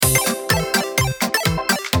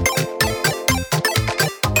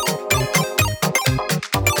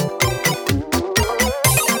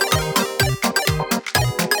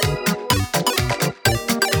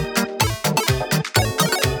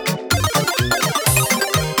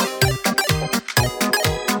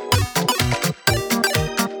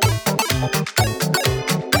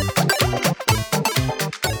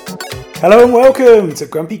Hello and welcome to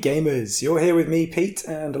Grumpy Gamers. You're here with me, Pete,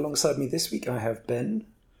 and alongside me this week I have Ben.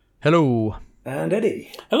 Hello. And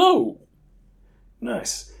Eddie. Hello.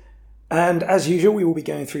 Nice. And as usual, we will be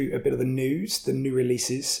going through a bit of the news, the new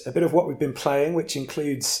releases, a bit of what we've been playing, which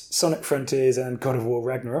includes Sonic Frontiers and God of War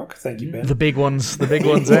Ragnarok. Thank you, Ben. The big ones,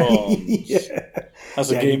 eh? Yeah.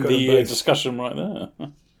 That's a game the discussion right there.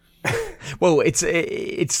 Well, it's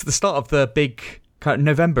the start of the big...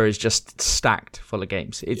 November is just stacked full of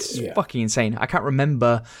games. It's fucking insane. I can't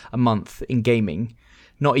remember a month in gaming,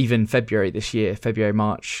 not even February this year, February,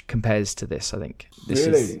 March, compares to this, I think. This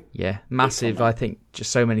really? is massive, I think.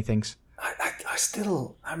 Just so many things.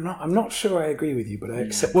 I'm not sure I agree with you, but I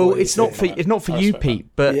accept. Well, it's not for you, Pete,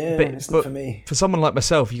 but it's not for me. For someone like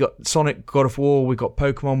myself, you got Sonic, God of War, we got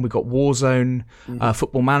Pokemon, we got Warzone,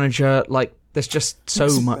 Football Manager, like. There's just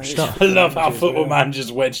so much stuff. I love how Football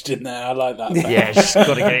Manager's wedged in there. I like that. Yeah, just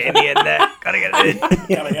got to get it in the end there. Got to get it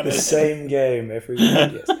in. Gotta get the same game every week.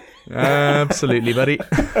 Yes. Absolutely, buddy.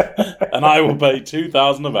 And I will pay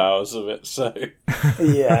 2,000 of hours of it. So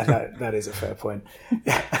yeah, that is a fair point.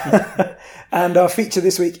 And our feature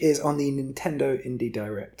this week is on the Nintendo Indie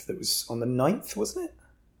Direct that was on the 9th, wasn't it?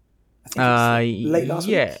 I think it was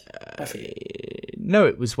late last week. No,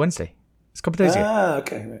 it was Wednesday. It's a couple of days ago.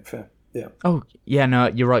 Okay, right, fair. Yeah. Oh, yeah, no,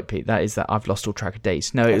 you're right, Pete. That I've lost all track of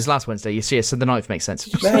days. No, it was last Wednesday. You see, so the 9th makes sense.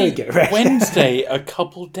 There you go. Right. Wednesday a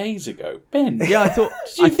couple days ago. Ben. Yeah, I thought...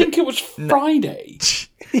 Did you think it was Friday?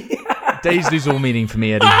 Days lose all meaning for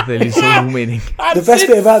me, Eddie. They lose all meaning. The best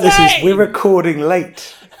bit about this is we're recording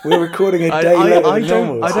late. We're recording a day later than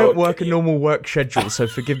normal. I don't work a normal work schedule, so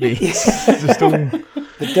forgive me. Just all...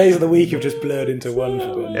 The days of the week have just blurred into one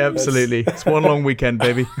for Ben. Absolutely. It's one long weekend,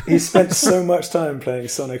 baby. He's spent so much time playing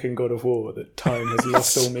Sonic and God of War that time has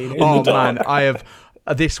lost all meaning. Oh, man.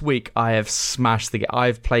 This week, I have smashed the game.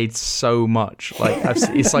 I've played so much.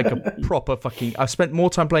 It's like a proper fucking... I've spent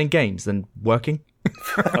more time playing games than working.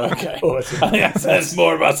 Okay. Awesome. I think that says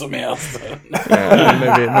more about something else. Maybe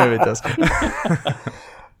it does.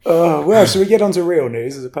 Oh, well, should we get on to real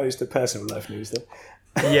news as opposed to personal life news then?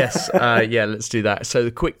 Yes, let's do that. So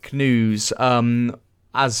the quick news,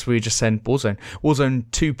 as we just said, Warzone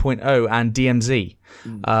 2.0 and DMZ.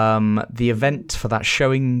 The event for that,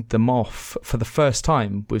 showing them off for the first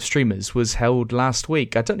time with streamers, was held last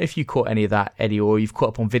week. I don't know if you caught any of that, Eddie, or you've caught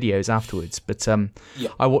up on videos afterwards, but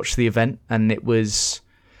I watched the event and it was...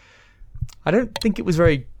 I don't think it was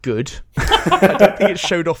very good. I don't think it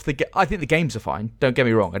showed off I think the games are fine. Don't get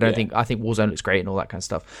me wrong. I think Warzone looks great and all that kind of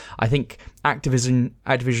stuff. I think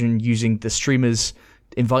Activision using the streamers,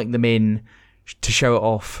 inviting them in to show it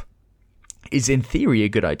off, is in theory a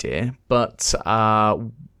good idea, but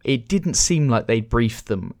it didn't seem like they briefed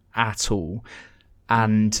them at all,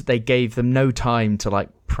 and they gave them no time to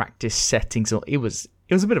practice settings. It was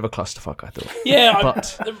a bit of a clusterfuck, I thought. Yeah,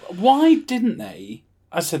 but why didn't they?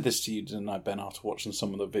 I said this to you, didn't I, Ben, after watching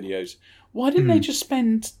some of the videos. Why didn't they just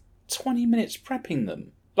spend 20 minutes prepping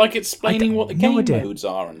them? Explaining what the game modes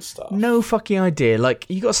are and stuff. No fucking idea.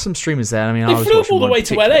 You got some streamers there. I mean, they flew all the way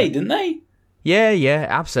to LA, didn't they? Yeah,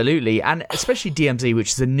 absolutely. And especially DMZ,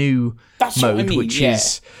 which is a new mode, which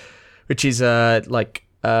is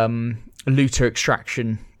looter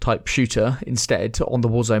extraction type shooter instead on the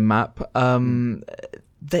Warzone map.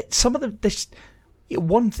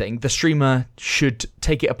 One thing, the streamer should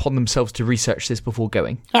take it upon themselves to research this before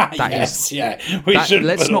going. We should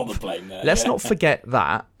put all the blame there. Let's not forget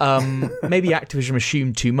that. Maybe Activision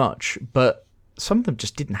assumed too much, but some of them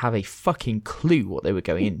just didn't have a fucking clue what they were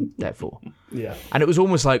going in there for. Yeah. And it was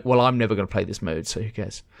almost like, well, I'm never going to play this mode, so who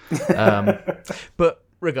cares? But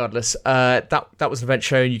regardless, that was an event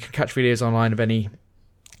show, and you can catch videos online of any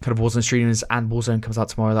kind of Warzone streamers, and Warzone comes out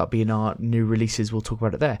tomorrow. That'll be in our new releases. We'll talk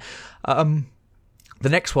about it there. The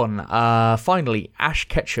next one, finally, Ash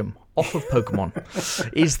Ketchum, off of Pokemon,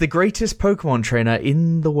 is the greatest Pokemon trainer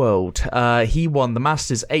in the world. He won the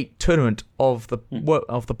Masters 8 tournament of the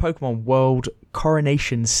Pokemon World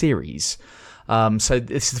Coronation Series. So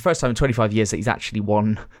this is the first time in 25 years that he's actually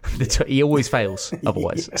won. He always fails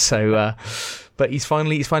otherwise. So, but he's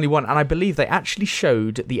finally won, and I believe they actually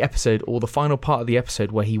showed the episode, or the final part of the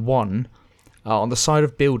episode, where he won on the side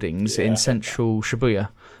of buildings in central Shibuya.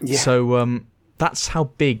 Yeah. So. That's how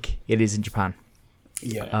big it is in Japan.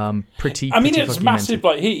 Yeah. I mean, it's massive.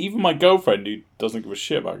 Even my girlfriend, who doesn't give a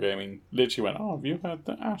shit about gaming, literally went, "Oh, have you heard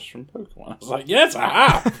the Ash from Pokemon?" I was like, "Yes, I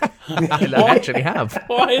have." I actually have.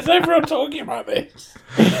 Why is everyone talking about this?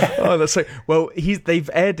 Oh, that's so. Well, they've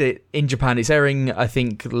aired it in Japan. It's airing, I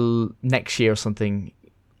think, next year or something.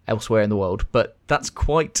 elsewhere in the world, but that's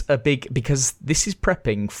quite a big, because this is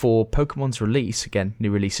prepping for Pokemon's release. Again,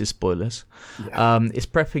 new releases, spoilers. Yeah. It's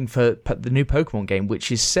prepping for the new Pokemon game,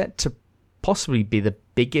 which is set to possibly be the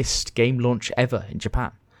biggest game launch ever in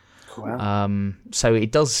Japan. Wow. So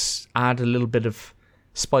it does add a little bit of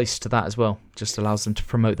spice to that as well. Just allows them to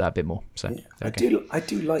promote that a bit more. So yeah. I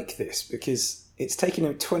do like this because it's taken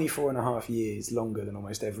him 24 and a half years longer than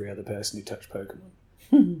almost every other person who touched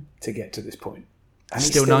Pokemon to get to this point. And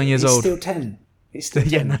still 9 years old. He's still 10. He's still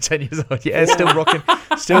 10. Yeah, not 10 years old. Yeah, still rocking.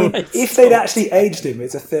 Still. If they'd actually aged him,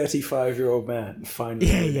 it's a 35-year-old man.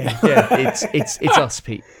 Finally. Yeah. It's us,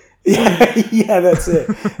 Pete. Yeah, that's it.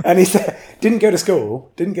 And he didn't go to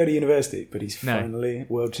school, didn't go to university, but he's finally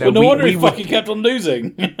world champion. No wonder he fucking kept on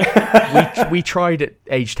losing. we tried at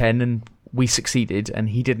age 10 and we succeeded, and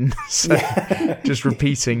he didn't. So just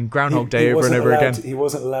repeating Groundhog Day over and over again. He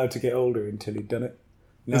wasn't allowed to get older until he'd done it.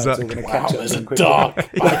 Now it's all going to catch up. There's a dark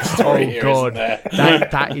backstory here, God,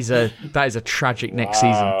 that is a tragic next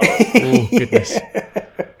season. Oh goodness,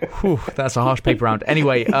 whew, that's a harsh paper round.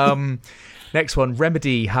 Anyway, next one,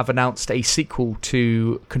 Remedy have announced a sequel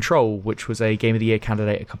to Control, which was a Game of the Year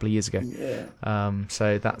candidate a couple of years ago. Yeah.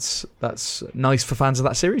 So that's nice for fans of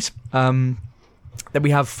that series. Then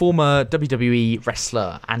we have former WWE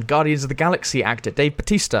wrestler and Guardians of the Galaxy actor Dave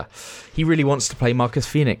Bautista. He really wants to play Marcus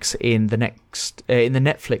Phoenix in the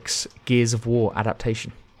Netflix Gears of War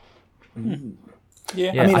adaptation. Mm.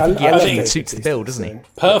 Yeah, I mean, I think it suits the bill, doesn't he?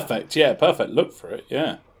 Perfect. Yeah, perfect. Look for it.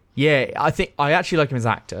 Yeah. Yeah, I think I actually like him as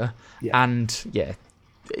an actor, and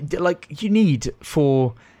like you need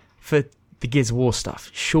for the Gears of War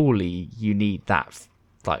stuff. Surely you need that.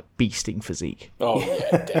 Like beasting physique. Oh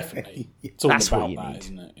yeah, definitely. It's all That's about what you that, need.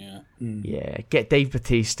 isn't it? Yeah. Yeah, get Dave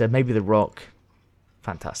Bautista, maybe The Rock.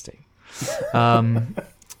 Fantastic. Next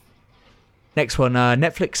one,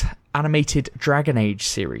 Netflix animated Dragon Age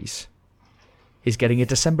series is getting a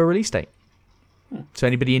December release date. So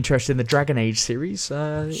anybody interested in the Dragon Age series?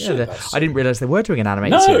 I didn't realise they were doing an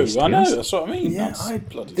animated series. No, I know. That's what I mean. Yeah,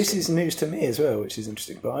 this is news to me as well, which is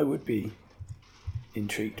interesting. But I would be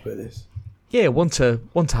intrigued by this. Yeah, one to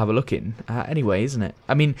have a look in. Anyway, isn't it?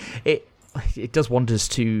 I mean, it does wonders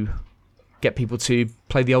to get people to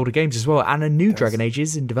play the older games as well. And a new Dragon Age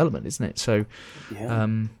is in development, isn't it? So,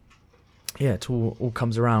 it all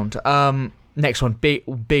comes around. Next one,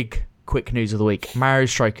 big quick news of the week. Mario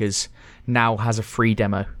Strikers now has a free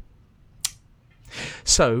demo.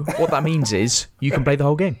 So what that means is you can play the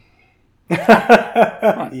whole game.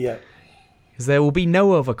 Yeah. Because there will be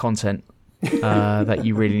no other content that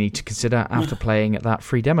you really need to consider after playing that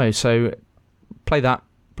free demo. So play the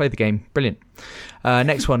game. Brilliant.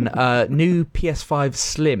 Next one, new PS5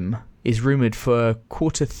 Slim is rumoured for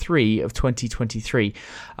Q3 of 2023,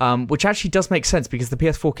 which actually does make sense because the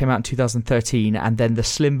PS4 came out in 2013 and then the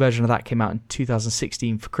Slim version of that came out in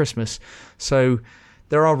 2016 for Christmas. So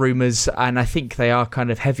there are rumours, and I think they are kind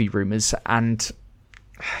of heavy rumours, and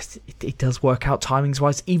it does work out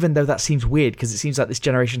timings-wise, even though that seems weird because it seems like this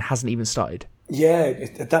generation hasn't even started. Yeah,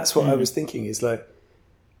 that's what I was thinking, is like,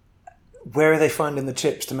 where are they finding the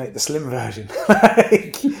chips to make the Slim version?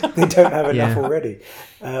 Like, they don't have enough already.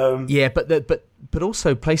 But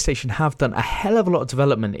also PlayStation have done a hell of a lot of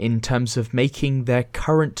development in terms of making their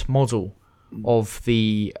current model of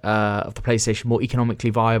the PlayStation more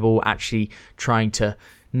economically viable, actually trying to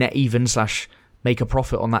net even / make a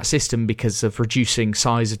profit on that system because of reducing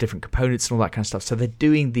size of different components and all that kind of stuff. So they're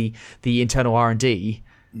doing the internal R&D,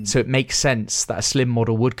 so it makes sense that a Slim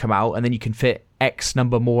model would come out and then you can fit X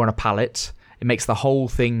number more on a pallet. It makes the whole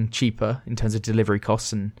thing cheaper in terms of delivery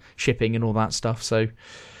costs and shipping and all that stuff. So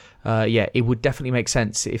it would definitely make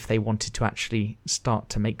sense if they wanted to actually start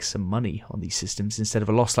to make some money on these systems instead of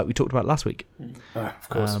a loss like we talked about last week. Of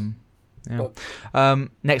course.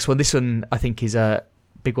 Next one, this one I think is a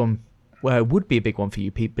big one. Well, it would be a big one for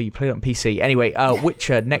you, Pete, but you played it on PC. Anyway,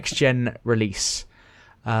 Witcher Next Gen release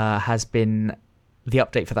has been... The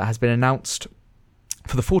update for that has been announced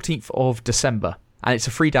for the 14th of December, and it's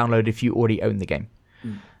a free download if you already own the game.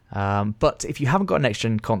 But if you haven't got a Next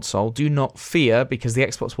Gen console, do not fear, because the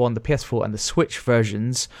Xbox One, the PS4, and the Switch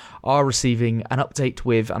versions are receiving an update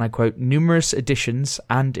with, and I quote, numerous additions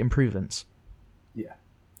and improvements. Yeah.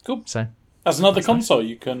 Cool. So that's another console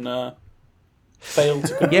you can... failed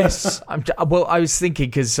to convert. Yes. I was thinking,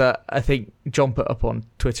 because I think John put up on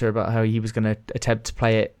Twitter about how he was going to attempt to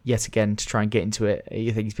play it yet again to try and get into it. I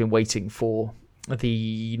think he's been waiting for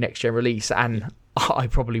the next gen release, and I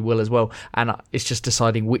probably will as well. And it's just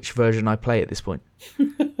deciding which version I play at this point.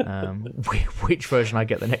 Which version I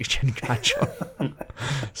get the next gen catch on.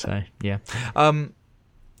 So, yeah.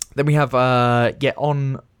 Then we have,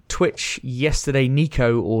 on Twitch yesterday.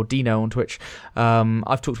 Nico, or Dino on Twitch,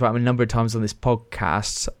 I've talked about him a number of times on this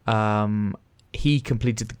podcast. He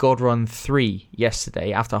completed the God Run 3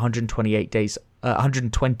 yesterday after 120 days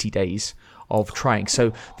of trying.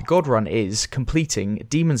 So the God Run is completing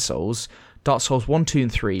Demon's Souls, Dark Souls 1, 2,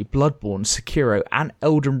 and 3, Bloodborne, Sekiro, and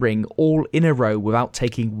Elden Ring all in a row without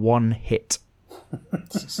taking one hit.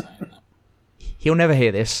 He'll never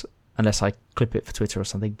hear this unless I clip it for Twitter or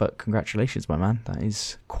something, but congratulations, my man. That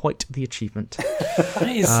is quite the achievement. That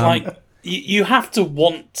is you have to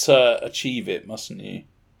want to achieve it, mustn't you?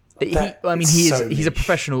 He's a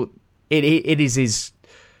professional. It is his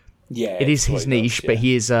his niche, but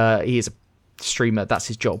he is a streamer. That's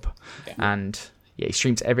his job, and he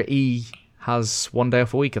streams he has 1 day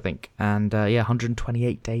off a week, I think, and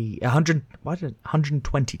 120 days. That's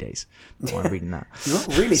why I'm reading that. You're not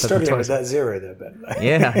really struggling with that zero there, Ben.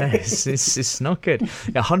 It's not good.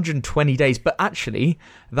 120 days, but actually,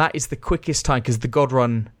 that is the quickest time because the God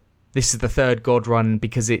Run. This is the third God Run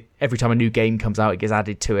because every time a new game comes out, it gets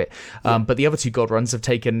added to it. But the other two God Runs have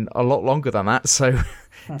taken a lot longer than that. So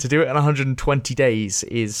to do it in 120 days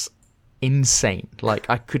is insane. Like,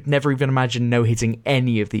 I could never even imagine no-hitting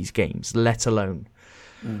any of these games, let alone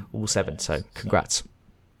all 7. So congrats.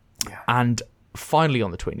 Yeah. And finally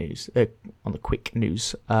on the quick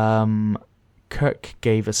news, Kirk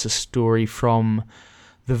gave us a story from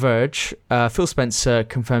The Verge. Phil Spencer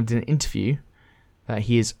confirmed in an interview that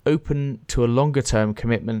he is open to a longer-term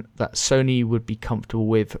commitment that Sony would be comfortable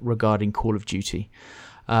with regarding Call of Duty.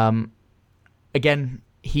 Again,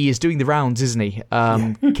 he is doing the rounds, isn't he?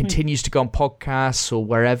 Continues to go on podcasts or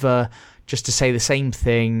wherever just to say the same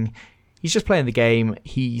thing. He's just playing the game.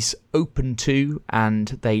 He's open to, and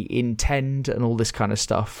they intend, and all this kind of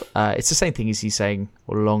stuff. It's the same thing as he's saying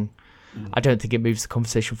all along. I don't think it moves the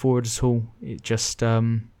conversation forward at all. It just...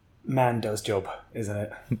 Man does job, isn't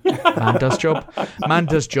it? Man does job. Man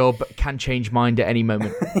does job, can change mind at any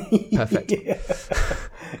moment. Perfect. Yeah.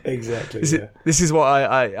 Exactly. This is what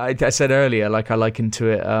I said earlier, like I likened to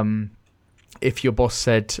it. If your boss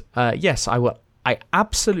said, yes, I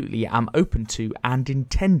absolutely am open to and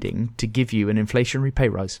intending to give you an inflationary pay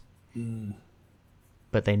rise.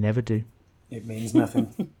 But they never do. It means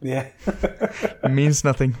nothing. Yeah. It means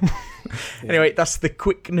nothing. Anyway, that's the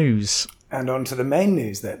quick news. And on to the main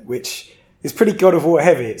news then, which is pretty God of War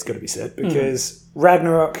heavy, it's got to be said, because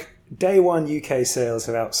Ragnarok, day one UK sales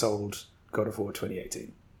have outsold God of War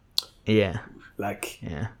 2018. Yeah.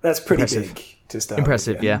 That's pretty big to start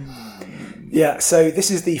Impressive, with, yeah. Yeah, so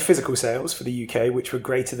this is the physical sales for the UK, which were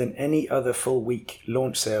greater than any other full week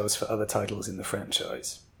launch sales for other titles in the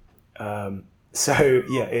franchise. Who was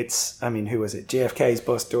it? GFK's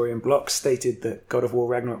boss Dorian Block stated that God of War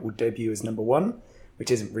Ragnarok will debut as number 1, which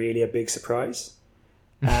isn't really a big surprise,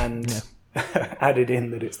 and added in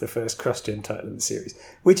that it's the first cross-gen title in the series,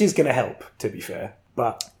 which is going to help, to be fair.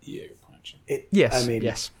 But yes.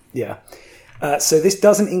 So this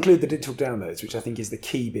doesn't include the digital downloads, which I think is the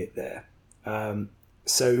key bit there.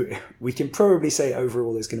 So we can probably say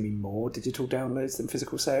overall there's going to be more digital downloads than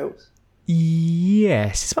physical sales.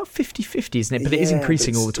 Yes, it's about 50-50, isn't it? But it is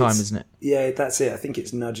increasing all the time, isn't it? Yeah, that's it. I think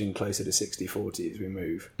it's nudging closer to 60-40 as we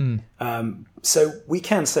move. So we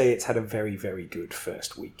can say it's had a very, very good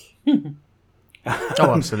first week.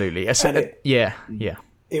 Absolutely.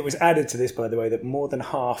 It was added to this, by the way, that more than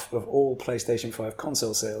half of all PlayStation 5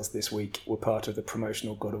 console sales this week were part of the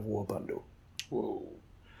promotional God of War bundle. Whoa.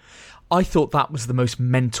 I thought that was the most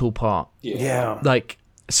mental part. Yeah.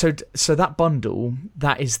 So that bundle,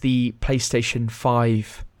 that is the PlayStation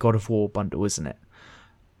 5 God of War bundle, isn't it?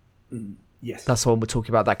 Yes. That's the one we're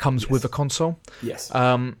talking about. That comes with a console. Yes.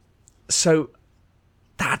 So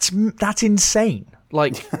that's insane.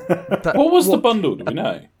 Like, what was the bundle? Do we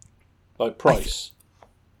know? Like price?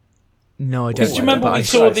 No, I don't. Because do you remember we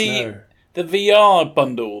saw the VR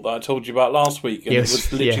bundle that I told you about last week, and it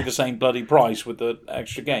was literally the same bloody price with the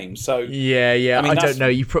extra games. So I don't know.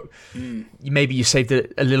 Maybe you saved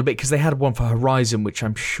it a little bit because they had one for Horizon, which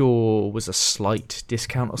I'm sure was a slight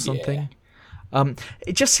discount or something. Yeah.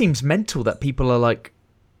 It just seems mental that people are like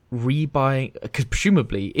rebuying, because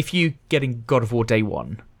presumably if you're getting God of War day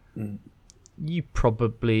one, you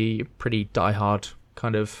probably pretty diehard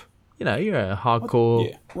kind of, you're a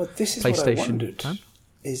hardcore this is PlayStation what I wondered.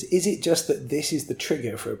 Is it just that this is the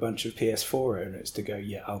trigger for a bunch of PS4 owners to go,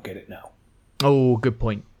 I'll get it now? Oh, good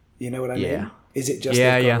point. You know what I mean? Is it just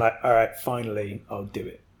they've gone like, all right, finally, I'll do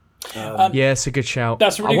it? It's a good shout.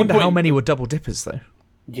 That's a really I wonder good point. How many were double dippers, though.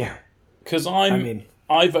 Yeah. Because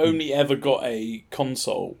I've only ever got a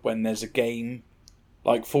console when there's a game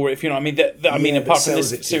like for it, if you know what I mean. I mean, apart from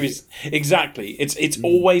this series, exactly. It's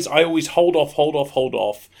always, I always hold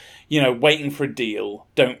off. You know, waiting for a deal.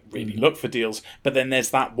 Don't really look for deals. But then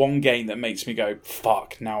there's that one game that makes me go,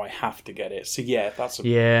 fuck, now I have to get it. So yeah, that's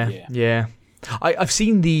yeah. I've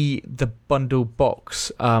seen the bundle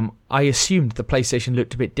box. I assumed the PlayStation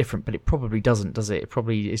looked a bit different, but it probably doesn't, does it? It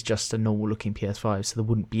probably is just a normal looking PS5, so there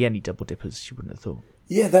wouldn't be any double dippers. You wouldn't have thought.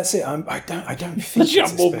 Yeah, that's it. I don't think you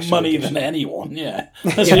have more money than anyone. Yeah,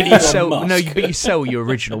 but you sell your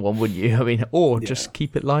original one, wouldn't you? I mean, or just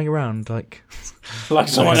keep it lying around like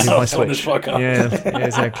someone else on this podcast. Yeah,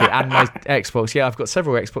 exactly. And my Xbox. Yeah, I've got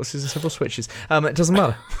several Xboxes and several Switches. It doesn't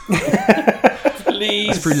matter.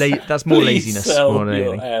 Please, that's more laziness. More than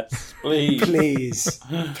anything.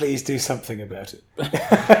 Please do something about it.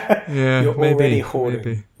 Yeah, you're already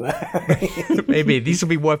hoarding. Maybe these will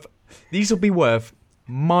be worth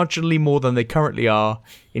marginally more than they currently are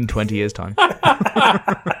in 20 years' time.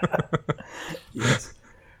 Yes.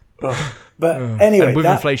 But anyway, and with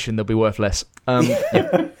inflation, they'll be worth less.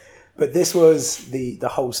 Yeah. But this was the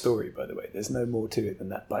whole story, by the way. There's no more to it than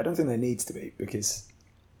that. But I don't think there needs to be because.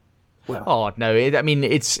 Well, oh no!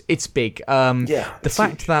 It's big. The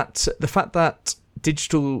fact that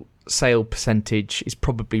digital sale percentage is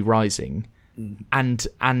probably rising,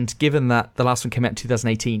 and given that the last one came out in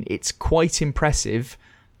 2018, it's quite impressive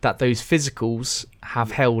that those physicals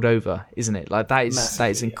have held over, isn't it? Like that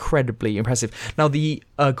is incredibly impressive. Now the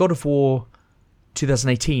God of War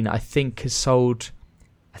 2018, I think has sold,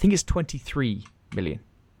 I think it's 23 million.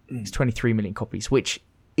 It's 23 million copies, which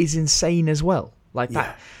is insane as well. Like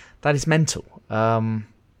that. That is mental.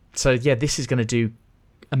 So yeah, this is going to do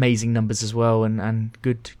amazing numbers as well, and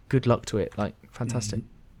good luck to it. Like fantastic.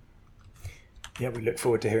 Yeah, we look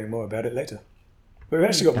forward to hearing more about it later. We've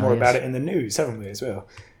actually got more about it in the news, haven't we, as well?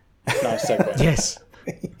 Nice segue. Yes.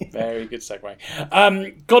 Very good segue.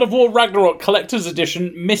 God of War Ragnarok Collector's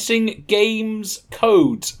Edition missing games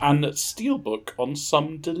codes and steelbook on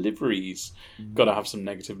some deliveries. Got to have some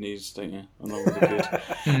negative news, don't you? Along with the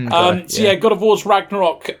good. God of War's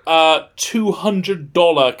Ragnarok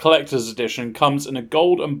 $200 Collector's Edition comes in a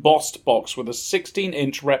gold embossed box with a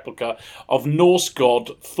 16-inch replica of Norse god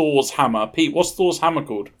Thor's hammer. Pete, what's Thor's hammer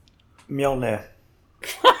called? Mjolnir.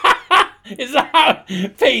 Is that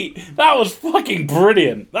Pete? That was fucking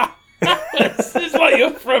brilliant. It's like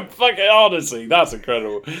you're from fucking Odyssey. That's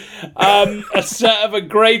incredible. A set of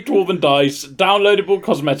engraved dwarven dice, downloadable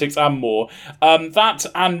cosmetics, and more. That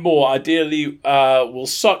and more ideally will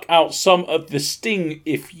suck out some of the sting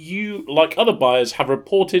if you, like other buyers have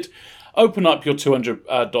reported, open up your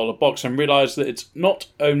 $200 box and realise that it's not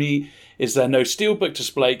only is there no steelbook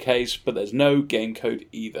display case, but there's no game code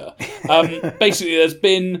either. Basically, there's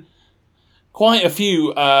been quite a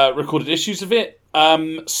few recorded issues of it.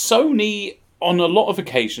 Sony, on a lot of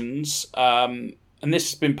occasions, and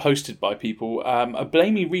this has been posted by people, are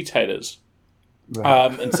blaming retailers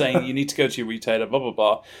and saying you need to go to your retailer, blah, blah,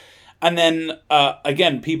 blah. And then,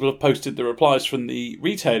 again, people have posted the replies from the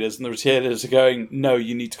retailers, and the retailers are going, no,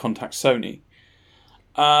 you need to contact Sony.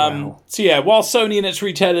 So yeah, while Sony and its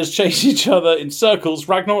retailers chase each other in circles,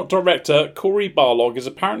 Ragnarok director Cory Barlog is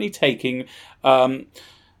apparently taking it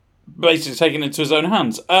into his own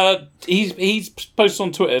hands. He's posted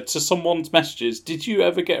on Twitter to someone's messages, did you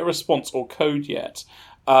ever get a response or code yet?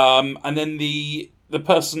 And then the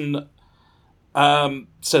person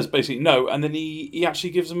says basically no, and then he actually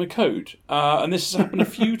gives them a code. And this has happened a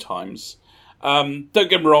few times. Don't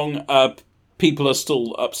get me wrong, people are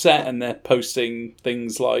still upset and they're posting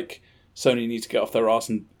things like Sony need to get off their arse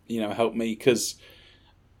and help me, because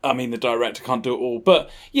I mean the director can't do it all.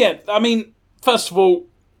 But yeah, I mean, first of all,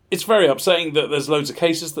 it's very upsetting that there's loads of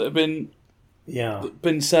cases that have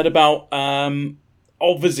been said about.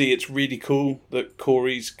 Obviously, it's really cool that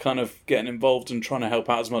Corey's kind of getting involved and trying to help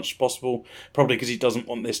out as much as possible. Probably because he doesn't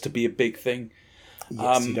want this to be a big thing.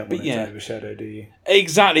 Yes, you don't want it to overshadow, do you?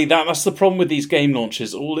 Exactly. That's the problem with these game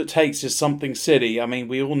launches. All it takes is something silly. I mean,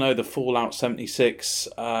 we all know the Fallout 76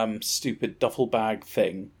 stupid duffel bag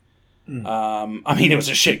thing. I mean, it was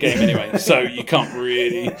a shit game anyway, so you can't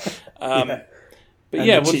really. But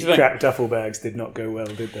and the cheap crap duffel bags did not go well,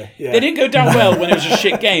 did they? Yeah. They didn't go down well when it was a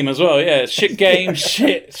shit game as well. Yeah, shit game,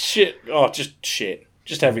 shit. Oh, just shit.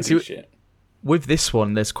 Just everything shit. With this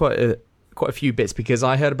one, there's quite a few bits, because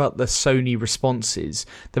I heard about the Sony responses.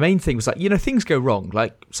 The main thing was things go wrong.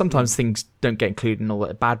 Like sometimes things don't get included and all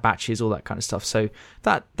that, bad batches, all that kind of stuff. So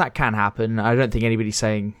that can happen. I don't think anybody's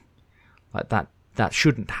saying like that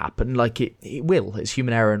shouldn't happen. Like it will. It's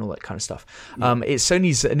human error and all that kind of stuff. It's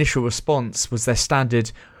Sony's initial response was their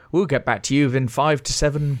standard, we'll get back to you within 5 to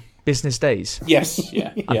 7 business days. Yes,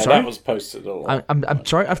 yeah, that was posted a lot. I'm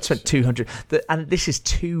sorry, I've spent $200, and this is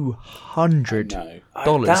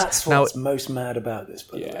 $200. That's what's most mad about this.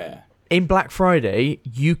 In Black Friday,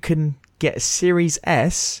 you can get a Series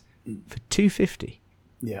S for $250.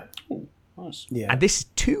 Yeah. Ooh, nice. Yeah. And this is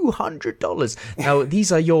 $200. Now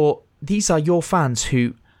these are your fans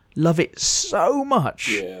who love it so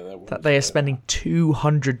much that they are spending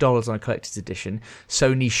 $200 on a collector's edition.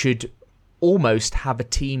 Sony should almost have a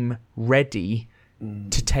team ready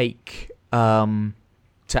to take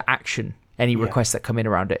to action any requests that come in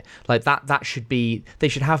around it. Like that should be, they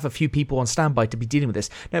should have a few people on standby to be dealing with this.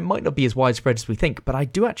 Now, it might not be as widespread as we think, but I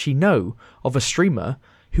do actually know of a streamer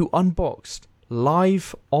who unboxed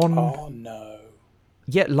live on... Oh, no.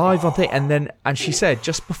 Yeah, live on thing. And she said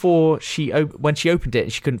just before when she opened it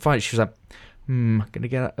and she couldn't find it, she was like,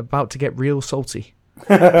 about to get real salty.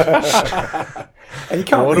 And you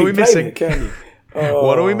can't. What are we missing? It, can you? Oh,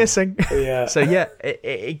 what are we missing? Yeah. So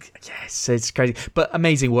it's crazy, but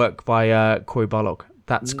amazing work by Cory Barlog.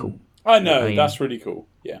 That's cool. I know, that's really cool.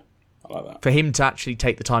 Yeah, I like that. For him to actually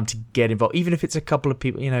take the time to get involved, even if it's a couple of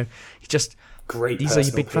people, just great. These are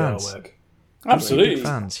your big fans. Work. Absolutely, big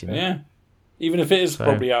fans. Yeah, even if it is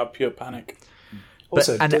probably out of pure panic.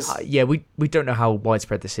 Also, we don't know how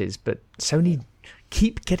widespread this is, but Sony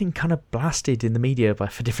keep getting kind of blasted in the media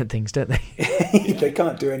for different things, don't they? They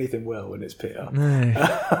can't do anything well when it's PR.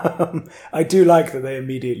 No. I do like that they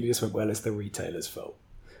immediately just went, well, it's the retailer's fault.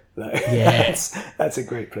 That's a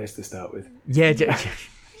great place to start with. Yeah,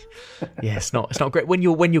 it's not great when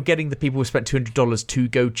you're getting the people who spent $200 to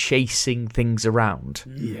go chasing things around.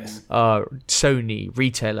 Yes. Sony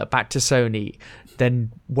retailer back to Sony,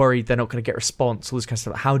 then worried they're not going to get response. All this kind of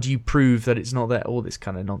stuff. How do you prove that it's not there? All this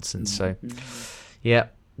kind of nonsense. So. Yeah,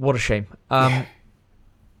 what a shame.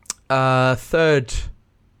 Third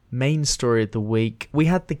main story of the week, we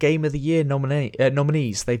had the Game of the Year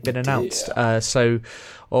nominees. They've been announced.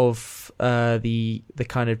 Of the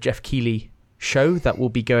kind of Jeff Keighley show that will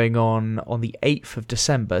be going on the 8th of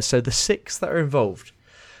December. So the 6 that are involved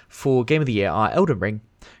for Game of the Year are Elden Ring,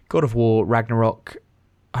 God of War, Ragnarok,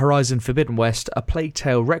 Horizon Forbidden West, A Plague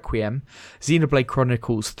Tale Requiem, Xenoblade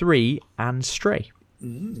Chronicles 3, and Stray.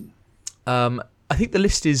 I think the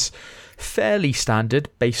list is fairly standard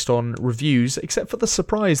based on reviews, except for the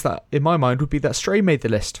surprise that, in my mind, would be that Stray made the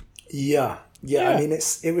list. Yeah. I mean,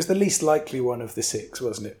 it was the least likely one of the 6,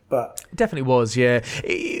 wasn't it? But it definitely was. Yeah,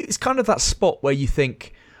 it's kind of that spot where you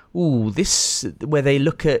think, "Ooh, this," where they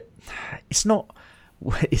look at. It's not.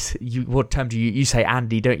 What term do you say,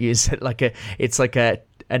 Andy? Don't you? It's like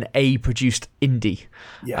an A-produced indie.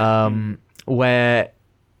 Yeah. Where.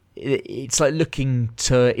 It's like looking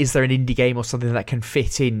to, is there an indie game or something that can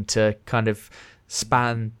fit in to kind of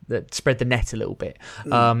spread the net a little bit.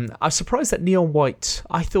 I was surprised that Neon White,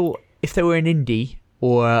 I thought if there were an indie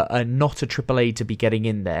or not a AAA to be getting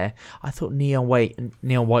in there, I thought Neon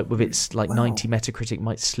White with its 90 Metacritic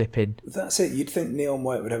might slip in. That's it. You'd think Neon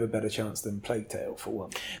White would have a better chance than Plague Tale for one.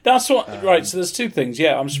 That's what, right, so there's two things.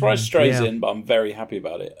 Yeah, I'm surprised Stray's in, but I'm very happy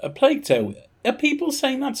about it. A Plague Tale... Are people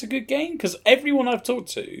saying that's a good game? Because everyone I've talked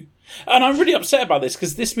to... And I'm really upset about this,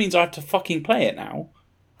 because this means I have to fucking play it now.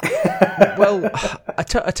 Well, I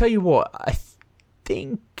tell you what, I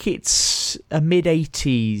think it's a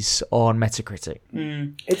mid-80s on Metacritic.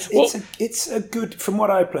 It's a good... From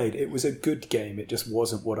what I played, it was a good game. It just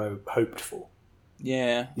wasn't what I hoped for.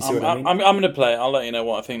 Yeah. You see what I mean? I'm going to play it. I'll let you know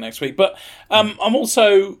what I think next week. But I'm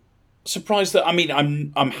also... surprised that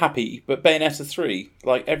I'm happy, but Bayonetta 3,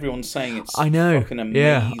 everyone's saying it's fucking amazing.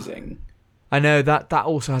 Yeah. I know that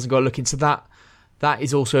also hasn't got a look into that. That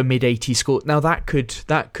is also a mid-80s score. Now that could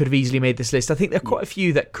have easily made this list. I think there are quite a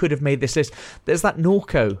few that could have made this list. There's that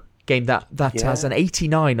Norco game that has an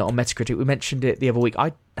 89 on Metacritic. We mentioned it the other week.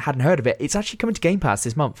 I hadn't heard of it. It's actually coming to Game Pass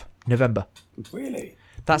this month, November. Really?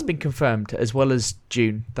 That's been confirmed, as well as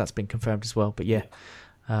June. That's been confirmed as well. But yeah.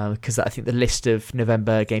 Because I think the list of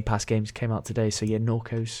November Game Pass games came out today, so yeah,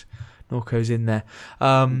 Norco's in there.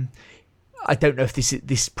 I don't know if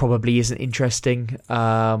this probably isn't interesting.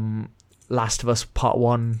 Last of Us Part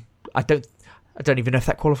 1. I don't even know if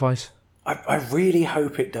that qualifies. I really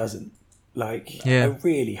hope it doesn't. I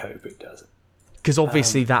really hope it doesn't. Because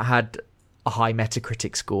obviously that had a high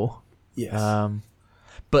Metacritic score. Yes.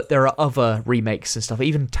 But there are other remakes and stuff,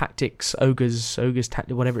 even Tactics, Ogre's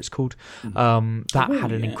Tactics, whatever it's called. That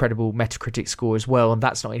had an incredible Metacritic score as well, and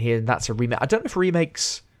that's not in here, and that's a remake. I don't know if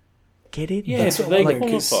remakes get in. Yeah, so they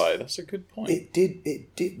qualify. That's a good point. It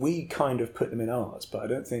did. We kind of put them in ours, but I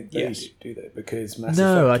don't think they do they? Because Mass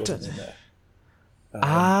Effect wasn't in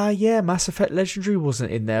there. Mass Effect Legendary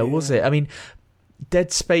wasn't in there, was it? I mean,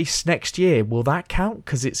 Dead Space next year, will that count?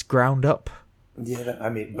 Because it's ground up. Yeah,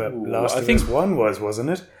 but Last of Us 1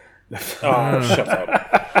 wasn't it? Oh, shut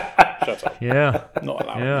up. Shut up. Yeah. Not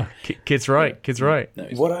allowed. Yeah. Kid's right. No,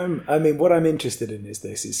 what I'm interested in is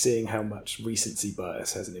seeing how much recency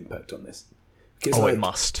bias has an impact on this. Because, it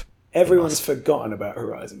must. Everyone's forgotten about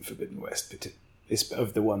Horizon Forbidden West,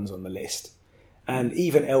 of the ones on the list. And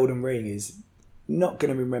even Elden Ring is not going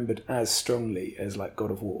to be remembered as strongly as like God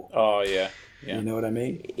of War. Oh, yeah. You know what I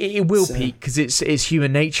mean? It will peak because it's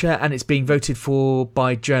human nature and it's being voted for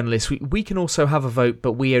by journalists. We can also have a vote,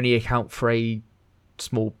 but we only account for a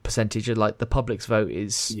small percentage. Like the public's vote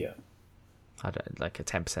is, I don't know, like a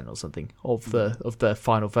 10% or something of the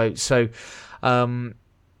final vote. So, and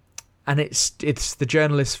it's the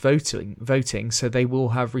journalists voting, so they will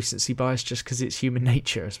have recency bias just because it's human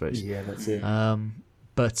nature, I suppose. Yeah, that's it.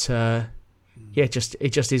 Yeah, it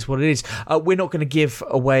just is what it is. We're not going to give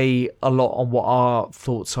away a lot on what our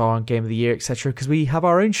thoughts are on Game of the Year, etc., because we have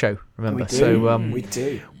our own show, remember? We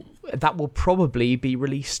do. That will probably be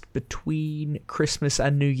released between Christmas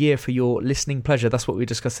and New Year for your listening pleasure. That's what we were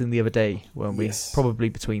discussing the other day, weren't we? Yes. Probably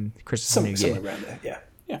between Christmas and New Year. Somewhere around there, yeah.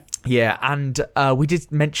 Yeah, and we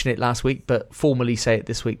did mention it last week, but formally say it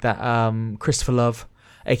this week, that Christopher Love,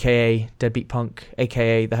 a.k.a. Deadbeat Punk,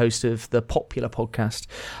 a.k.a. the host of the popular podcast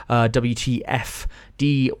WTF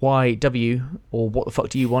DYW, or What the Fuck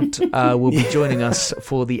Do You Want, will be joining us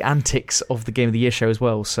for the antics of the Game of the Year show as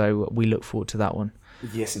well, so we look forward to that one.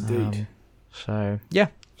 Yes, indeed. So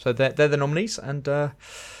they're the nominees, and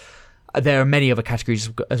there are many other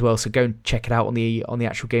categories as well, so go and check it out on the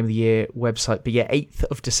actual Game of the Year website. But 8th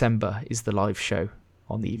of December is the live show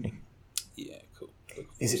on the evening. Yeah, cool.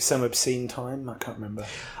 Is it some obscene time? I can't remember.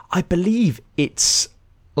 I believe it's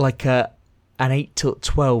like an 8 till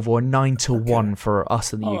 12 or 9 till 1 for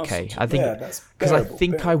us in the UK. I think because I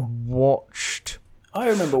think I watched. I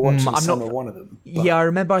remember watching some of one of them. But... Yeah, I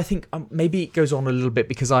remember. I think maybe it goes on a little bit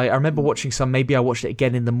because I remember watching some. Maybe I watched it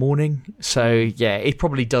again in the morning. So yeah, it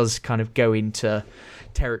probably does kind of go into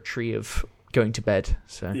territory of going to bed.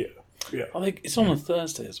 So yeah. I think it's on a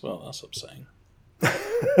Thursday as well. That's what I'm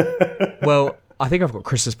saying. Well, I think I've got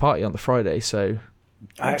Christmas party on the Friday, so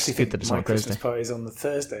I actually think that my Christmas party is on the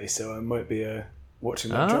Thursday, so I might be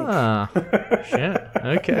watching that drunk. Shit.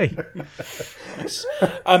 Okay.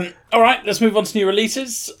 All right, let's move on to new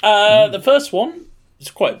releases. The first one is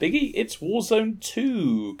quite a biggie. It's Warzone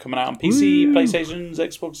 2 coming out on PC, PlayStations,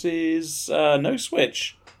 Xboxes, no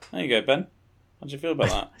Switch. There you go, Ben. How do you feel about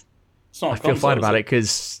that? It's not. I feel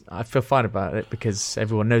fine about it because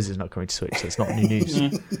everyone knows it's not coming to Switch, so it's not new news.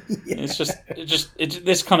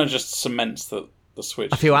 This kind of just cements that. The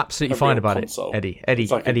Switch. I feel absolutely fine about console. It, Eddie,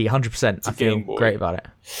 100%. I feel great about it.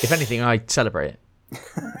 If anything, I celebrate it.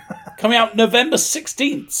 Coming out November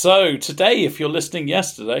 16th. So today, if you're listening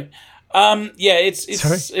yesterday, it's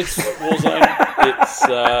Warzone.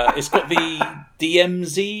 It's got the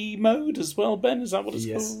DMZ mode as well. Ben, is that what it's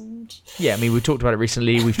called? Yeah, I mean we've talked about it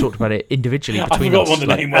recently. We've talked about it individually between us. I forgot what the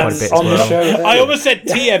name was on the show. I almost said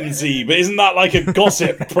TMZ, but isn't that like a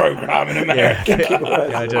gossip program in America?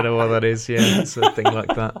 Yeah, I don't know what that is. Yeah, it's a thing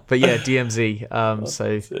like that. But yeah, DMZ.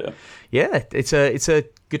 It's a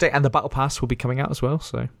good day, and the Battle Pass will be coming out as well.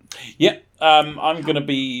 So yeah. I'm going to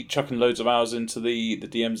be chucking loads of hours into the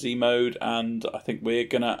DMZ mode, and I think we're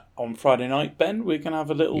going to, on Friday night, Ben, we're going to have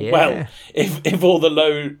a little, if all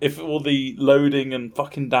the loading and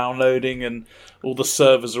fucking downloading and all the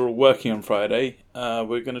servers are all working on Friday,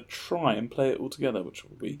 we're going to try and play it all together, which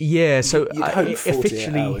will be... Yeah, so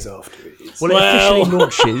officially hours after it is.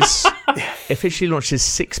 It officially launches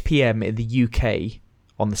 6 p.m. in the UK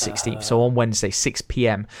on the 16th, so on Wednesday, 6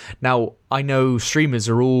 p.m. Now, I know streamers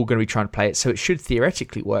are all going to be trying to play it, so it should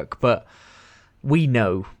theoretically work, but we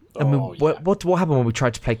know. What happened when we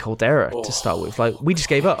tried to play Caldera to start with? Like, we just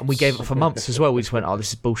gave up, and we gave up for months as well. We just went, this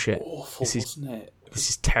is bullshit. Awful, wasn't it?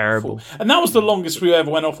 This is terrible. Awful. And that was the longest we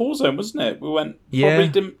ever went off Warzone, wasn't it? We probably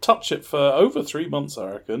didn't touch it for over 3 months,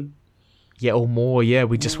 I reckon. Yeah, or more, yeah.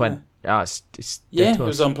 We just went... it's it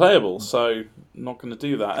was unplayable, so not going to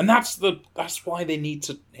do that, and that's why they need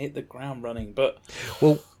to hit the ground running. But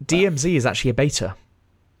DMZ is actually a beta.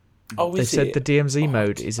 They said the DMZ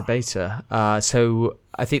mode is a beta, so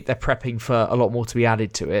I think they're prepping for a lot more to be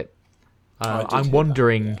added to it. I'm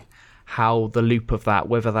wondering how the loop of that,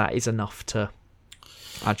 whether that is enough to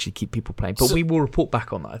actually keep people playing, but we will report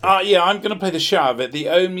back on that. I'm going to play the shit out of it. The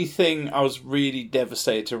only thing I was really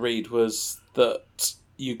devastated to read was that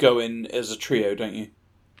you go in as a trio, don't you?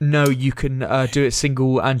 No, you can do it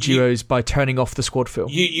single and duos by turning off the squad fill.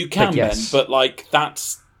 You can, Ben, but like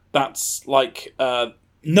that's like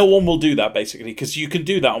no one will do that basically, because you can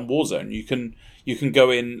do that on Warzone. You can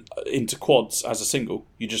go into quads as a single.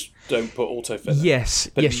 You just don't put autofill in. Yes,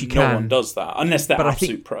 but yes, you no can. No one does that unless they're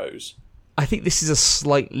absolute pros. I think this is a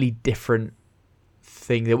slightly different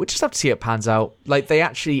thing. We'll just have to see how it pans out. Like they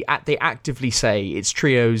actively say it's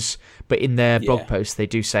trios, but in their blog post they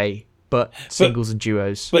do say singles and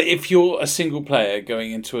duos. But if you're a single player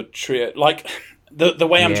going into a trio, like the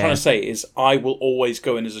way I'm trying to say is, I will always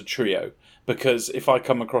go in as a trio. Because if I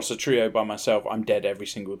come across a trio by myself, I'm dead every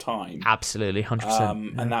single time. Absolutely,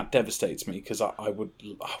 100%. And that devastates me, because I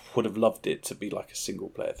would have loved it to be like a single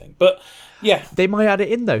player thing. But yeah, they might add it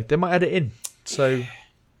in though. They might add it in. So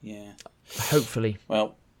yeah, hopefully.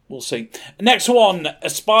 Well, we'll see. Next one,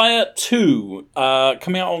 Aspire 2,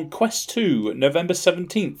 coming out on Quest 2, November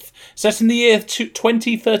 17th. Set in the year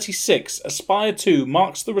 2036, Aspire 2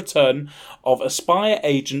 marks the return of Aspire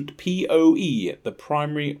Agent PoE, the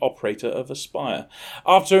primary operator of Aspire.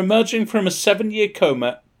 After emerging from a 7-year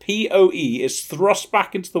coma, PoE is thrust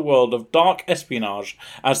back into the world of dark espionage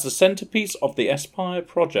as the centerpiece of the Aspire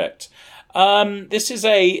project. This is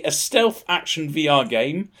a stealth action VR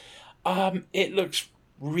game. It looks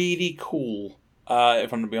really cool,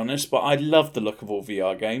 if I'm going to be honest, but I love the look of all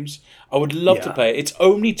VR games. I would love to play it. It's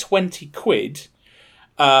only 20 quid,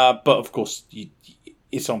 but of course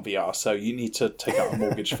it's on VR, so you need to take out a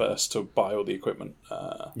mortgage first to buy all the equipment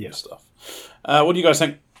stuff. What do you guys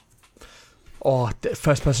think? Oh,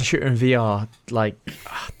 first-person shooter in VR, like,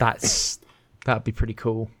 that'd be pretty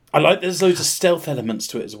cool. I like there's loads of stealth elements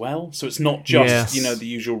to it as well, so it's not just the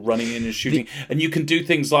usual running in and shooting, and you can do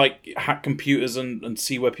things like hack computers and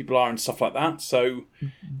see where people are and stuff like that. So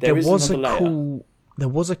there was a cool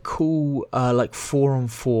like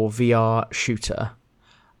 4-on-4 VR shooter,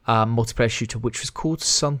 multiplayer shooter, which was called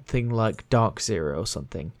something like Dark Zero or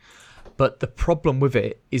something. But the problem with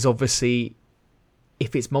it is obviously,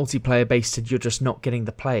 if it's multiplayer based and you're just not getting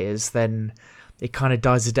the players, then it kind of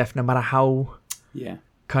dies a death no matter how. Yeah.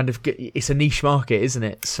 Kind of, it's a niche market, isn't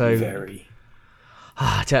it? So very.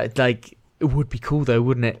 Like, it would be cool though,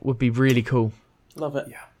 wouldn't it? Would be really cool. Love it.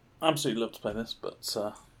 Yeah, absolutely love to play this, but it's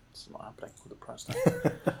not happening with the price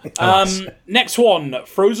tag. Next one,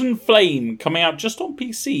 Frozen Flame, coming out just on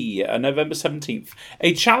PC, November 17th.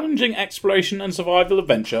 A challenging exploration and survival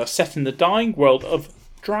adventure set in the dying world of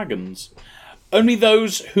dragons. Only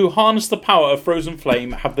those who harness the power of Frozen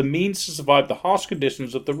Flame have the means to survive the harsh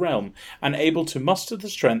conditions of the realm and able to muster the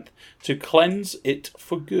strength to cleanse it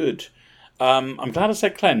for good. I'm glad I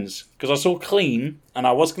said cleanse, because I saw clean, and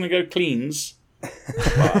I was going to go cleans.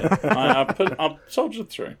 I soldiered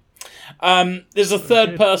through. There's a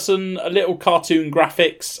third person, a little cartoon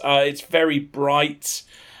graphics. It's very bright.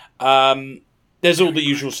 There's all the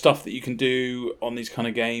usual stuff that you can do on these kind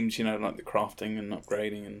of games, like the crafting and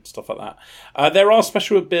upgrading and stuff like that. There are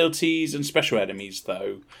special abilities and special enemies,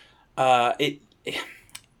 though.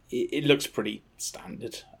 It looks pretty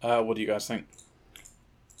standard. What do you guys think?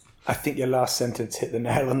 I think your last sentence hit the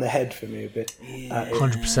nail on the head for me a bit.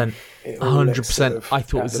 100%. 100%. I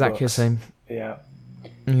thought exactly the same. Yeah.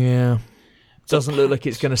 Yeah. Doesn't look like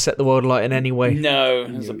it's going to set the world alight in any way. No,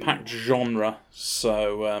 it's a packed genre,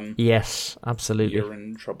 so yes, absolutely. You're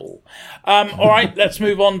in trouble. All right, let's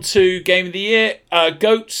move on to Game of the Year.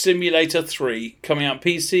 Goat Simulator 3, coming out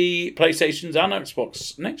PC, PlayStations and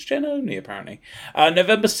Xbox. Next gen only, apparently.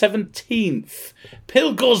 November 17th.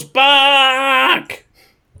 Pilgor's back!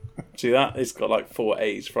 See that? It's got like 4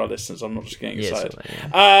 A's for our listeners. I'm not just getting excited.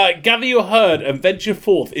 Gather your herd and venture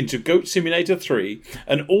forth into Goat Simulator 3,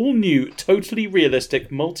 an all-new, totally realistic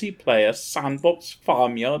multiplayer sandbox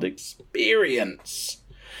farmyard experience.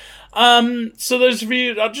 So those of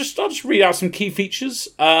you, I'll just read out some key features.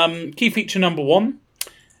 Key feature number 1.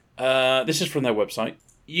 This is from their website.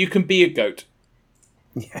 You can be a goat.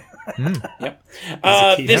 Yeah. Yep.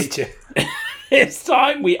 That's a key feature. This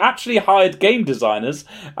time we actually hired game designers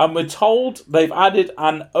and we're told they've added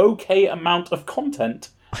an okay amount of content,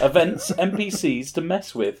 events, NPCs to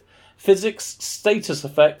mess with, physics, status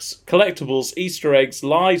effects, collectibles, Easter eggs,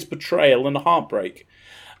 lies, betrayal and heartbreak.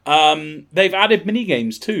 They've added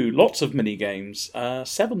minigames too, lots of minigames,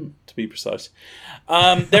 7 to be precise.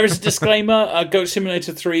 There is a disclaimer, Goat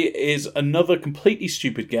Simulator 3 is another completely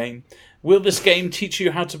stupid game. Will this game teach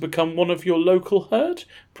you how to become one of your local herd?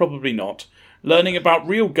 Probably not. Learning about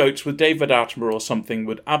real goats with David Attenborough or something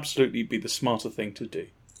would absolutely be the smarter thing to do.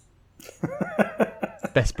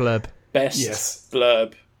 Best blurb. Best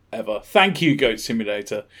blurb ever. Thank you, Goat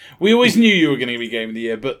Simulator. We always knew you were going to be Game of the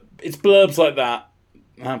Year, but it's blurbs like that.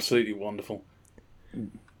 Absolutely wonderful.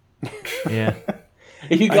 Yeah.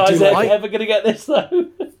 Are you guys ever going to get this,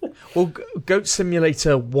 though? Well, Goat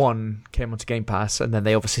Simulator 1 came onto Game Pass, and then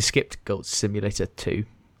they obviously skipped Goat Simulator 2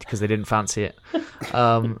 because they didn't fancy it.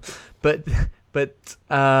 But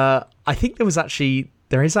I think there is actually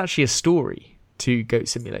a story to Goat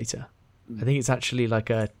Simulator. I think it's actually like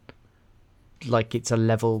it's a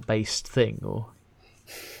level-based thing. Or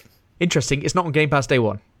interesting. It's not on Game Pass day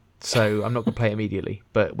one, so I'm not going to play it immediately.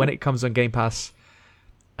 But when it comes on Game Pass,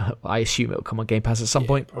 I assume it'll come on Game Pass at some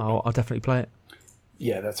point. I'll definitely play it.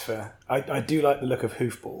 Yeah, that's fair. I do like the look of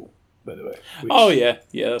Hoofball, by the way.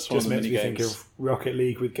 That's one of the makes mini me games. think of Rocket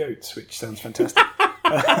League with goats, which sounds fantastic.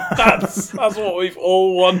 That's what we've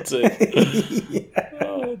all wanted.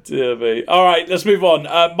 Oh dear me. All right, let's move on.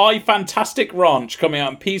 My Fantastic Ranch coming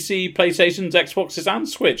out on PC, PlayStations, Xboxes, and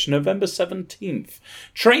Switch, November 17th.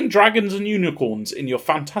 Train dragons and unicorns in your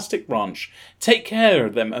fantastic ranch. Take care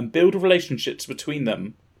of them and build relationships between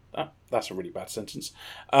them. That's a really bad sentence.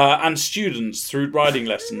 And students through riding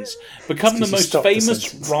lessons. Become the most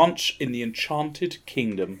famous ranch in the Enchanted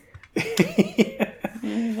Kingdom.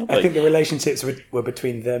 I think the relationships were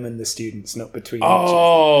between them and the students, not between.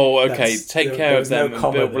 Oh, okay. Take care of them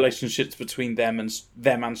and build relationships between them and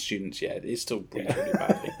students. Yeah, it's still really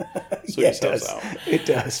badly. It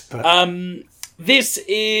does. But...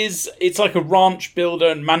 it's like a ranch builder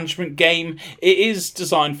and management game. It is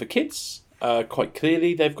designed for kids. Quite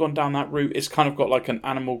clearly, they've gone down that route. It's kind of got like an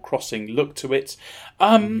Animal Crossing look to it.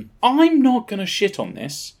 I'm not going to shit on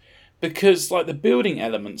this because like the building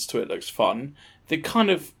elements to it looks fun. The kind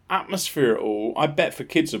of atmosphere it all, I bet for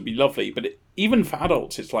kids would be lovely, but even for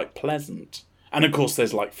adults, it's like pleasant. And of course,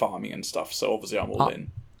 there's like farming and stuff, so obviously I'm all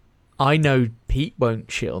in. I know Pete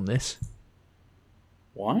won't shit on this.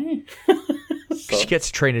 Why? Because you get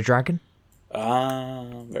to train a dragon.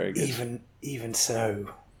 Very good. Even so.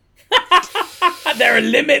 There are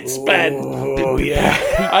limits, Ben. Oh,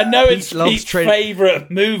 yeah. I know it's Pete's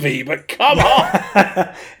favourite movie, but come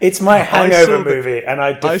on. It's my hangover movie, and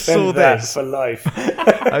I defend that for life.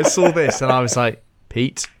 I saw this, and I was like,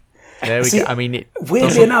 Pete, there we go. I mean,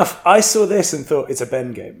 weirdly enough, I saw this and thought it's a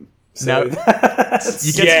Ben game. So no, you get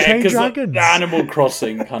to train dragons. The Animal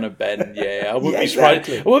Crossing kind of Ben. Yeah, I wouldn't be surprised.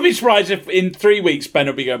 I wouldn't be surprised if in 3 weeks Ben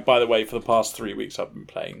will be going. By the way, for the past 3 weeks, I've been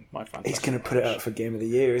playing my Fantastic. He's going to put it out for Game of the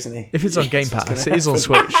Year, isn't he? If it's on Game Pass, it is on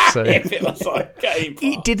Switch. So if it was on Game Pass,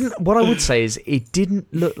 it didn't. What I would say is, it didn't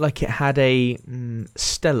look like it had a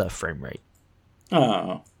stellar frame rate.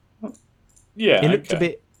 Oh, yeah. It looked a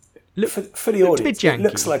bit. For the audience, it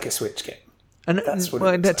looks like a Switch game. And that's what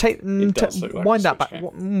wind that back.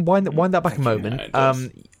 Wind that back a moment.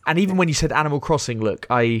 And even when you said Animal Crossing, look,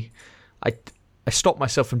 I stopped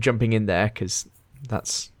myself from jumping in there because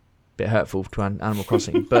that's a bit hurtful to Animal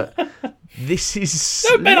Crossing. But this is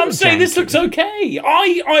no, Ben. I'm saying this looks okay.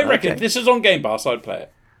 I reckon if this is on Game Pass, I'd play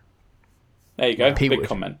it. There you go. Big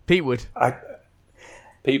comment. Pete would.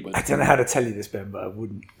 Pete would. I don't know how to tell you this, Ben, but I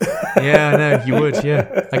wouldn't. Yeah, I know you would.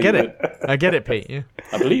 Yeah, I get it, Pete. Yeah,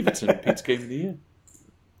 I believe it's in Pete's Game of the Year.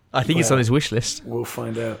 I think it's on his wish list. We'll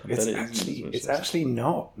find out. It's actually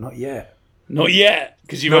not yet. Not yet,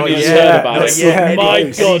 because you've only heard about it. My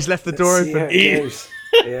God, he's left the door open.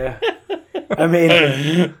 Yeah. I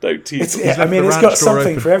mean, don't tease. It's got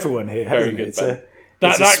something for everyone here. Very good.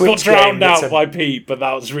 That got drowned out by Pete, but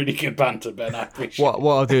that was really good banter, Ben. I appreciate it.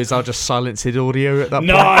 What I'll do is I'll just silence his audio at that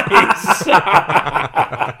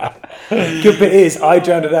point. Good bit is I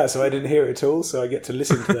drowned it out, so I didn't hear it at all. So I get to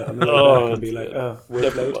listen to that on the way back and be like,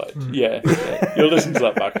 weird load. Yeah. You'll listen to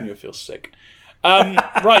that back and you'll feel sick.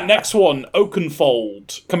 Right, next one,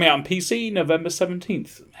 Oakenfold, coming out on PC, November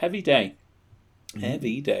 17th. Heavy day.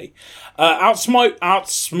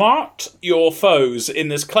 Outsmart your foes in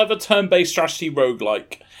this clever turn-based strategy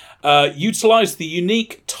roguelike. Utilise the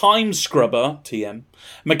unique Time Scrubber (TM)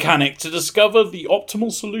 mechanic to discover the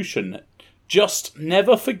optimal solution. Just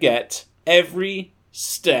never forget, every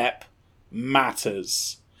step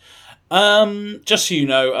matters. Just so you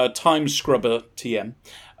know, Time Scrubber (TM)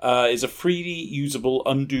 is a freely usable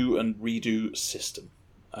undo and redo system.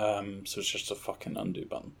 So it's just a fucking undo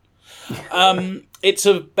button. It's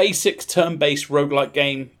a basic turn-based roguelike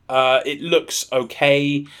game. It looks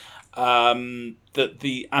okay.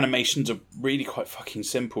 The animations are really quite fucking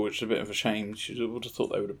simple, which is a bit of a shame. You would have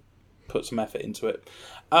thought they would have put some effort into it.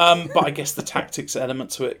 But I guess the tactics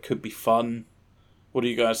element to it could be fun. What do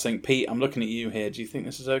you guys think? Pete, I'm looking at you here. Do you think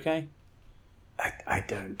this is okay? I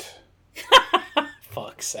don't.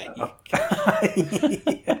 Fuck's sake.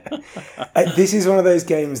 This is one of those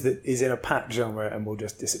games that is in a packed genre and will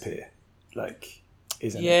just disappear.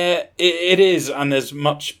 Isn't it? Yeah, it is. And there's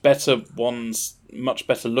much better ones, much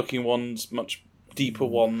better looking ones, much deeper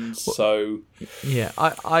ones. So yeah,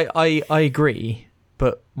 I agree.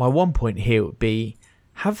 But my one point here would be,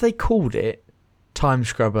 have they called it Time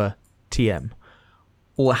Scrubber TM?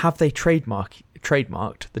 Or have they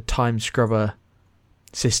trademarked the Time Scrubber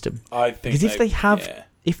system? I think because if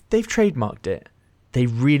they've trademarked it, they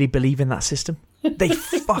really believe in that system. They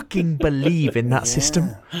fucking believe in that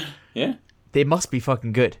system. Yeah. They must be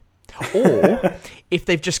fucking good. Or if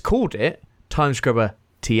they've just called it Time Scrubber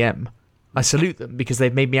TM, I salute them because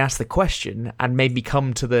they've made me ask the question and made me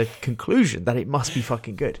come to the conclusion that it must be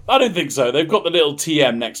fucking good. I don't think so. They've got the little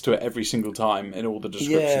TM next to it every single time in all the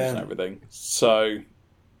descriptions and everything. So,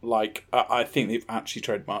 like, I think they've actually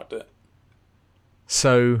trademarked it.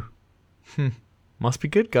 So, must be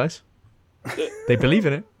good, guys. They believe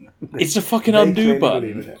in it. It's a fucking undo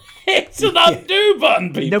button. It's an undo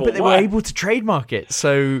button, people. No, but they were able to trademark it.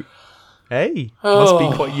 So, hey, must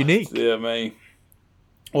be quite unique. Yeah, me.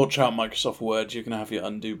 Watch out, Microsoft Word. You're going to have your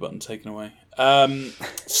undo button taken away.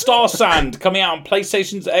 Star Sand, coming out on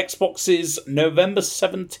PlayStation's Xbox's November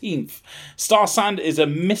 17th. Star Sand is a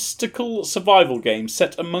mystical survival game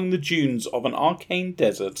set among the dunes of an arcane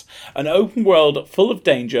desert. An open world full of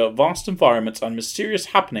danger, vast environments, and mysterious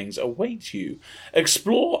happenings await you.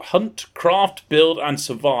 Explore, hunt, craft, build, and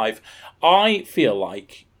survive. I feel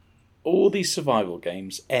like all these survival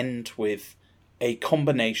games end with a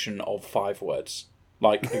combination of 5 words.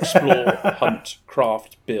 Like, explore, hunt,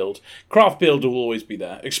 craft, build. Craft, build will always be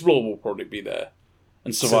there. Explore will probably be there.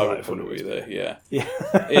 And survival will probably be there, yeah.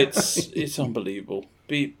 It's unbelievable.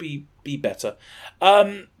 Be better.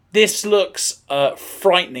 This looks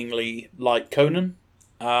frighteningly like Conan.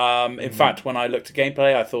 In fact, when I looked at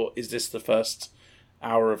gameplay, I thought, is this the first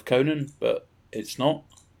hour of Conan? But it's not.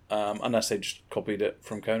 Unless they just copied it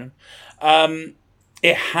from Conan.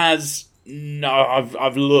 It has... No,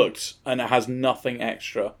 I've looked, and it has nothing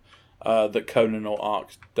extra that Conan or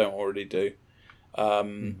Ark don't already do.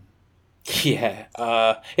 It's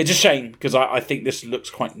a shame because I think this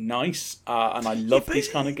looks quite nice, and I love these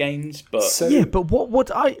kind of games. But but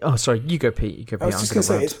what I sorry, you go, Pete. You go, Pete. I was just going to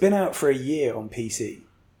say it's been out for a year on PC.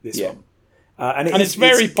 This one, and it's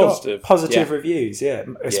very positive. Positive reviews,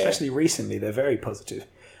 especially recently. They're very positive.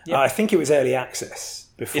 I think it was early access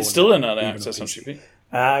before. It's still in early access on PC.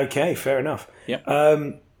 Okay, fair enough. Yep.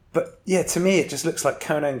 But yeah, to me, it just looks like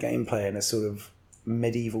Conan gameplay in a sort of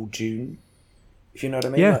medieval Dune. If you know what I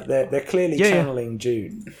mean, like they're clearly channeling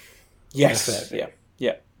Dune. Yes.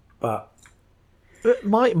 Yeah. But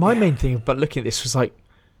my main thing about looking at this was like,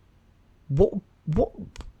 what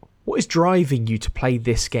is driving you to play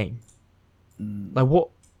this game? Like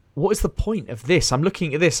what is the point of this? I'm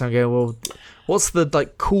looking at this and I'm going, well, what's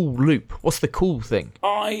the cool loop? What's the cool thing?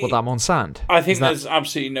 That I'm on sand. I think there's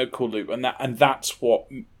absolutely no cool loop, and that's what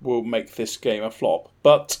will make this game a flop.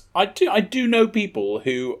 But I do know people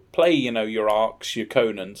who play, your Arks, your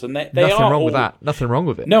Conans, and they Nothing are wrong with that. Nothing wrong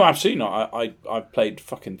with it. No, absolutely not. I've played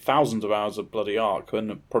fucking thousands of hours of bloody Ark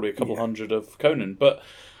and probably a couple hundred of Conan, but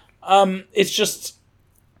it's just.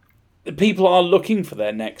 People are looking for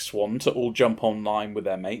their next one to all jump online with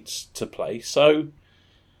their mates to play. So,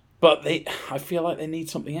 but I feel like they need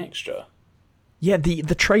something extra. Yeah,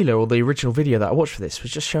 the trailer or the original video that I watched for this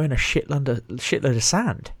was just showing a shitload of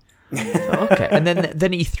sand. Okay, and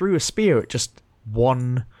then he threw a spear at just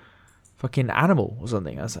one fucking animal or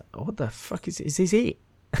something. I was like, what the fuck is this? It?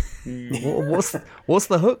 What's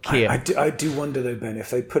the hook here? I do wonder though, Ben, if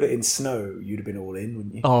they put it in snow, you'd have been all in,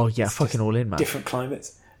 wouldn't you? Oh yeah, fucking all in, man. Different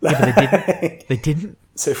climates. Yeah, but they didn't. They didn't.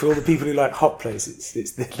 So for all the people who like hot places,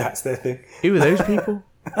 that's their thing. Who are those people?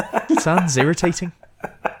 Sounds irritating.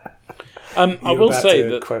 I will say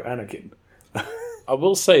that quote Anakin. I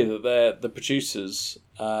will say that the producers,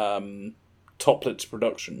 Toplitz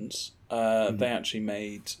Productions, they actually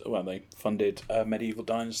they funded Medieval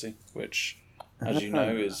Dynasty, which, as you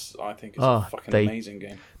know, is a fucking amazing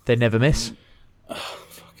game. They never miss.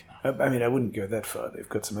 I mean, I wouldn't go that far. They've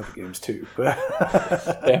got some other games too. But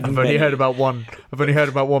I've only heard about one.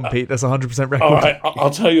 Pete. That's 100% record. All right,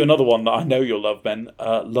 I'll tell you another one that I know you'll love, Ben.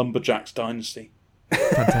 Lumberjacks Dynasty.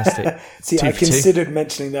 Fantastic. See, I considered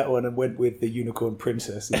mentioning that one and went with the Unicorn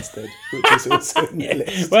Princess instead, which is also in the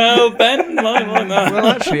list. Well, Ben, well,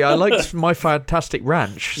 actually, I liked My Fantastic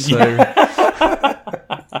Ranch. So there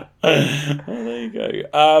you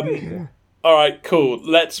go. All right, cool.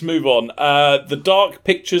 Let's move on. The Dark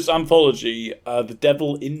Pictures Anthology, The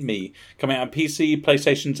Devil in Me, coming out on PC,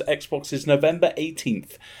 PlayStation's Xbox's November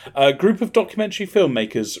 18th. A group of documentary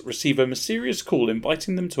filmmakers receive a mysterious call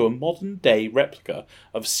inviting them to a modern-day replica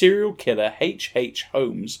of serial killer H.H.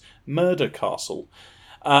 Holmes' murder castle.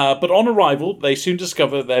 But on arrival, they soon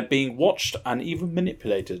discover they're being watched and even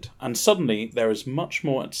manipulated, and suddenly there is much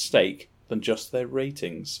more at stake than just their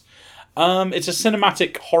ratings. It's a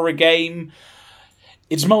cinematic horror game.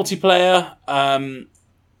 It's multiplayer.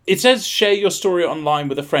 It says share your story online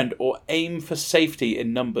with a friend or aim for safety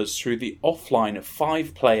in numbers through the offline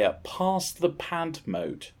 5-player Pass the Pad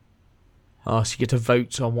mode. Oh, so you get to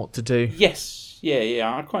vote on what to do. Yes.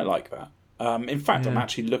 Yeah, I quite like that. In fact, I'm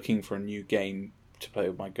actually looking for a new game to play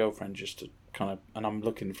with my girlfriend just to kind of... And I'm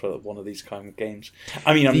looking for one of these kind of games.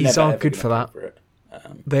 I mean, these are good for that.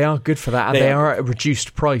 They are good for that. And they are at a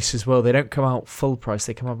reduced price as well. They don't come out full price.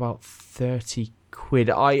 They come out about 30 quid.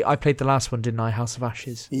 I played the last one, didn't I? House of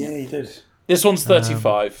Ashes. Yeah, you did. This one's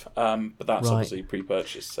 35, but that's obviously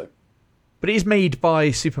pre-purchased. So, but it is made by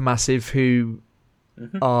Supermassive, who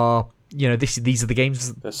are these are the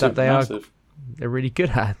games that they are. They're really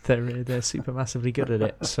good at. They're super massively good at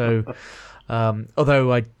it. So,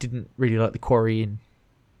 although I didn't really like The Quarry,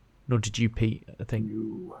 nor did you, Pete. I think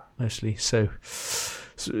mostly. So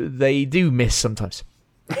they do miss sometimes.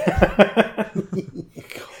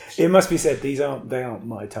 It must be said they aren't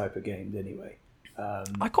my type of games anyway.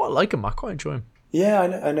 I quite like them. I quite enjoy them. Yeah,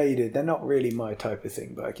 I know you do. They're not really my type of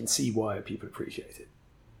thing, but I can see why people appreciate it.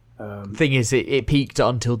 The thing is, it peaked at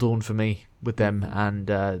Until Dawn for me with them and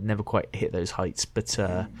never quite hit those heights. But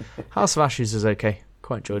House of Ashes is okay.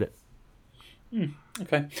 Quite enjoyed it.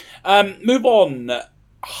 Okay. Move on.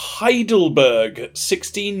 Heidelberg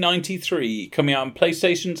 1693 coming out on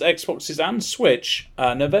PlayStations, Xboxes and Switch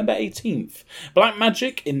November 18th. Black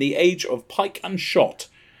Magic in the Age of Pike and Shot.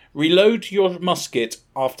 Reload your musket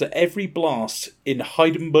after every blast in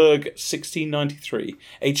Heidelberg 1693,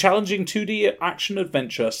 a challenging 2D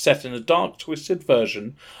action-adventure set in a dark, twisted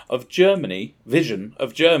vision of Germany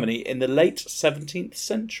in the late 17th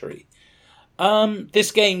century.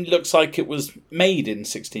 This game looks like it was made in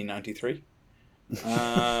 1693.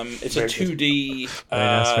 It's a 2D...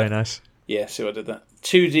 very nice. Yeah, see what I did that?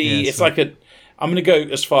 2D, it's like I'm going to go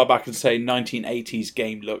as far back and say 1980s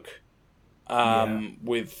game look.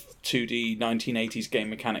 With 2D 1980s game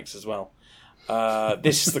mechanics as well.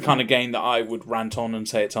 This is the kind of game that I would rant on and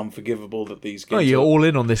say it's unforgivable that these games... Oh, you're all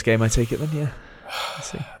in on this game, I take it then, yeah.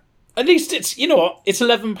 Let's see. At least it's, you know what, it's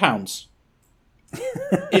 £11.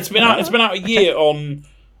 It's been out a year on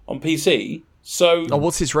PC, so... Oh,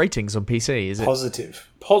 what's its ratings on PC? Is it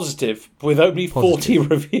positive with only 40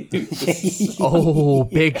 reviews. Oh,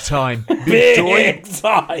 big time. Big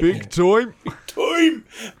time. Big time.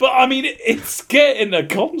 But I mean, it's getting a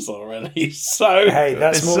console release, so hey,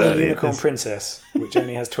 that's more than Unicorn Princess, which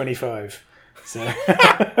only has 25. So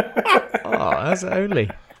that's only.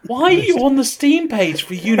 Why are you on the Steam page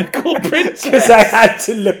for Unicorn Princess? Because I had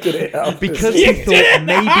to look at it up. Because he thought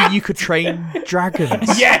maybe you could train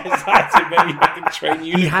dragons. Yes, maybe I could train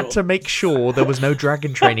unicorns. He had to make sure there was no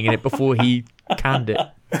dragon training in it before he canned it.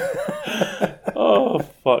 Oh,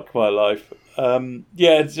 fuck my life. Do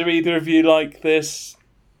either of you like this?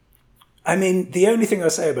 I mean, the only thing I'll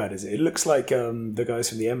say about it is it looks like the guys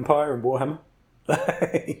from the Empire and Warhammer.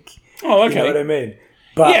 Okay. You know what I mean?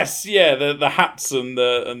 But, yes, the hats and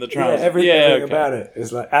the trousers. Yeah, everything about it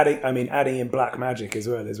is like adding in black magic as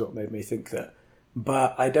well is what made me think that.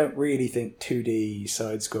 But I don't really think 2D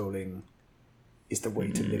side-scrolling is the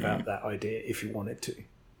way to live out that idea if you wanted to.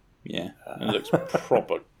 Yeah, and it looks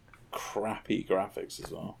proper crappy graphics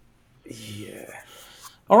as well. Yeah.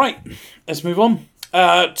 All right, let's move on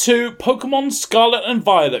to Pokemon Scarlet and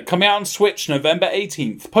Violet, coming out on Switch November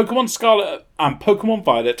 18th. Pokemon Scarlet and Pokemon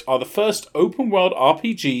Violet are the first open-world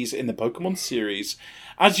RPGs in the Pokemon series.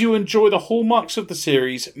 As you enjoy the hallmarks of the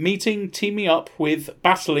series, meeting, teaming up with,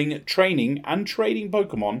 battling, training, and trading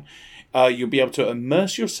Pokemon, you'll be able to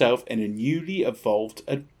immerse yourself in a newly evolved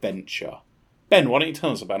adventure. Ben, why don't you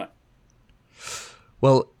tell us about it?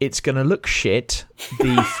 Well, it's going to look shit,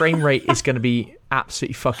 the frame rate is going to be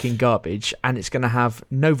absolutely fucking garbage, and it's going to have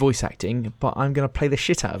no voice acting, but I'm going to play the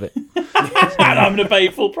shit out of it. And I'm going to pay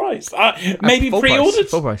full price. Maybe pre-orders?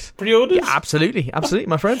 Full price. Pre-orders? Yeah, absolutely,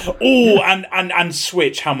 my friend. Oh, and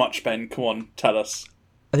Switch, how much, Ben? Come on, tell us.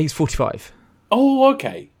 I think it's 45. Oh,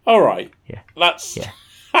 okay. All right. Yeah.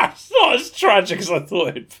 That's not as tragic as I thought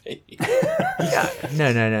it'd be.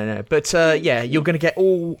 No. But you're going to get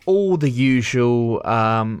all the usual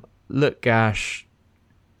look gash,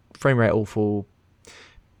 frame rate awful,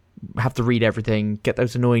 have to read everything, get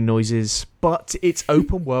those annoying noises. But it's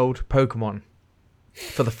open world Pokemon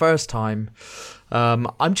for the first time.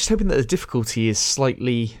 I'm just hoping that the difficulty is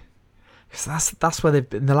slightly. Because that's where they've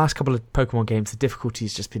been in the last couple of Pokemon games. The difficulty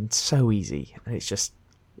has just been so easy, and it's just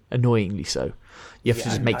annoyingly so. You have to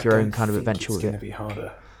just make your own kind of adventure with it. It's going to be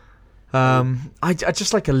harder. I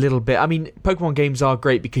just like a little bit. I mean, Pokemon games are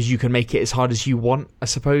great because you can make it as hard as you want, I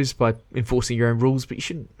suppose, by enforcing your own rules, but you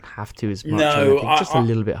shouldn't have to as much. No, just a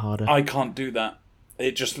little bit harder. I can't do that.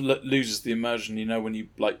 It just loses the immersion, when you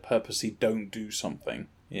like purposely don't do something.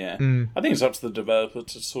 Yeah. I think it's up to the developer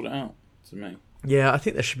to sort it out, to me. Yeah, I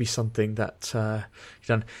think there should be something that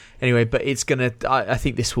done. Anyway, but it's going to... I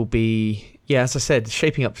think this will be, as I said,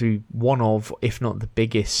 shaping up to be one of, if not the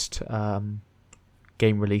biggest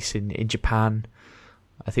game release in Japan.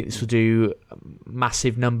 I think this will do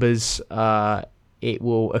massive numbers. It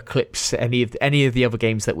will eclipse any of the other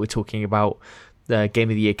games that we're talking about, the Game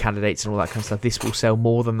of the Year candidates and all that kind of stuff. This will sell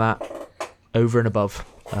more than that, over and above,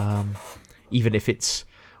 even if it's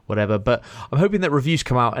whatever. But I'm hoping that reviews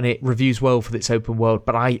come out and it reviews well for its open world,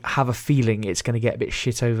 but I have a feeling it's going to get a bit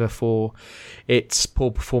shit over for its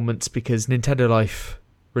poor performance, because Nintendo Life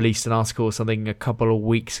released an article or something a couple of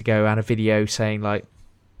weeks ago and a video saying, like,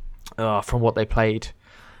 from what they played,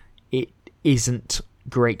 it isn't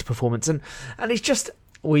great performance. And it's just,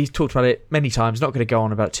 we've talked about it many times, not going to go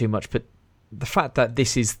on about it too much, but the fact that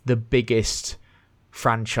this is the biggest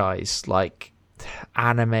franchise, like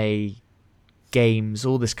anime, games,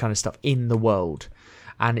 all this kind of stuff in the world,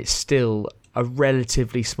 and it's still a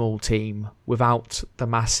relatively small team without the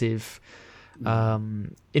massive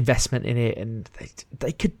investment in it, and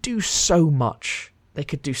they could do so much.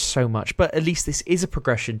 But at least this is a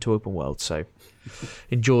progression to open world, so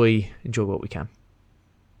enjoy what we can.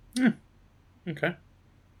 Okay.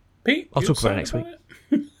 Pete, I'll talk about it next week.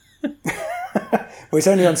 Well, it's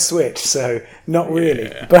only on Switch, so not really.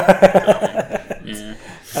 Yeah.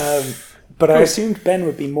 But I assumed Ben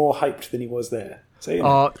would be more hyped than he was there.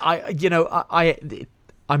 So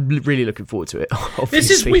I'm really looking forward to it. This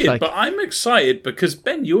is weird, but I'm excited because,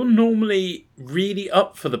 Ben, you're normally really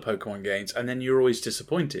up for the Pokemon games, and then you're always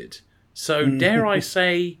disappointed. So, dare I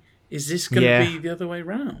say, is this going to be the other way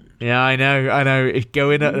round? Yeah, I know.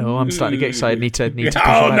 I'm starting to get excited. Need to push no.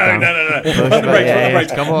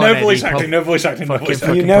 Come on, no voice acting.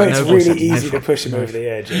 You know it's really easy to push him over the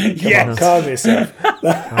edge. Come on, calm yourself.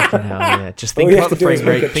 Just think about the frame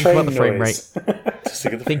rate. Think about the frame rate.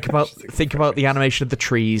 Think about the animation of the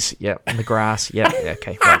trees. Yeah, and the grass. Yeah.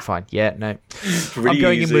 Okay. Right. Fine. Yeah. No. I'm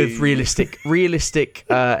going in with realistic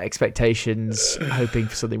expectations, hoping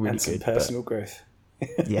for something really good. Personal growth.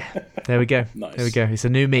 Yeah, there we go. Nice. There we go. It's a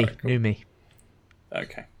new me. Cool. New me.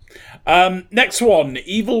 Okay. Next one,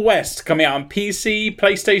 Evil West, coming out on PC,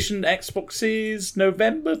 PlayStation, Xboxes,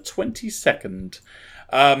 November 22nd.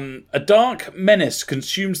 A dark menace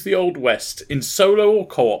consumes the Old West in solo or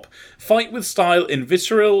co-op. Fight with style in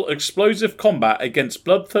visceral, explosive combat against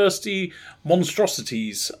bloodthirsty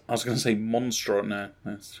monstrosities. I was going to say monstro. No,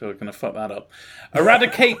 I'm going to fuck that up.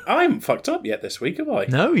 Eradicate. I haven't fucked up yet this week, have I?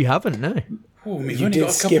 No, you haven't. No. Ooh, you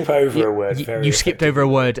did skip over a word. You skipped over a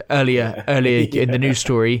word earlier in the news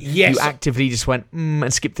story. Yes. You actively just went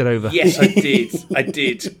and skipped it over. Yes, I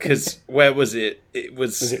did. Because where was it?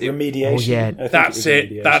 Was it remediation? Oh, yeah. That's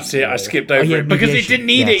it. I skipped over it because it didn't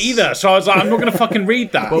need it either. So I was like, I'm not going to fucking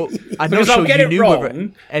read that. Well, I'm not sure you knew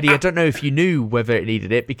whether, Eddie, I don't know if you knew whether it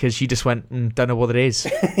needed it because you just went, don't know what it is.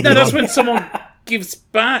 No, that's when someone gives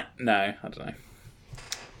back. No, I don't know.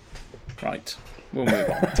 Right. We'll move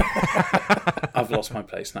on. I've lost my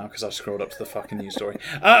place now because I've scrolled up to the fucking news story.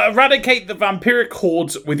 Eradicate the vampiric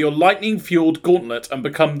hordes with your lightning-fueled gauntlet and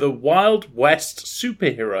become the Wild West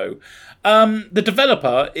superhero. The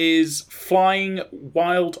developer is Flying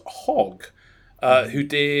Wild Hog, who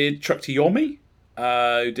did Truck to Yomi,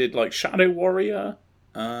 who did like Shadow Warrior,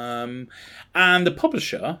 and the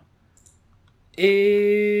publisher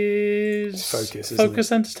is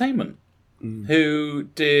Focus Entertainment, who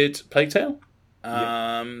did Plague Tale.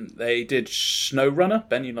 They did SnowRunner.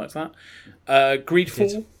 Ben, you liked that.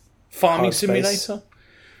 Greedfall, Farming Simulator.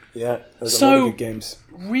 Yeah, there's a lot of good games.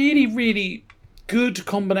 Really, really good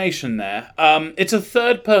combination there. It's a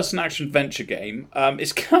third-person action-adventure game.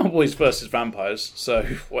 It's cowboys versus vampires, so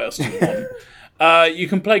what else do you want? You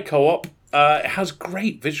can play co-op. It has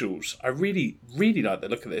great visuals. I really, really like the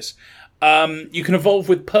look of this. You can evolve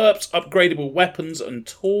with perps, upgradable weapons and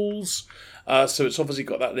tools. So it's obviously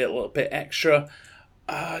got that little bit extra.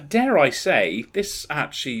 Dare I say, this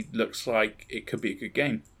actually looks like it could be a good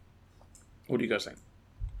game. What do you guys think?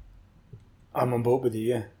 I'm on board with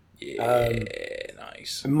you, yeah. Yeah,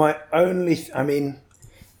 nice. My only...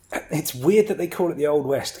 it's weird that they call it the Old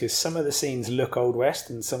West, because some of the scenes look Old West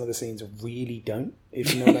and some of the scenes really don't,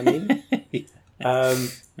 if you know what I mean.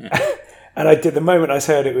 And I did, the moment I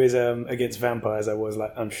heard it was against vampires, I was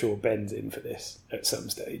like, I'm sure Ben's in for this at some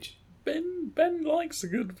stage. Ben likes a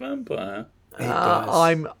good vampire.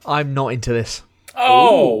 I'm not into this.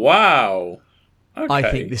 Oh, wow. Okay.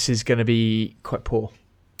 I think this is going to be quite poor.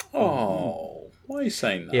 Oh, why are you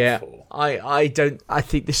saying that? Yeah, for? I don't. I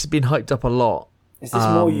think this has been hyped up a lot. Is this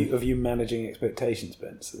more of you managing expectations,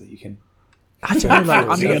 Ben, so that you can? I don't know.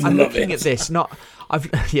 Like, I'm looking at this.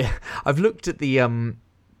 I've looked at the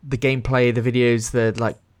gameplay, the videos,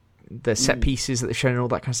 the set pieces that they've shown, and all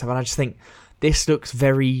that kind of stuff, and I just think this looks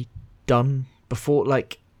very done before.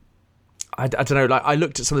 Like, I don't know. Like, I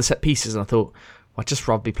looked at some of the set pieces and I thought, well, I'd just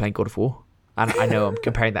rather be playing God of War. And I know I'm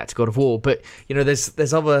comparing that to God of War, but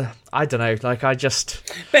there's other. I don't know. Like, I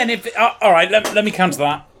just Ben, all right, let me counter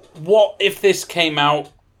that. What if this came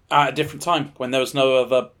out at a different time when there was no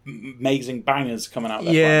other amazing bangers coming out?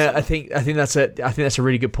 Yeah, I think that's a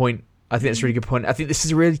really good point. I think this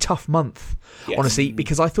is a really tough month, honestly,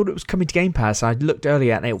 because I thought it was coming to Game Pass. I looked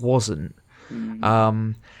earlier and it wasn't.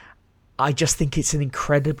 I just think it's an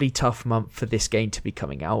incredibly tough month for this game to be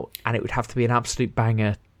coming out, and it would have to be an absolute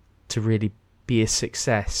banger to really be a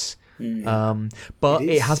success. But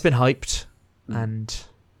it has been hyped, and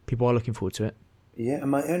people are looking forward to it. Yeah,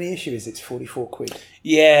 and my only issue is it's 44 quid.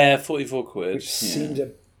 Yeah, 44 quid. Which seems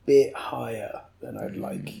a bit higher than I'd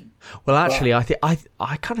like. Well, actually, I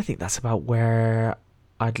kind of think that's about where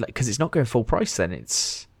I'd like, because it's not going full price then.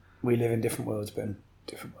 We live in different worlds, Ben.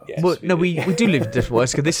 Different worlds. Yes, well, we do live in different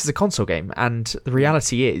worlds, because this is a console game, and the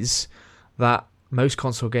reality is that most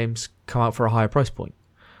console games come out for a higher price point.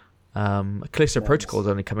 Callisto Protocol is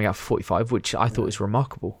only coming out for 45, which I thought was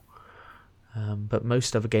remarkable. But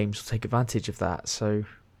most other games will take advantage of that, so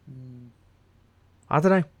I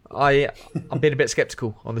don't know. I'm being a bit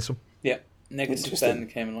sceptical on this one. Yeah, negative Ben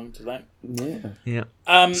came along to that. Yeah.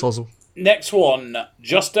 Sozzle. Next one,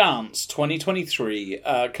 Just Dance 2023,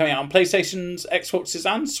 coming out on PlayStations, Xboxes,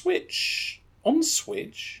 and Switch. On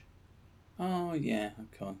Switch? Oh yeah,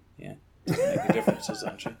 okay, yeah. Making differences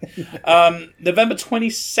actually. November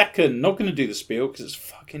 22nd. Not going to do the spiel because it's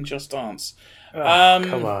fucking Just Dance.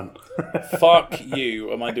 Come on. Fuck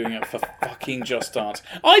you. Am I doing it for fucking Just Dance?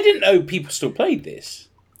 I didn't know people still played this.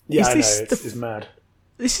 Yeah, I know. It's mad.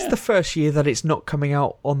 This is the first year that it's not coming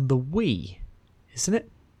out on the Wii, isn't it?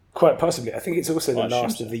 Quite possibly. I think it's also the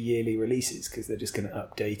last of the yearly releases because they're just going to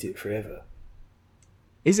update it forever.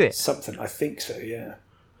 Is it? Something. I think so, yeah.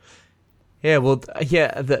 Yeah, well,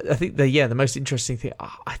 yeah. I think the most interesting thing.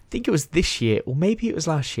 I think it was this year, or maybe it was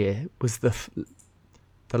last year. Was the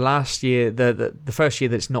last year, the first year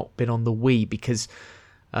that's not been on the Wii because,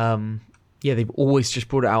 they've always just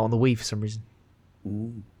brought it out on the Wii for some reason.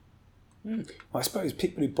 Well, I suppose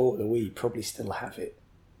people who bought the Wii probably still have it.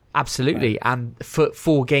 Absolutely, right. And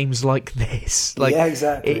for games like this, yeah,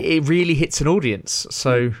 exactly, it really hits an audience.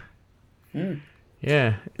 So,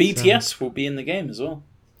 yeah, BTS will be in the game as well.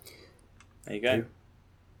 There you go.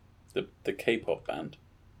 The K-pop band.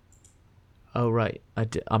 Oh right,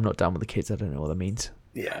 I'm not down with the kids. I don't know what that means.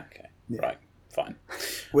 Yeah. Okay. Yeah. Right. Fine.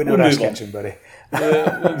 We're not ass catching, buddy.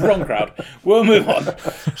 We're wrong crowd. We'll move on.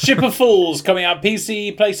 Ship of Fools coming out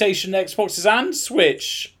PC, PlayStation, Xboxes, and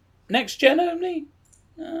Switch. Next gen only.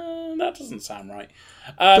 That doesn't sound right.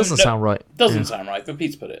 Doesn't sound right. Doesn't sound right, but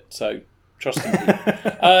Pete's put it, so trust him.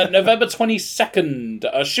 November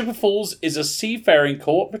 22nd. Ship of Fools is a seafaring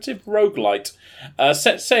cooperative roguelite.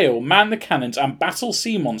 Set sail, man the cannons, and battle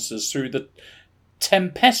sea monsters through the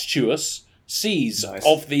tempestuous seas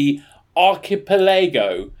of the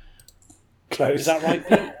archipelago. Close. Is that right,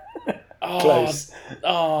 Pete? Close.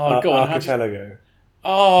 Oh, go on. Archipelago.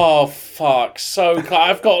 Oh, fuck. So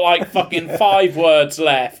I've got like fucking 5 words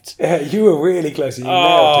left. Yeah, you were really close. You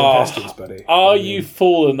nailed tempestuous, buddy. Are you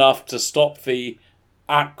fool enough to stop the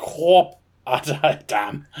damn.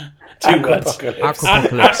 2 words.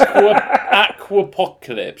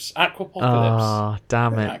 Aquapocalypse. Oh,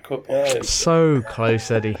 damn it. Aquapocalypse. So close,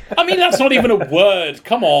 Eddie. I mean, that's not even a word.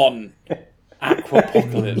 Come on.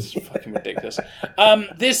 Aquapocalypse. Fucking ridiculous.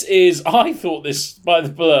 I thought this, by the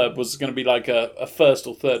blurb, was going to be like a first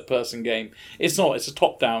or third person game. It's not. It's a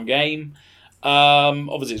top-down game.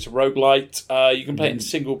 Obviously, it's a roguelite. You can play it in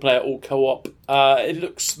single player or co-op. It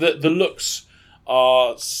looks the looks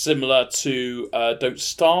are similar to Don't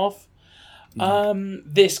Starve.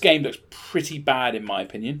 This game looks pretty bad in my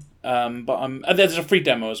opinion. But there's a free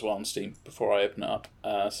demo as well on Steam before I open it up.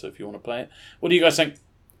 So if you want to play it, what do you guys think?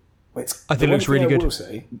 I think it looks really good.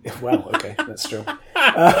 Wow, okay, that's true.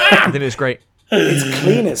 I think it's great. It's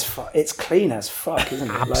clean as fuck. It's clean as fuck, isn't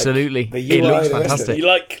it? Absolutely. Like, it looks fantastic. You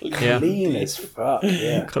like clean as fuck.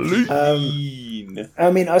 Yeah. Clean.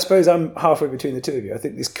 I mean, I suppose I'm halfway between the two of you. I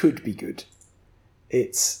think this could be good.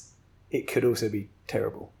 It could also be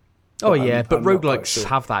terrible. Oh yeah, but roguelikes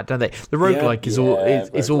have that, don't they? The roguelike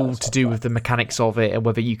is all to do with the mechanics of it and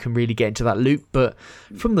whether you can really get into that loop. But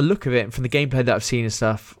from the look of it and from the gameplay that I've seen and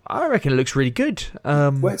stuff, I reckon it looks really good. It's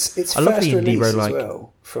a lovely first indie release roguelike as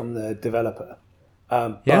well from the developer,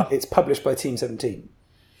 but it's published by Team 17.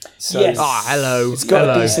 So hello. It's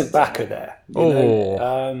got a decent backer there. You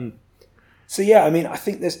know? So yeah, I mean, I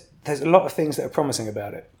think there's a lot of things that are promising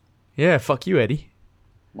about it. Yeah, fuck you, Eddie.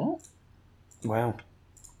 What? Wow.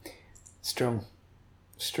 Strong.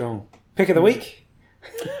 Pick of the week?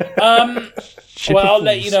 Well, I'll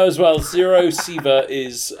let you know as well. Zero Siva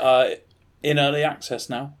is in early access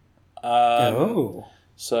now.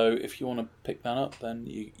 So if you want to pick that up, then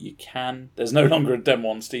you can. There's no longer a demo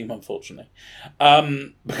on Steam, unfortunately,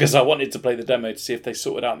 because I wanted to play the demo to see if they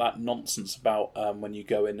sorted out that nonsense about when you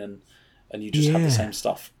go in and you just have the same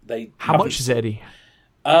stuff. How much is it, Eddie?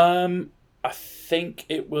 I think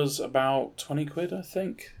it was about 20 quid, I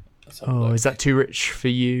think. Oh, is that too rich for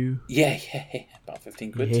you? Yeah. About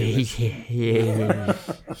 15 quid too rich.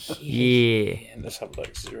 Yeah. Let's have a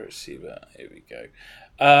look. Zero Siva. Here we go.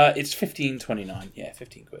 It's 15.29. Yeah,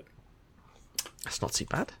 15 quid. That's not too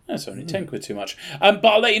bad. That's only 10 quid too much. But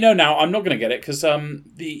I'll let you know now. I'm not going to get it because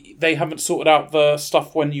they haven't sorted out the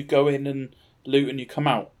stuff when you go in and loot and you come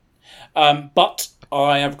out. But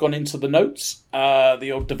I have gone into the notes,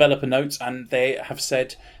 the old developer notes, and they have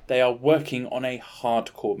said they are working on a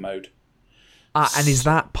hardcore mode. And is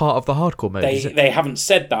that part of the hardcore mode? They haven't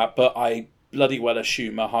said that, but I bloody well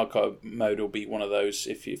assume a hardcore mode will be one of those.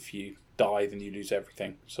 If you die, then you lose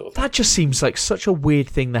everything. Sort of thing. That just seems like such a weird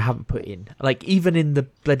thing they haven't put in. Like even in the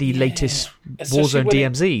bloody latest Warzone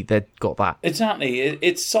DMZ, they've got that. Exactly,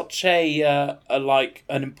 it's such a like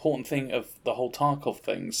an important thing of the whole Tarkov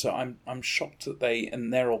thing. So I'm shocked that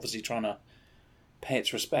they're obviously trying to pay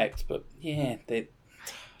its respect. But yeah, they.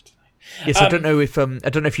 Yes, I don't know if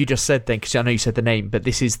you just said then, because I know you said the name, but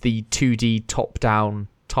this is the 2D top-down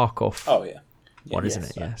Tarkov. Oh yeah, one isn't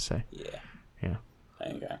it? Yeah, so yeah.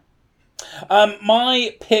 There you go.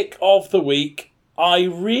 My pick of the week. I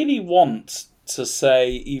really want to say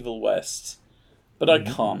Evil West, but I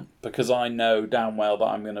can't because I know damn well that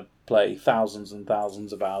I'm going to play thousands and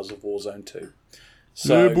thousands of hours of Warzone 2.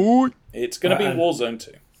 So it's going to be Warzone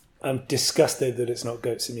 2. I'm disgusted that it's not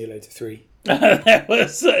Goat Simulator 3. there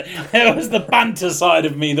was the banter side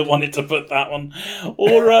of me that wanted to put that one,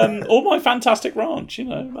 or my Fantastic Ranch, you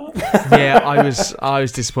know. Yeah, I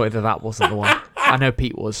was disappointed that wasn't the one. I know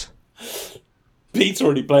Pete was. Pete's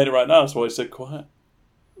already playing it right now, that's why he said quiet.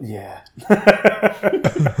 Yeah. But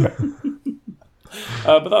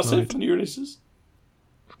that's it for new releases.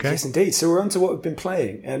 Okay. Yes, indeed. So we're on to what we've been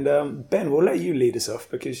playing, and Ben, we'll let you lead us off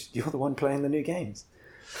because you're the one playing the new games.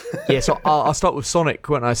 Yeah, so I'll start with Sonic,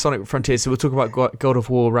 won't I? Sonic Frontiers. So we'll talk about God of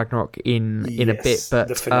War Ragnarok in a bit. But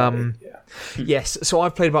the finale, yes, so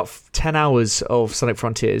I've played about 10 hours of Sonic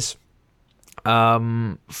Frontiers.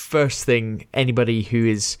 First thing, anybody who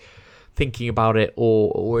is thinking about it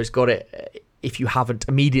or has got it, if you haven't,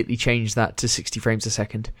 immediately change that to 60 frames a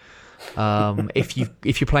second. If you're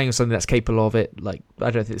playing on something that's capable of it, like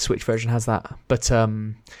I don't think the Switch version has that, but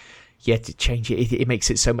to change it, it makes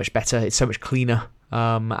it so much better. It's so much cleaner.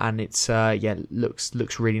 And it's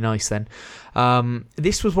looks really nice then.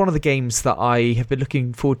 This was one of the games that I have been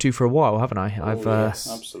looking forward to for a while, haven't I? Yes,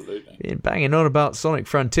 absolutely. Been banging on about Sonic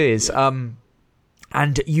Frontiers. Yeah.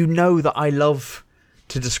 And you know that I love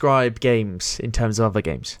to describe games in terms of other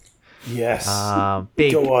games. Yes.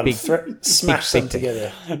 Go on, smash them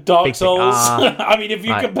together. Dark Souls. I mean, if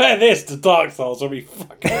you compare this to Dark Souls, I'll be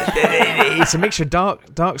fucking. It's a mixture of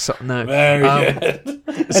Dark Souls. No, very good.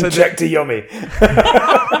 So Jack to Yomi.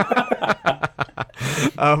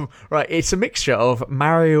 Right, it's a mixture of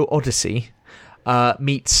Mario Odyssey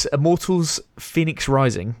meets Immortals Phoenix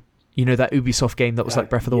Rising. You know that Ubisoft game that was like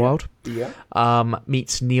Breath of the Wild? Yeah.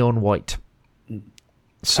 Meets Neon White.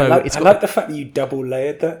 So I like the fact that you double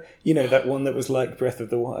layered that. You know, that one that was like Breath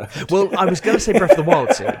of the Wild. Well, I was going to say Breath of the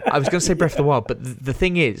Wild, too. I was going to say Breath of the Wild, but the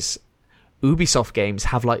thing is, Ubisoft games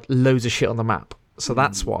have like loads of shit on the map. So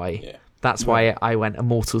that's why. Yeah. That's why I went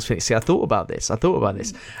Immortals Phoenix. See, I thought about this,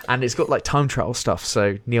 and it's got like time travel stuff.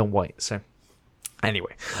 So Neon White. So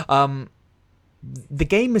anyway, the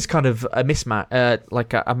game is kind of a mismatch,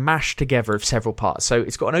 like a mash together of several parts. So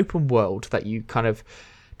it's got an open world that you kind of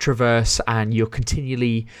traverse, and you're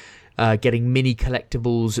continually getting mini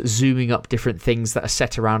collectibles, zooming up different things that are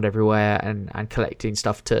set around everywhere, and collecting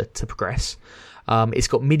stuff to progress. It's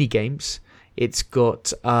got mini games. It's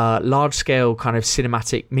got large scale kind of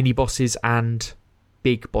cinematic mini bosses and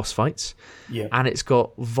big boss fights. And it's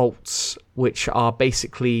got vaults, which are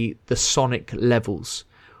basically the Sonic levels,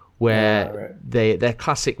 where they're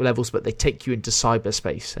classic levels, but they take you into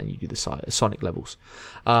cyberspace and you do the Sonic levels.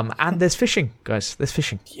 And there's fishing, guys. There's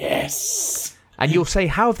fishing. Yes. And you'll say,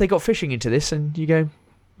 how have they got fishing into this? And you go,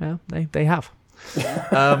 well, they have.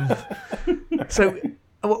 So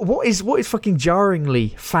what is fucking jarringly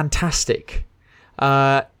fantastic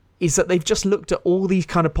is that they've just looked at all these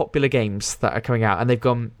kind of popular games that are coming out, and they've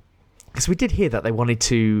gone, because we did hear that they wanted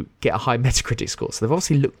to get a high Metacritic score, so they've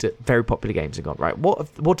obviously looked at very popular games and gone, right,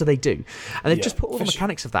 what do they do? And they've just put all the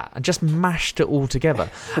mechanics of that and just mashed it all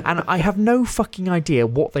together. And I have no fucking idea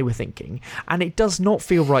what they were thinking, and it does not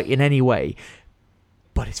feel right in any way,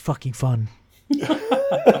 but it's fucking fun.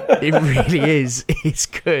 It really is. It's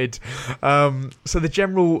good. So the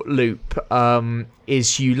general loop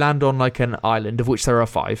is you land on like an island, of which there are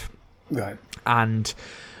 5. Right. And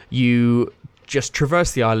you just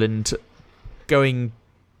traverse the island, going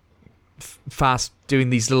fast,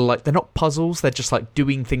 doing these little, like, they're not puzzles, they're just like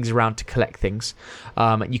doing things around to collect things.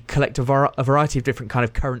 And you collect a variety of different kind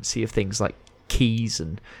of currency of things, like keys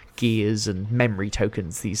and gears and memory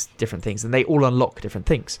tokens, these different things, and they all unlock different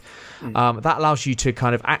things. That allows you to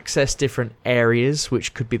kind of access different areas,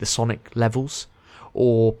 which could be the Sonic levels,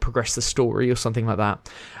 or progress the story or something like that.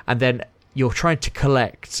 And then you're trying to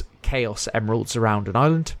collect Chaos Emeralds around an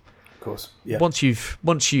island. Of course. Yeah. Once you've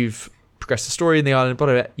progressed the story in the island,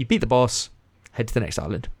 you beat the boss, head to the next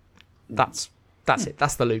island. That's it.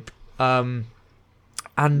 That's the loop. And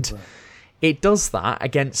it does that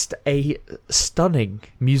against a stunning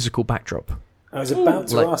musical backdrop. I was about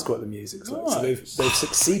to ask what the music's like. So they've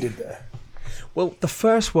succeeded there. Well, the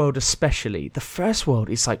first world especially. The first world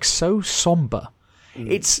is like so somber.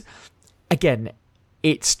 It's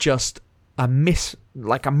just a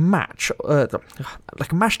match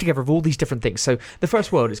together of all these different things. So the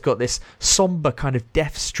first world has got this somber kind of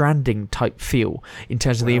Death Stranding type feel in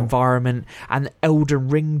terms of the environment, and Elden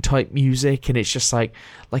Ring type music, and it's just like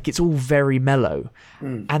it's all very mellow.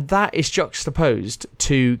 And that is juxtaposed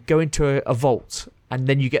to go into a vault, and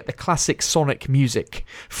then you get the classic Sonic music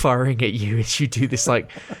firing at you as you do this like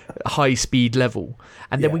high speed level.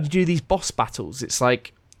 And then when you do these boss battles, it's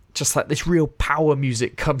like just like this real power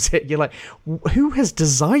music comes in. You're like, who has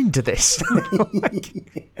designed this?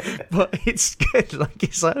 But it's good. Like,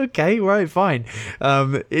 it's like, okay, right, fine.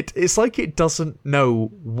 It's like it doesn't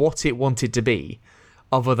know what it wanted to be,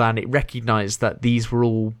 other than it recognised that these were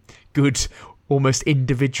all good, almost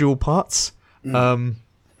individual parts.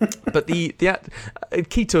 But the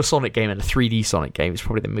key to a Sonic game, and a 3D Sonic game, is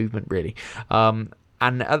probably the movement, really. And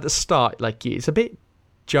at the start, like, it's a bit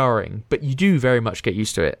jarring, but you do very much get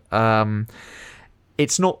used to it.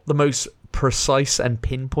 It's not the most precise and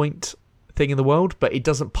pinpoint thing in the world, but it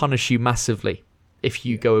doesn't punish you massively if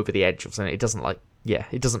you go over the edge or something. It doesn't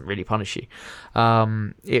it doesn't really punish you.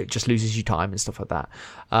 It just loses you time and stuff like that.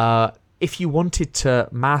 If you wanted to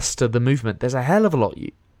master the movement, there's a hell of a lot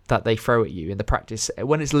that they throw at you in the practice.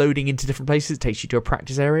 When it's loading into different places, it takes you to a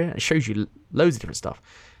practice area and it shows you loads of different stuff.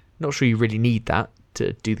 Not sure you really need that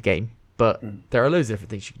to do the game, but there are loads of different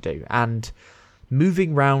things you can do. And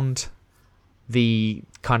moving around the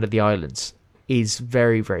kind of the islands is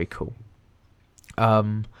very, very cool.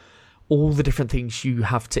 All the different things you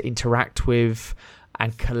have to interact with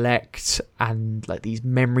and collect, and like these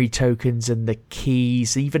memory tokens and the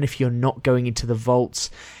keys, even if you're not going into the vaults,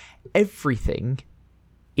 everything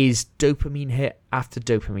is dopamine hit after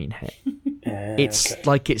dopamine hit. It's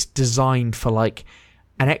like it's designed for like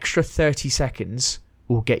an extra 30 seconds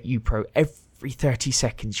will get you every 30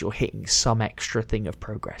 seconds you're hitting some extra thing of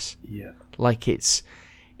progress. Yeah. Like it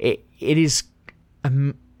is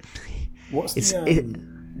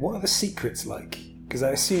what are the secrets like? Because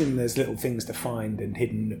I assume there's little things to find and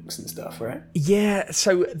hidden nooks and stuff, right? Yeah,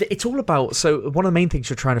 so it's all about... So one of the main things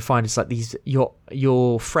you're trying to find is like these...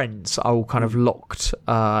 Your friends are all kind of locked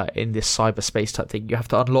in this cyberspace type thing. You have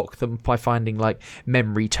to unlock them by finding like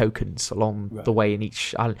memory tokens along the way in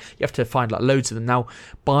each island. You have to find like loads of them. Now,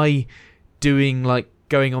 by doing like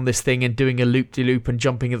going on this thing and doing a loop-de-loop and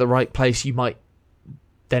jumping at the right place, you might...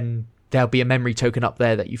 Then there'll be a memory token up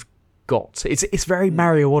there that you've got. It's very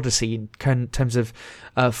Mario Odyssey in terms of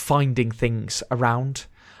finding things around,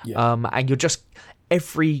 and you're just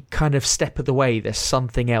every kind of step of the way there's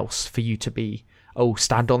something else for you to be.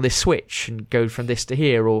 Stand on this switch and go from this to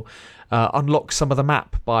here, or unlock some of the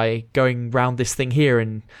map by going round this thing here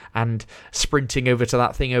and sprinting over to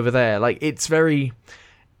that thing over there. Like it's very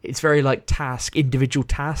like individual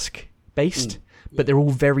task based. But they're all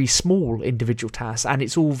very small individual tasks, and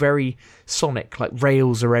it's all very Sonic. Like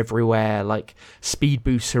rails are everywhere, like speed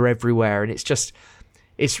boosts are everywhere, and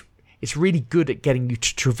it's really good at getting you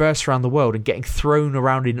to traverse around the world and getting thrown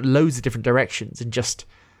around in loads of different directions and just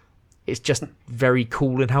it's just very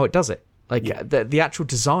cool in how it does it. Like the actual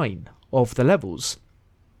design of the levels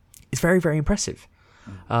is very, very impressive.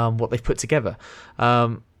 What they've put together,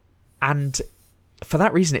 and for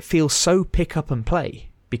that reason, it feels so pick up and play,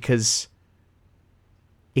 because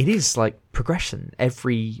it is like progression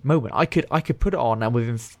every moment. I could put it on, and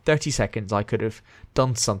within 30 seconds, I could have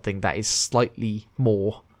done something that is slightly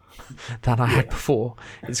more than I had before.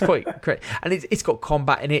 It's quite great, and it's got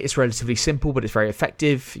combat in it. It's relatively simple, but it's very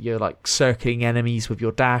effective. You're like circling enemies with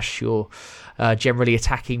your dash. You're generally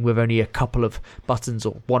attacking with only a couple of buttons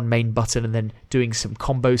or one main button, and then doing some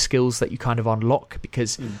combo skills that you kind of unlock,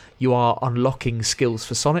 because you are unlocking skills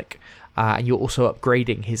for Sonic, and you're also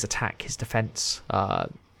upgrading his attack, his defense,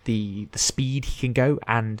 the speed he can go,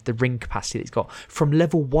 and the ring capacity that he's got from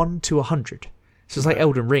level 1 to 100. So it's like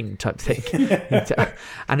Elden Ring type thing.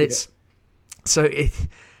 And it's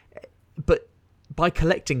but by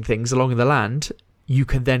collecting things along the land, you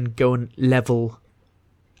can then go and level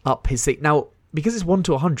up his thing. Now, because it's 1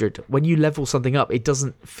 to 100, when you level something up, it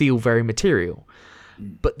doesn't feel very material.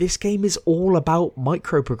 But this game is all about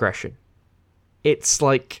micro progression. It's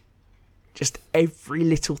like just every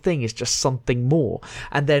little thing is just something more.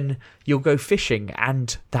 And then you'll go fishing,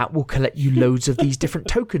 and that will collect you loads of these different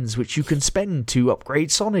tokens, which you can spend to upgrade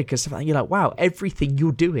Sonic and stuff. And you're like, wow, everything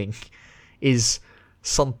you're doing is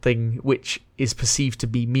something which is perceived to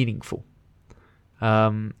be meaningful.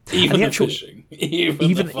 Even the fishing.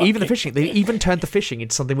 Even the fishing. They even turned the fishing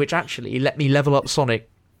into something which actually let me level up Sonic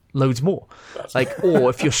loads more. Or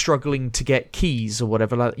if you're struggling to get keys or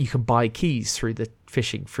whatever, like, you can buy keys through the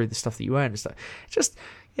fishing, through the stuff that you earn and stuff.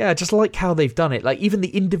 Just like how they've done it. Like, even the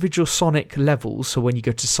individual Sonic levels, so when you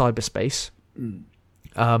go to cyberspace,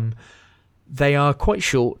 they are quite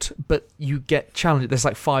short, but you get challenged. There's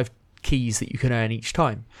like 5 keys that you can earn each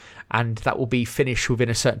time, and that will be finish within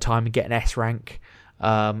a certain time and get an S rank,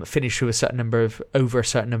 finish with over a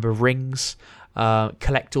certain number of rings,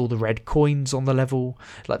 collect all the red coins on the level,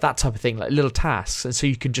 like that type of thing, like little tasks. And so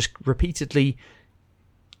you can just repeatedly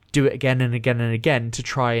do it again and again and again to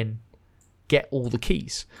try and get all the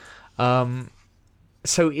keys.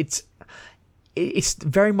 So it's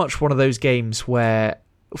very much one of those games where,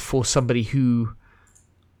 for somebody who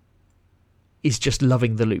is just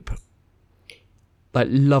loving the loop, like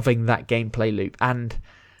loving that gameplay loop, and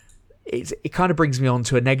it kind of brings me on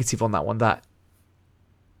to a negative on that one, that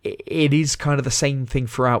it is kind of the same thing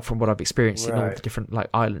throughout from what I've experienced in all the different like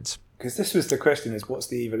islands. Because this was the question: is what's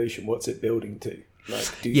the evolution? What's it building to?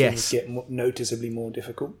 Like, do things get noticeably more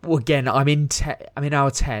difficult? Well, again, I'm in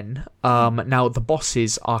hour 10. Now the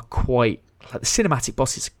bosses are quite like, the cinematic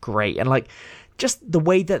bosses are great, and like just the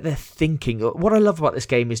way that they're thinking. What I love about this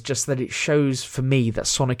game is just that it shows for me that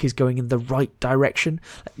Sonic is going in the right direction.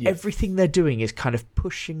 Like, everything they're doing is kind of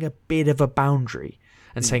pushing a bit of a boundary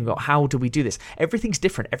and saying, "Oh, how do we do this?" Everything's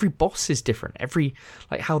different. Every boss is different. Every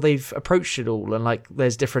like how they've approached it all, and like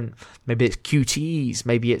there's different. Maybe it's QTEs.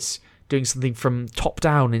 Maybe it's doing something from top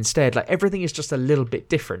down instead. Like everything is just a little bit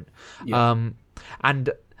different. And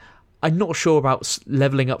I'm not sure about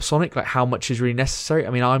leveling up Sonic, like how much is really necessary. I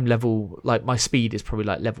mean, my speed is probably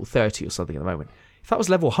like level 30 or something at the moment. If that was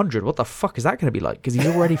level 100, what the fuck is that going to be like? Because he's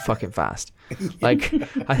already fucking fast. Like,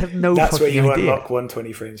 I have no That's fucking idea. That's where you unlock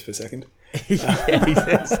 120 frames per second. Yeah,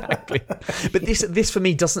 exactly. But this for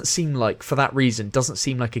me doesn't seem like, for that reason, doesn't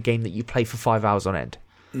seem like a game that you play for 5 hours on end.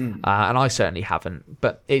 And I certainly haven't,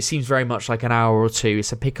 but it seems very much like an hour or two.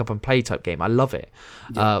 It's a pick up and play type game. I love it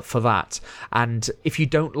for that. And if you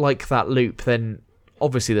don't like that loop, then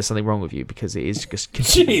obviously there's something wrong with you, because it is just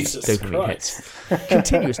continuous dopamine hits.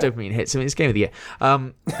 Continuous dopamine hits. I mean, it's game of the year.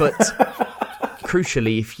 But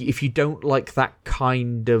crucially, if you don't like that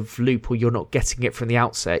kind of loop, or you're not getting it from the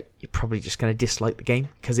outset, you're probably just going to dislike the game,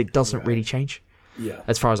 because it doesn't really change. Yeah.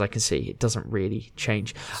 As far as I can see, it doesn't really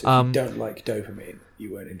change. So if you don't like dopamine,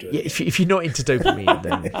 you won't enjoy it. If you're not into dopamine,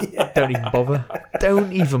 then don't even bother.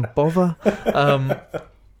 Don't even bother.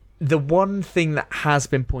 The one thing that has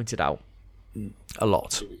been pointed out a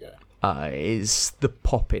lot is the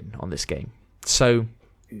pop-in on this game. So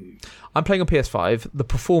I'm playing on PS5. The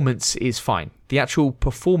performance is fine. The actual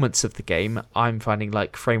performance of the game, I'm finding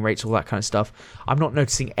like frame rates, all that kind of stuff. I'm not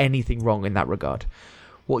noticing anything wrong in that regard.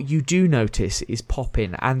 What you do notice is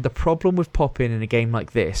pop-in, and the problem with pop-in in a game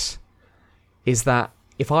like this is that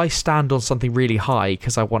if I stand on something really high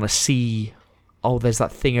because I want to see, there's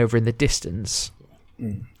that thing over in the distance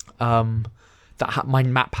that my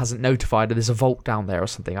map hasn't notified, or there's a vault down there or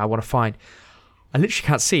something I want to find, I literally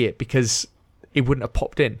can't see it because it wouldn't have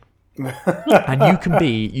popped in. And you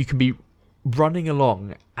can be running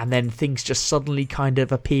along, and then things just suddenly kind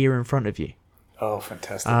of appear in front of you. Oh,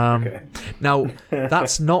 fantastic. Okay. Now,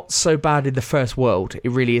 that's not so bad in the first world. It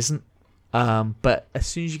really isn't. But as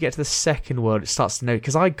soon as you get to the second world, it starts to know.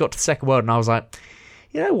 Because I got to the second world and I was like,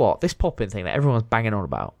 you know what? This pop-in thing that everyone's banging on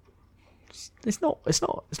about, it's not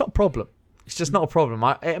a problem. It's just not a problem.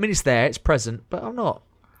 I mean, it's there, it's present, but I'm not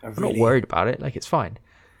worried about it. Like, it's fine.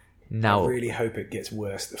 Now, I really hope it gets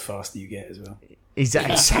worse the faster you get as well.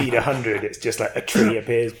 Exactly. Speed 100, it's just like a tree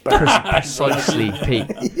appears. Precisely, Pete.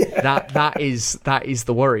 Yeah. That is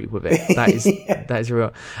the worry with it. That is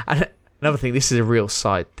real. And another thing, this is a real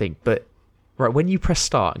side thing, but right when you press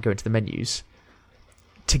start and go into the menus,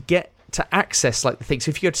 to access like the thing. So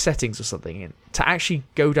if you go to settings or something, and to actually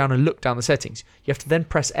go down and look down the settings, you have to then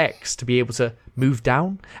press X to be able to move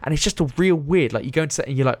down, and it's just a real weird. Like you go into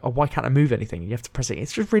setting, you're like, oh, why can't I move anything? And you have to press it.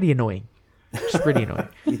 It's just really annoying. It's really annoying.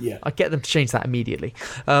 Yeah. I get them to change that immediately.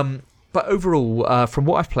 But overall, from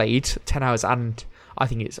what I've played, 10 hours, and I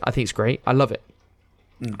think it's great. I love it.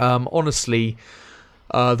 Honestly,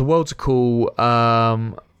 the worlds are cool.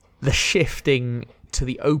 The shifting to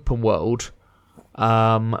the open world,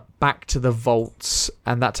 back to the vaults,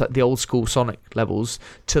 and that's at the old school Sonic levels,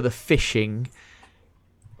 to the fishing.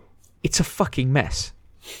 It's a fucking mess.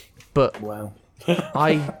 But wow.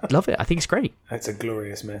 I love it. I think it's great. It's a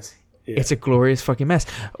glorious mess. Yeah. It's a glorious fucking mess.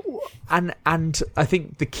 And I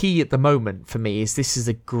think the key at the moment for me is this is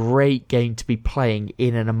a great game to be playing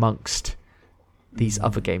in and amongst these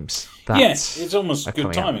other games. Yes, it's almost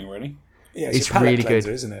good timing, really. Yeah, it's really good,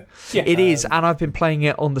 isn't it? Yeah, it is, and I've been playing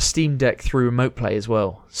it on the Steam Deck through Remote Play as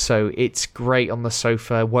well. So it's great on the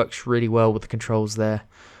sofa. Works really well with the controls there.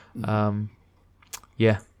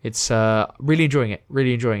 Yeah, it's really enjoying it.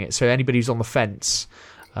 Really enjoying it. So anybody who's on the fence,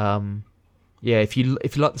 yeah, if you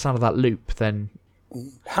like the sound of that loop, then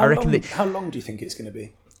how long do you think it's going to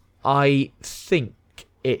be? I think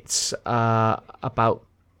it's about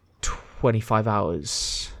 25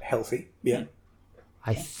 hours. Healthy, yeah.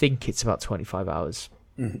 I think it's about 25 hours.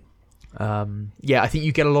 Yeah, I think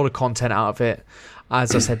you get a lot of content out of it.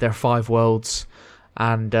 As I said, there are 5 worlds,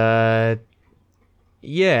 and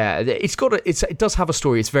yeah, it does have a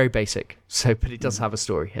story. It's very basic, but it does have a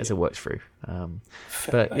story as it works through.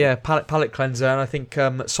 But yeah, palate cleanser, and I think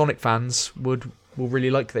Sonic fans will really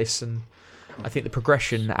like this, and I think the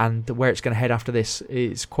progression and where it's going to head after this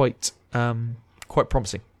is quite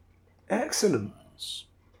promising. Excellent.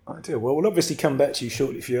 Ideal. Well, we'll obviously come back to you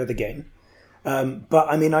shortly for your other game. But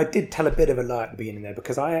I mean, I did tell a bit of a lie at the beginning there,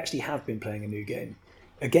 because I actually have been playing a new game.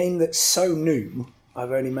 A game that's so new,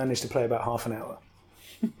 I've only managed to play about half an hour.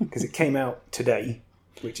 Because it came out today,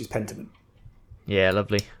 which is Pentiment. Yeah,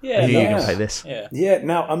 lovely. Yeah, I knew you were going to play this. Yeah,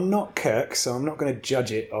 now I'm not Kirk, so I'm not going to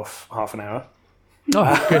judge it off half an hour.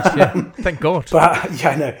 Oh, good, yeah. Thank God. But, yeah,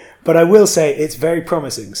 I know. But I will say it's very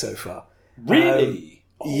promising so far. Really?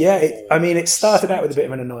 Yeah, it started out with a bit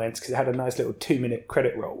of an annoyance because it had a nice little 2-minute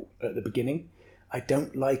credit roll at the beginning. I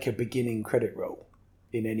don't like a beginning credit roll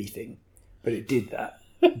in anything, but it did that.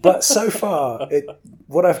 But so far,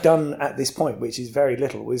 what I've done at this point, which is very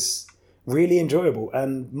little, was really enjoyable.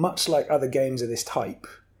 And much like other games of this type,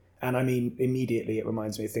 and I mean, immediately it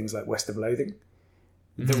reminds me of things like West of Loathing.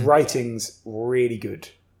 The writing's really good.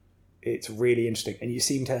 It's really interesting. And you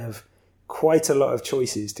seem to have quite a lot of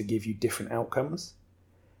choices to give you different outcomes.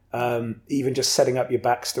 Even just setting up your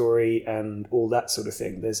backstory and all that sort of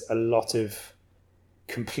thing. There's a lot of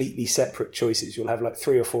completely separate choices. You'll have like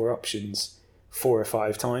 3 or 4 options 4 or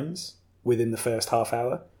 5 times within the first half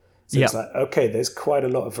hour. So it's like, okay, there's quite a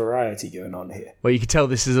lot of variety going on here. Well, you can tell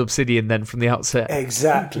this is Obsidian then from the outset.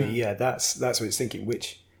 Exactly, yeah, that's what it's thinking,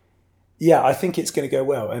 which, yeah, I think it's going to go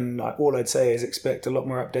well. And all I'd say is expect a lot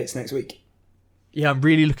more updates next week. Yeah, I'm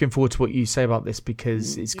really looking forward to what you say about this,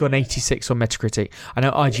 because it's got an 86 on Metacritic. I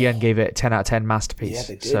know IGN gave it a 10 out of 10 masterpiece.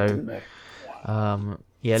 Yeah, they did, didn't they?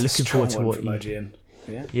 Yeah, looking forward to what you...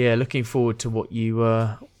 IGN. Yeah, looking forward to what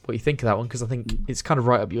you think of that one, because I think it's kind of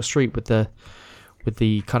right up your street with the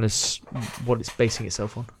kind of what it's basing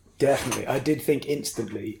itself on. Definitely. I did think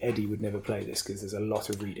instantly Eddie would never play this because there's a lot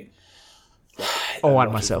of reading. Oh,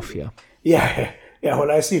 and myself, yeah. Yeah,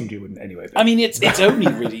 well, I assumed you wouldn't anyway. But... I mean, it's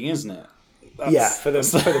only reading, isn't it? For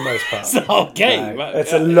the most part. It's the whole game.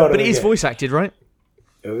 It's a lot of But it is voice acted, right?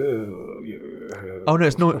 Oh, no,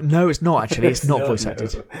 it's not. No, it's not, actually. It's not voice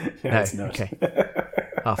acted. No, it's not. Okay.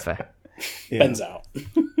 Fair. Yeah. Ben's out.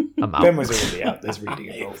 I'm out. Ben was already out. There's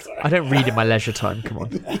reading involved. I don't read in my leisure time. Come on.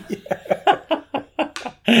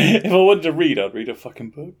 If I wanted to read, I'd read a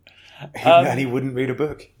fucking book. And he wouldn't read a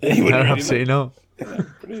book. No, absolutely not.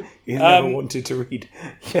 He never wanted to read.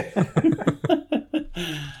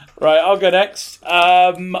 Right, I'll go next.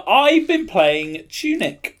 I've been playing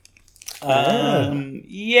Tunic. It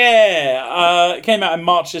came out in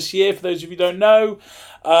March this year, for those of you who don't know.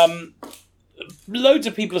 Loads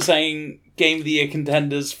of people are saying Game of the Year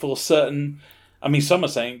contenders for certain... I mean, some are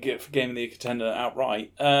saying for Game of the Year contender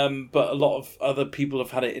outright, but a lot of other people have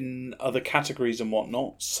had it in other categories and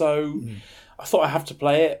whatnot. So I thought I have to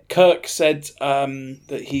play it. Kirk said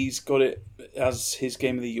that he's got it as his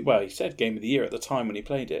Game of the Year. Well, he said Game of the Year at the time when he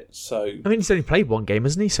played it. So I mean, he's only played one game,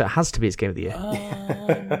 hasn't he? So it has to be his Game of the Year.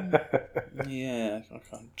 Yeah,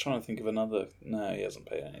 I'm trying to think of another. No, he hasn't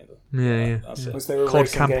played any of them. Yeah. That's it. Was there a COD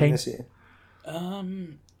racing campaign game this year? I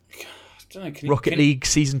don't know. Rocket League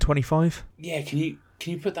Season 25? Yeah, can you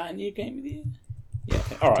put that in your Game of the Year? Yeah,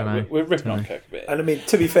 okay. All right, we're ripping on Kirk a bit. And I mean,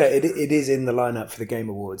 to be fair, it is in the lineup for the Game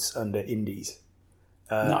Awards under Indies.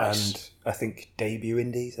 Nice. And I think debut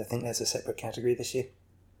Indies, I think there's a separate category this year.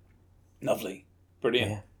 Lovely.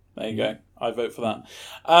 Brilliant. Yeah. There you go. I vote for that.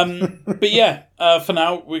 But yeah, for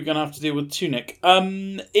now, we're going to have to deal with Tunic.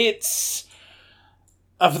 It's...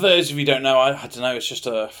 for those of you who don't know, I don't know, it's just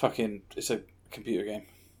it's a computer game.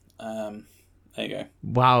 There you go.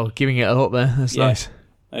 Wow, giving it a lot there. That's nice.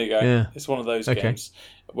 There you go. Yeah. It's one of those games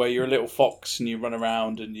where you're a little fox and you run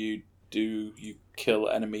around and you kill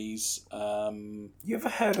enemies. You ever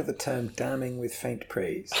heard of the term damning with faint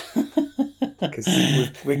praise? Because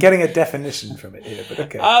we're getting a definition from it here, but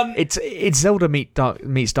okay. It's Zelda meets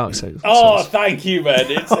Dark Souls. Oh, thank you, man.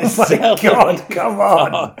 It's my God, come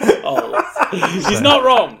on. He's not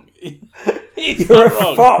wrong. You're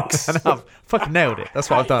a fox. I fucking nailed it. That's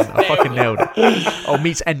what I've done. I fucking nailed it. Oh,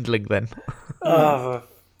 meets Endling then.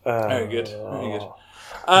 Very good. Very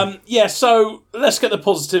good. So let's get the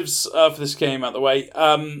positives for this game out of the way.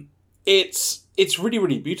 It's really,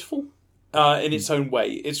 really beautiful in its own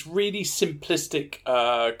way. It's really simplistic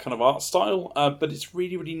kind of art style, but it's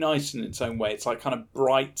really, really nice in its own way. It's like kind of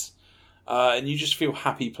bright, and you just feel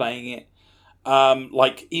happy playing it.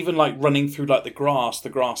 Even running through like the grass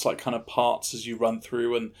like kind of parts as you run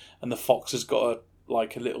through, and the fox has got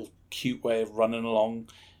a little cute way of running along.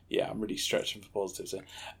 Yeah, I'm really stretching for positives here.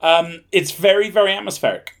 It's very, very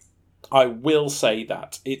atmospheric. I will say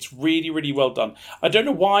that. It's really, really well done. I don't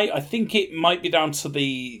know why. I think it might be down to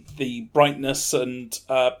the brightness and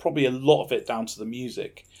probably a lot of it down to the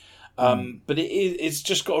music. But it's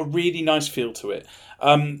just got a really nice feel to it.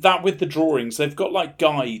 That with the drawings, they've got like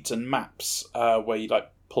guides and maps where you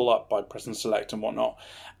like pull up by pressing select and whatnot.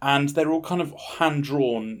 And they're all kind of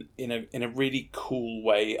hand-drawn in a really cool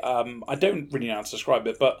way. I don't really know how to describe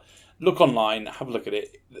it, but look online, have a look at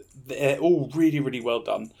it. They're all really, really well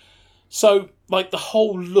done. So, like, the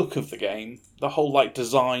whole look of the game, the whole, like,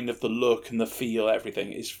 design of the look and the feel,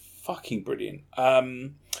 everything is fucking brilliant.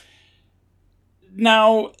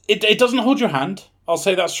 Now, it doesn't hold your hand. I'll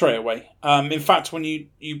say that straight away. In fact, when you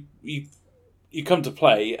come to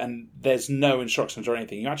play and there's no instructions or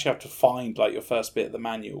anything, you actually have to find like your first bit of the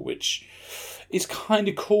manual, which is kind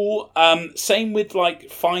of cool. Same with like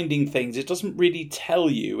finding things. It doesn't really tell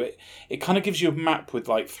you. It kind of gives you a map with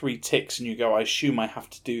like 3 ticks and you go, I assume I have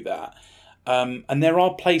to do that. And there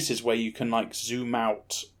are places where you can like zoom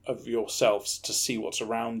out of yourselves to see what's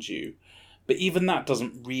around you. But even that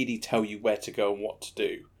doesn't really tell you where to go and what to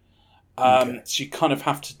do. So you kind of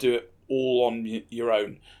have to do it all on your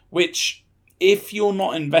own, which... if you're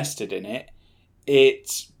not invested in it,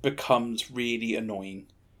 it becomes really annoying.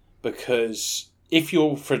 Because if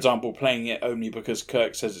you're, for example, playing it only because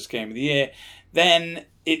Kirk says it's Game of the Year, then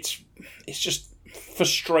it's just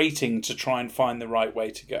frustrating to try and find the right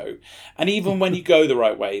way to go. And even when you go the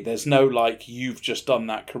right way, there's no like, you've just done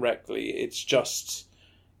that correctly. It's just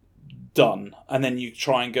done. And then you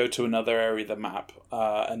try and go to another area of the map.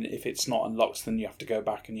 And if it's not unlocked, then you have to go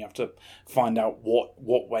back and you have to find out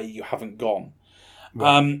what way you haven't gone.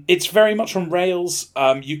 Right. It's very much on rails.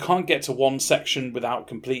 You can't get to one section without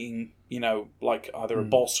completing, like either a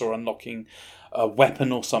boss or unlocking a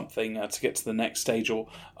weapon or something to get to the next stage, or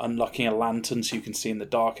unlocking a lantern so you can see in the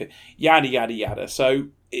dark. Yada, yada, yada. So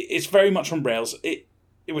it's very much on rails,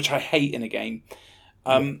 which I hate in a game.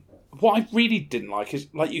 What I really didn't like is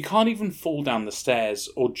like you can't even fall down the stairs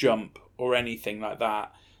or jump or anything like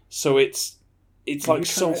that. So it's like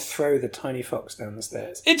so throw the tiny fox down the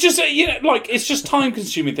stairs. It just it's just time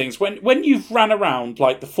consuming things. When you've ran around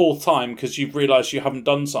like the 4th time because you've realised you haven't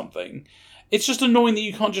done something, it's just annoying that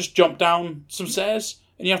you can't just jump down some stairs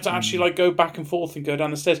and you have to actually like go back and forth and go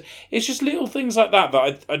down the stairs. It's just little things like that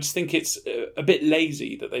I just think it's a bit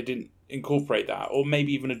lazy that they didn't incorporate that, or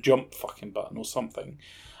maybe even a jump fucking button or something.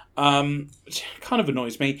 Which kind of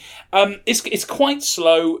annoys me. It's quite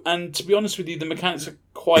slow, and to be honest with you, the mechanics are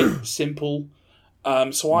quite simple.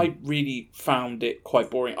 So I really found it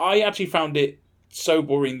quite boring. I actually found it so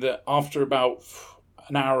boring that after about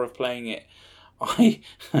an hour of playing it, and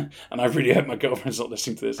I really hope my girlfriend's not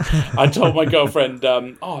listening to this. I told my girlfriend,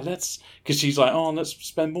 because she's like, let's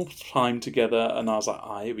spend more time together. And I was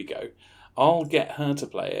like, here we go. I'll get her to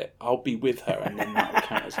play it. I'll be with her, and then that will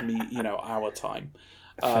count as me, our time.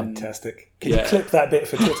 Fantastic. Can you clip that bit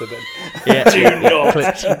for Twitter then? Yeah.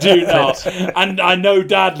 Do not. And I know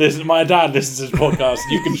my dad listens to this podcast.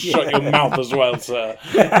 You can shut your mouth as well, sir.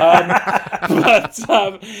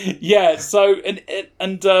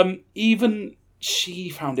 Even she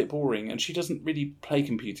found it boring, and she doesn't really play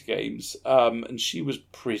computer games, and she was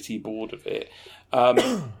pretty bored of it.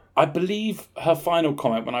 I believe her final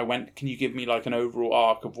comment when I went, can you give me like an overall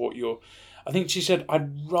arc of what you're... I think she said,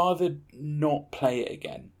 I'd rather not play it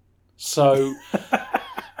again. So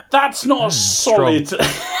that's not a solid...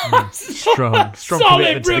 Strong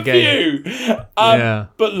solid review.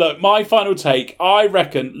 But look, my final take, I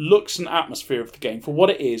reckon looks and atmosphere of the game, for what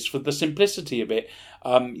it is, for the simplicity of it,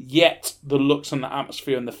 yet the looks and the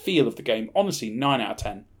atmosphere and the feel of the game, honestly, 9 out of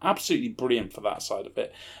 10. Absolutely brilliant for that side of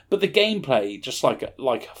it. But the gameplay, just like a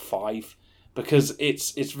 5, because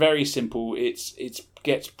it's very simple. It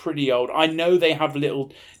gets pretty old. I know they have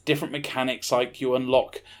little different mechanics, like you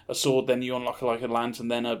unlock a sword, then you unlock like a lantern,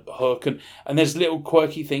 then a hook, and there's little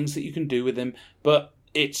quirky things that you can do with them, but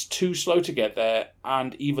it's too slow to get there,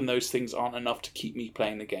 and even those things aren't enough to keep me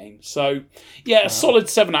playing the game. So, a solid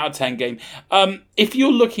 7 out of 10 game. If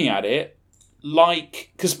you're looking at it,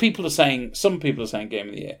 because some people are saying Game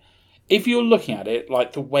of the Year, if you're looking at it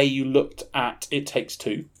like the way you looked at It Takes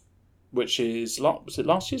Two, which was it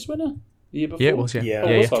last year's winner? The year before? Yeah,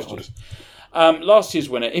 it was, last year's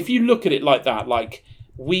winner. If you look at it like that, like,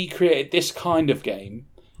 we created this kind of game,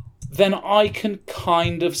 then I can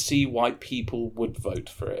kind of see why people would vote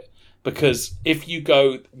for it. Because if you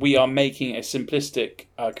go, we are making a simplistic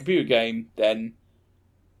computer game, then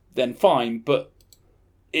fine. But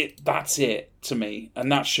that's it to me,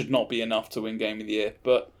 and that should not be enough to win Game of the Year.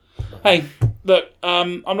 But hey, look,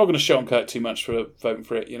 I'm not going to show on Kurt too much for voting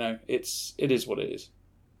for it. It is what it is.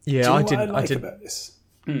 Yeah, I did about this.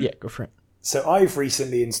 Yeah, go for it. So I've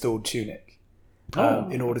recently installed Tunic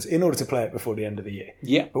in order to play it before the end of the year.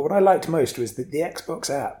 Yeah. But what I liked most was that the Xbox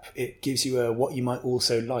app, it gives you a what you might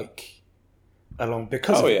also like along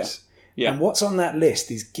because of this. Yeah. And what's on that list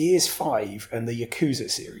is Gears 5 and the Yakuza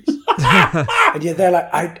series. And yet they're like,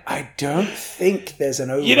 I don't think there's an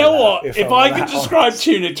overlap. You know what? If I could describe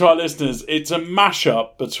Tunic to our listeners, it's a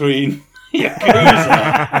mashup between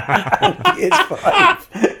Yakuza and Gears 5.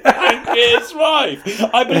 And Gears 5.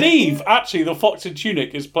 I believe, actually, the Fox in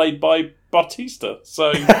Tunic is played by Bautista.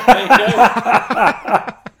 So, there you go.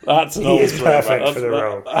 He is perfect for the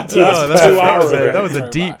role. That was a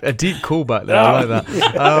deep callback there. I like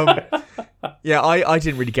that. I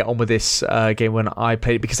didn't really get on with this game when I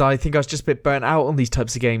played it because I think I was just a bit burnt out on these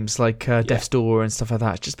types of games like Death's Door and stuff like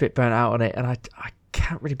that. Just a bit burnt out on it, and I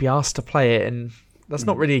can't really be asked to play it. And that's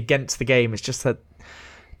not really against the game. It's just that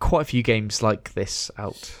quite a few games like this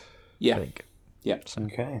out. Yeah. I think. Yeah. So,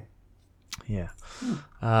 okay. Yeah.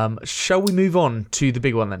 Shall we move on to the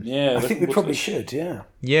big one then? Yeah, I think we probably should. Yeah.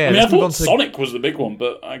 Yeah. I mean, I thought Sonic was the big one,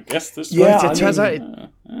 but I guess this. It turns out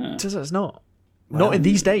it's not. Not in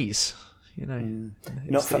these days.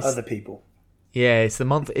 Not for other people. Yeah, it's a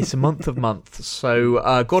month of months.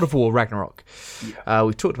 So, God of War Ragnarok. Yeah.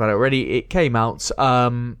 We've talked about it already. It came out.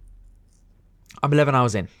 I'm 11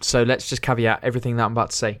 hours in, so let's just caveat everything that I'm about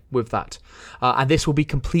to say with that. And this will be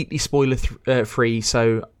completely spoiler free,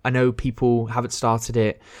 so I know people haven't started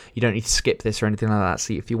it. You don't need to skip this or anything like that.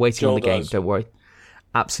 So if you're waiting on the game, don't worry.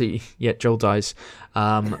 Absolutely, yeah. Joel dies.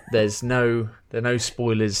 There's no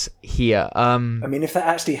spoilers here. I mean, if that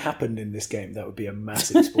actually happened in this game, that would be a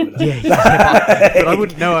massive spoiler. but I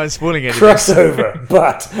wouldn't know I was spoiling anything. Crossover,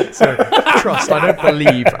 but trust. I don't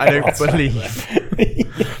believe. I don't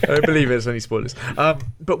believe it's any spoilers.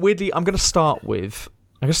 But weirdly, I'm going to start this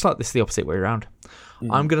the opposite way around.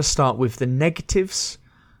 I'm going to start with the negatives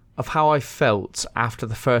of how I felt after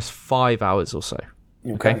the first 5 hours or so.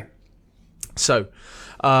 Okay. So,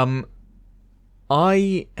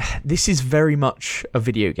 this is very much a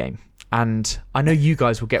video game, and I know you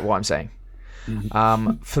guys will get what I'm saying.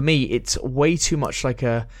 For me, it's way too much like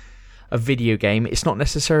a video game. It's not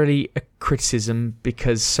necessarily a criticism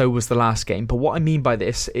because so was the last game. But what I mean by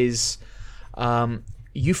this is,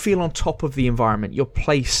 you feel on top of the environment. You're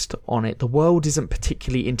placed on it. The world isn't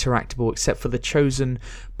particularly interactable except for the chosen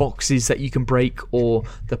boxes that you can break or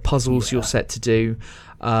the puzzles you're set to do.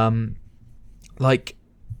 Like,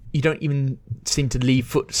 you don't even seem to leave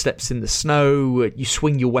footsteps in the snow. You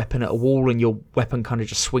swing your weapon at a wall and your weapon kind of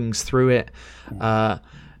just swings through it.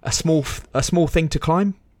 A small thing to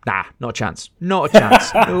climb? Nah, not a chance. Not a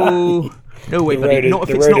chance. No way, buddy. Not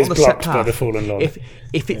if it's not on the set path.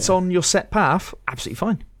 If it's on your set path, absolutely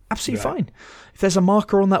fine. Absolutely fine. If there's a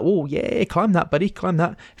marker on that wall, yeah, climb that, buddy. Climb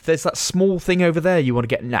that. If there's that small thing over there you want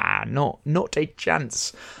to get, not a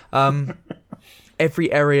chance.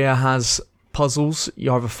 Every area has puzzles.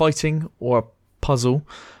 You're either fighting or a puzzle.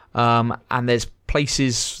 And there's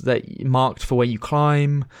places that marked for where you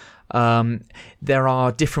climb. There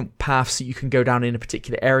are different paths that you can go down in a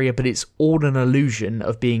particular area, but it's all an illusion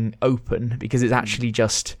of being open because it's actually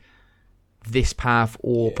just this path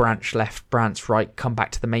or branch left, branch right, come back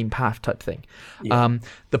to the main path type thing. Yeah.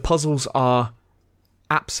 The puzzles are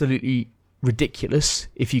absolutely ridiculous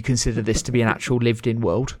if you consider this to be an actual lived-in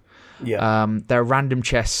world. Yeah. There are random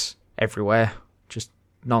chests everywhere, just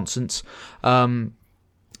nonsense. And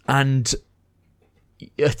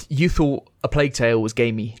you thought A Plague Tale was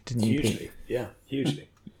gamey, didn't you? Hugely, yeah, hugely.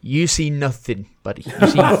 You see nothing, buddy. You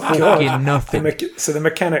see fucking nothing. So the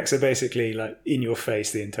mechanics are basically like in your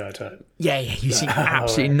face the entire time. Yeah, you see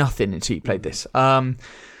absolutely nothing until you played this. I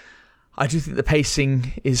do think the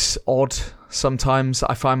pacing is odd. Sometimes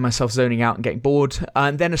I find myself zoning out and getting bored.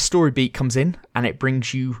 And then a story beat comes in and it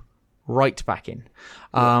brings you right back in.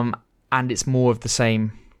 And it's more of the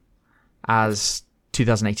same as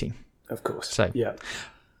 2018. Of course. So, yeah.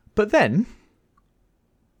 But then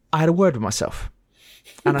I had a word with myself.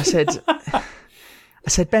 And I said,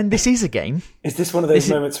 Ben, this is a game. Is this one of those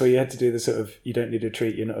moments where you had to do the sort of "you don't need a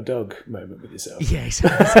treat, you're not a dog" moment with yourself? Yeah,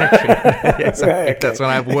 exactly. Okay. That's when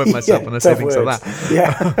I have a word with myself and I say things like that.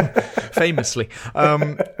 Yeah. Famously. I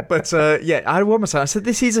had a word with myself. I said,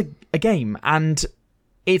 this is a game, and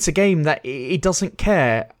it's a game that it doesn't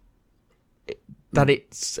care that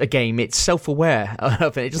it's a game. It's self-aware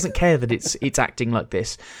of it. It doesn't care that it's acting like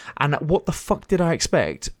this. And what the fuck did I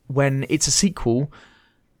expect when it's a sequel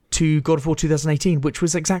to God of War 2018, which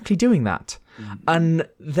was exactly doing that? Mm-hmm. And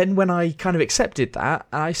then when I kind of accepted that,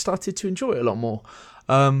 I started to enjoy it a lot more.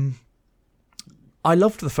 I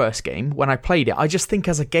loved the first game when I played it. I just think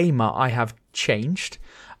as a gamer, I have changed.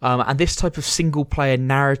 And this type of single-player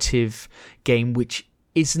narrative game, which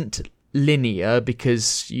isn't linear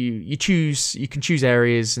because you can choose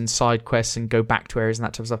areas and side quests and go back to areas and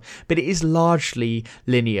that type of stuff, but it is largely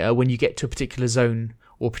linear. When you get to a particular zone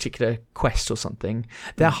or a particular quest or something,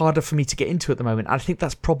 they're harder for me to get into at the moment. I think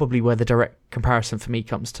that's probably where the direct comparison for me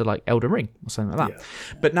comes to like Elden Ring or something like that.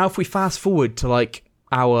 Yeah. But now if we fast forward to like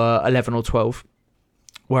hour 11 or 12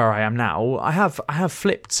 where I am now, I have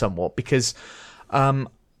flipped somewhat because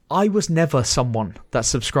I was never someone that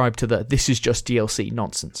subscribed to this is just DLC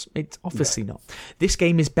nonsense. It's obviously not. This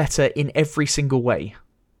game is better in every single way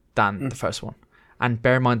than the first one. And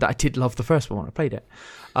bear in mind that I did love the first one when I played it.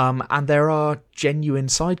 And there are genuine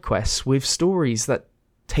side quests with stories that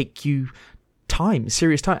take you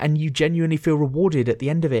serious time, and you genuinely feel rewarded at the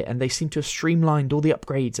end of it. And they seem to have streamlined all the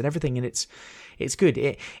upgrades and everything, and it's good.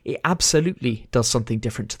 It absolutely does something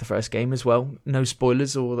different to the first game as well. No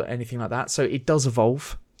spoilers or anything like that. So it does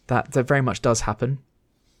evolve. That very much does happen.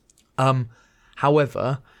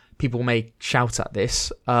 However, people may shout at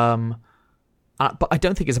this, but I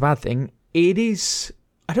don't think it's a bad thing.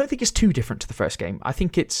 I don't think it's too different to the first game. I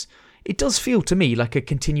think it does feel to me like a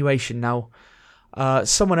continuation. Now,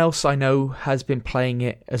 someone else I know has been playing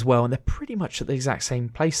it as well, and they're pretty much at the exact same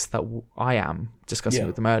place that I am discussing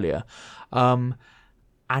with them earlier. And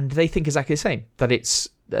they think exactly the same, that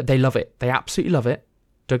they love it. They absolutely love it.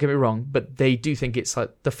 Don't get me wrong, but they do think it's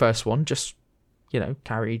like the first one, just,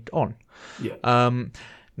 carried on. Yeah.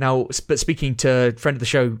 Now, but speaking to a friend of the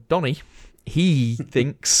show, Donnie, he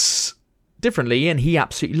thinks differently, and he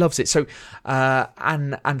absolutely loves it. So,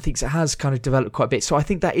 and thinks it has kind of developed quite a bit. So I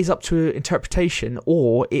think that is up to interpretation,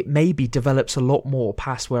 or it maybe develops a lot more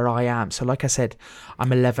past where I am. So, like I said,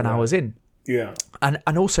 I'm 11 hours in. Yeah.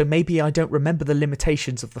 And also maybe I don't remember the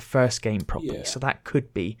limitations of the first game properly. Yeah. So that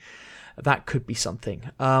could be something.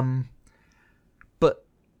 But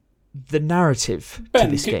the narrative to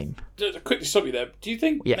this game. Quickly stop you there. Do you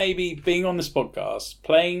think maybe being on this podcast,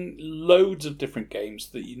 playing loads of different games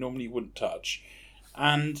that you normally wouldn't touch,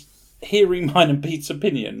 and hearing mine and Pete's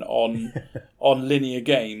opinion on linear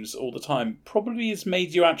games all the time, probably has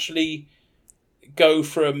made you actually go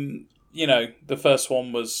from, the first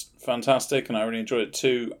one was fantastic and I really enjoyed it,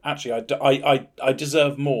 to actually I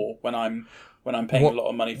deserve more when I'm paying a lot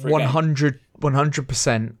of money for a game.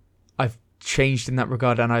 100%. I've changed in that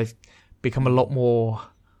regard, and I've become a lot more,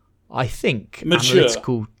 I think, mature,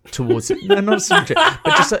 analytical towards it. No, not so mature,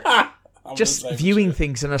 but just viewing mature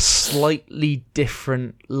things in a slightly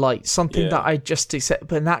different light. Something that I just accept.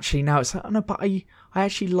 But naturally now it's like, oh no, but I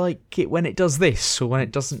actually like it when it does this or when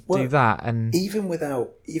it doesn't do that. And even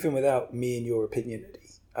without me and your opinion, Eddie,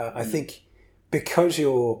 I think because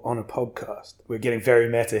you're on a podcast, we're getting very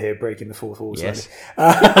meta here, breaking the fourth wall. Yes.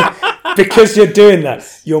 Because you're doing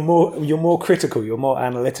that, you're more critical, you're more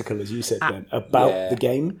analytical, as you said, Ben, about the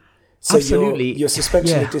game. So absolutely, your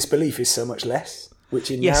suspension of disbelief is so much less, which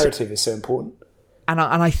in narrative is so important. And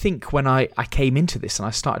I think when I came into this and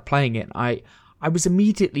I started playing it, I was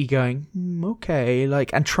immediately going, okay,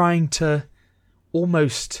 like, and trying to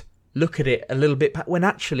almost look at it a little bit, when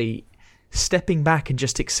actually stepping back and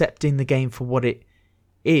just accepting the game for what it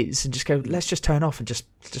is and just go, let's just turn off and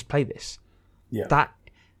just play this. Yeah.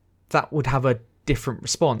 That would have a different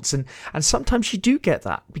response. And sometimes you do get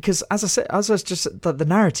that because, as I said, the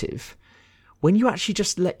narrative, when you actually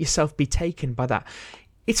just let yourself be taken by that,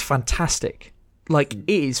 it's fantastic. Like, it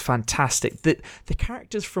is fantastic. The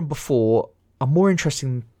characters from before are more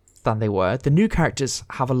interesting than they were. The new characters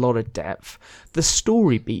have a lot of depth. The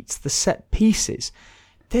story beats, the set pieces,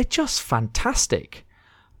 they're just fantastic.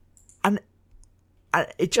 And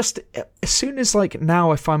it just, as soon as, like,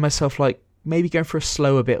 now I find myself, like, maybe going for a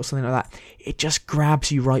slower bit or something like that, it just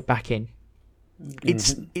grabs you right back in.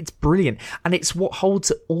 It's brilliant, and it's what holds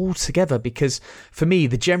it all together, because for me,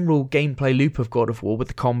 the general gameplay loop of God of War with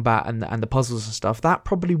the combat and the puzzles and stuff, that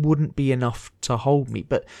probably wouldn't be enough to hold me.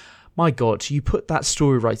 But my God, you put that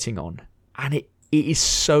story writing on, and it is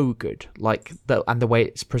so good, like and the way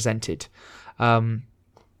it's presented.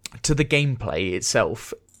 To the gameplay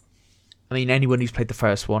itself, I mean, anyone who's played the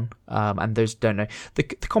first one, and those don't know, the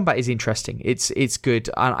combat is interesting. It's good,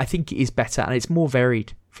 and I think it is better, and it's more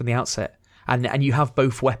varied from the outset. And you have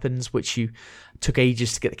both weapons, which you took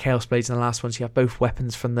ages to get the Chaos Blades in the last one. So you have both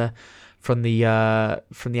weapons from the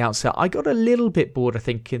outset. I got a little bit bored, I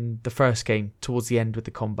think, in the first game towards the end with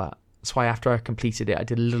the combat. That's why after I completed it, I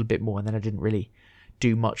did a little bit more, and then I didn't really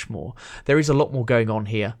do much more. There is a lot more going on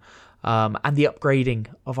here, and the upgrading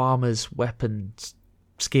of armors, weapons,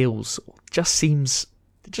 skills seems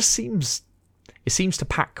to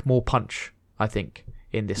pack more punch, I think,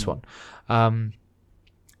 in this one.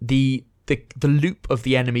 The loop of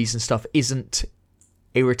the enemies and stuff isn't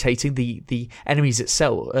irritating. The enemies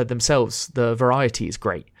themselves, the variety is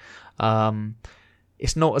great.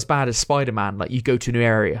 It's not as bad as Spider-Man. Like, you go to a new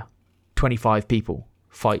area, 25 people,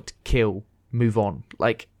 fight, kill, move on.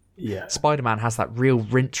 Like, Spider-Man has that real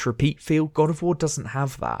rinse repeat feel. God of War doesn't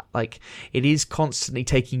have that. Like, it is constantly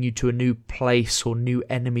taking you to a new place or new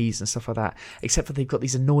enemies and stuff like that, except for they've got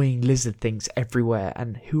these annoying lizard things everywhere,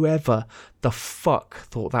 and whoever the fuck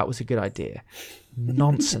thought that was a good idea,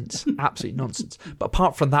 nonsense. Absolute nonsense. But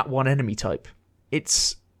apart from that one enemy type,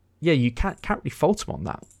 it's you can't really fault them on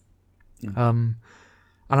that. And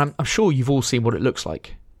I'm sure you've all seen what it looks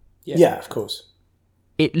like. Yeah, of course.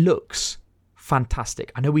 It looks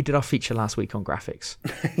fantastic. I know we did our feature last week on graphics.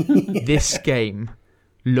 This game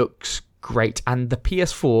looks great, and the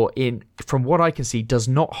PS4, from what I can see, does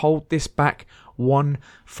not hold this back one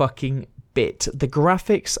fucking bit. The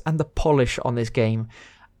graphics and the polish on this game,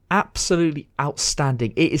 absolutely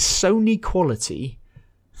outstanding. It is Sony quality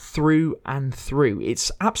through and through.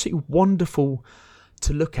 It's absolutely wonderful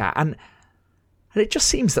to look at, and it just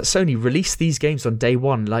seems that Sony released these games on day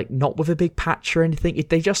one, like, not with a big patch or anything.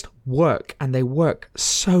 They just work, and they work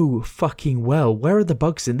so fucking well. Where are the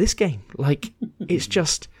bugs in this game? Like, it's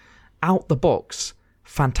just out the box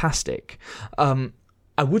fantastic. I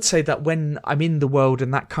would say that when I'm in the world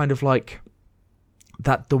and that kind of like,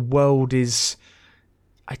 that the world is,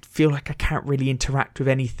 I feel like I can't really interact with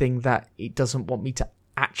anything that it doesn't want me to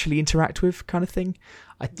actually interact with, kind of thing.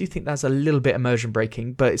 I do think that's a little bit immersion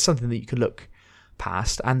breaking, but it's something that you could look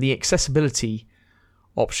past. And the accessibility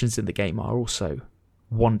options in the game are also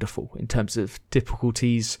wonderful in terms of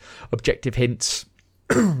difficulties, objective hints,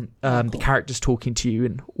 the characters talking to you,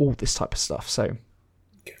 and all this type of stuff. So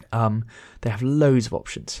they have loads of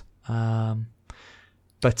options.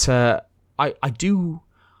 But I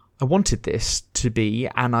wanted this to be,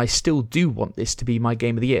 and I still do want this to be, my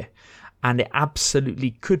game of the year. And it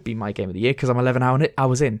absolutely could be my game of the year because I'm 11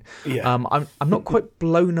 hours in. Yeah. I'm not quite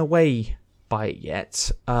blown away by it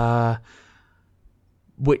yet,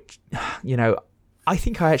 which, you know, I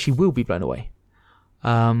think I actually will be blown away.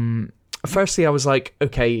 Firstly, I was like,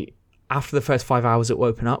 okay, after the first 5 hours it will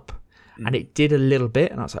open up, and it did a little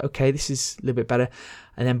bit, and I was like, okay, this is a little bit better.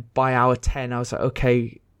 And then by hour 10 I was like,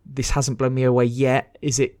 okay, this hasn't blown me away yet.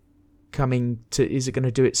 Is it going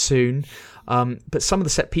to do it soon? But some of the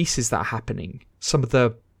set pieces that are happening, some of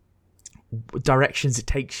the directions it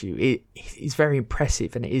takes you, it is very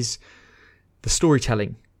impressive, and it is the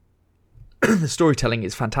storytelling. The storytelling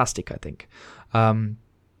is fantastic, I think.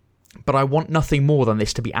 but I want nothing more than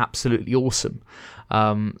this to be absolutely awesome.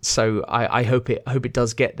 So I hope it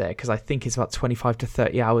does get there, because I think it's about 25 to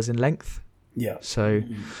 30 hours in length. Yeah. So,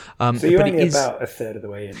 so you're only about a third of the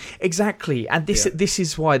way in. Exactly, and this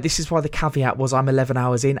is why the caveat was I'm 11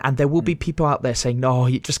 hours in, and there will be people out there saying, no,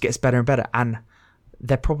 it just gets better and better, and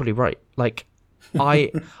they're probably right. Like,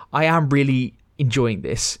 I am really enjoying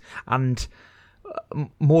this, and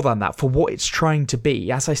more than that, for what it's trying to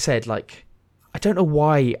be. As I said, like, I don't know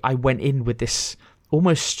why I went in with this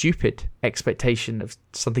almost stupid expectation of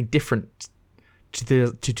something different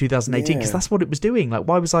to 2018, because that's what it was doing. Like,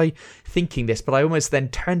 why was I thinking this? But I almost then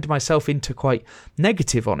turned myself into quite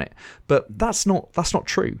negative on it. But that's not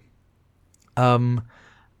true. And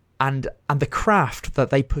the craft that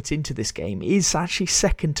they put into this game is actually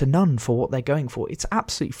second to none for what they're going for. It's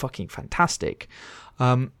absolutely fucking fantastic.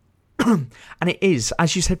 And it is,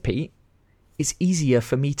 as you said, Pete, it's easier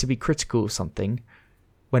for me to be critical of something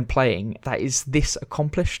when playing that is this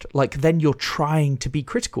accomplished. Like, then you're trying to be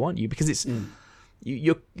critical, aren't you? Because it's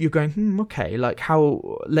you're going, okay, like,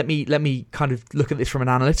 how? Let me kind of look at this from an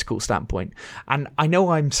analytical standpoint. And I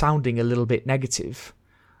know I'm sounding a little bit negative,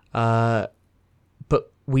 but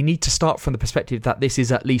we need to start from the perspective that this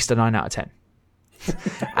is at least a 9 out of 10.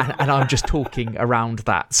 and I'm just talking around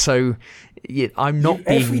that. So I'm not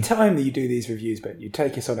being... Every time that you do these reviews, Ben, you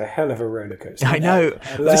take us on a hell of a roller coaster. I know.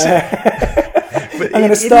 I'm going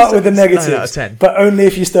to start with the negatives, but only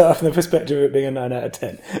if you start off from the perspective of it being a 9 out of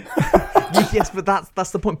 10. Yes, but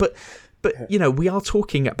that's the point. But you know, we are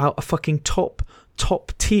talking about a fucking top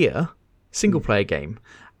tier single player game,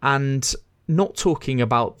 and not talking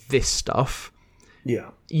about this stuff.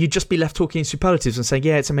 Yeah, you'd just be left talking in superlatives and saying,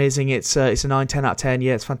 yeah, it's amazing, it's a 9, 10 out of 10,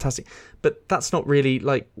 yeah, it's fantastic. But that's not really,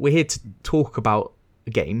 like, we're here to talk about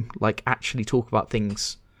a game, like, actually talk about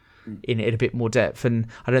things in a bit more depth, and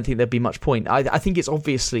I don't think there'd be much point. I think it's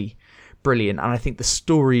obviously brilliant, and I think the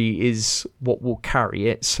story is what will carry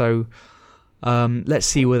it, so let's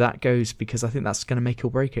see where that goes, because I think that's going to make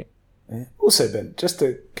or break it. Also, Ben, just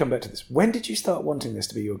to come back to this, when did you start wanting this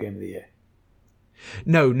to be your game of the year?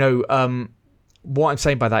 No, what I'm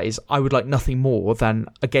saying by that is I would like nothing more than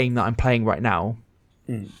a game that I'm playing right now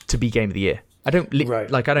to be game of the year. I don't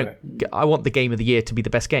I want the game of the year to be the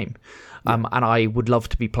best game, and I would love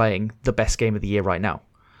to be playing the best game of the year right now.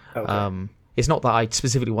 Okay. It's not that I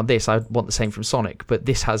specifically want this. I want the same from Sonic, but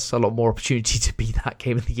this has a lot more opportunity to be that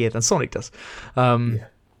game of the year than Sonic does.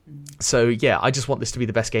 So yeah, I just want this to be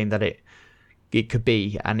the best game that it could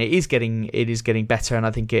be, and it is getting better, and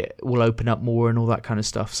I think it will open up more and all that kind of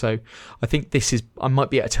stuff. So I think I might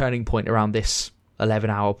be at a turning point around this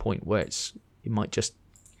 11-hour point where it might just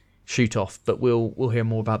shoot off, but we'll hear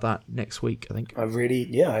more about that next week, I think.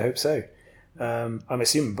 I hope so. I'm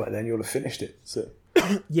assuming by then you'll have finished it. So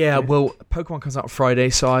yeah, well, Pokemon comes out on Friday,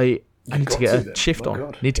 so I need to get a shift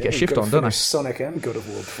on. Need to get a shift on, don't I? Sonic and God of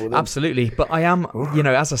War before then. Absolutely, but I am,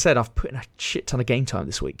 as I said, I've put in a shit ton of game time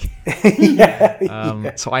this week.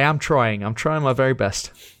 So I am trying. I'm trying my very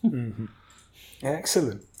best. Mm-hmm.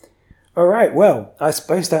 Excellent. All right. Well, I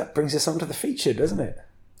suppose that brings us on to the feature, doesn't it?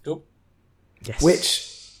 Yep. Yes. Which,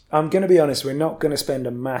 I'm going to be honest, we're not going to spend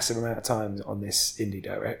a massive amount of time on this Indie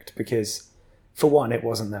Direct because, for one, it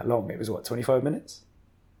wasn't that long. It was 25 minutes.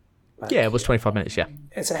 Yeah, it was 25 minutes, yeah.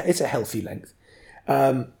 It's a healthy length.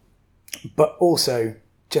 But also,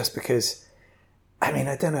 just because, I mean,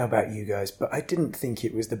 I don't know about you guys, but I didn't think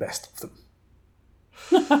it was the best of them.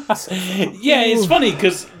 Yeah, it's funny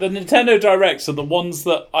because the Nintendo Directs are the ones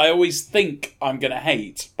that I always think I'm going to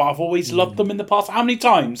hate, but I've always loved them in the past. How many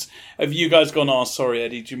times have you guys gone, oh, sorry,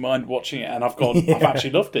 Eddie, do you mind watching it? And I've gone, I've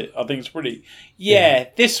actually loved it. I think it's pretty... Yeah,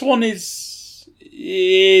 this one is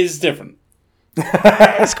different.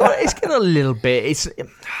 It's got a little bit.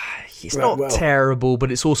 It's not terrible, but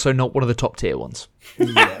it's also not one of the top tier ones.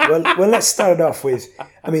 Yeah. Well, let's start it off with.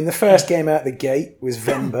 I mean, the first game out the gate was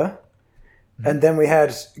Vember, and then we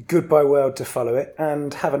had Goodbye World to follow it,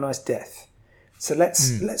 and Have a Nice Death. So let's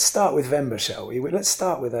start with Vember, shall we? Let's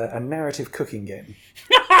start with a narrative cooking game.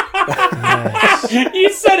 You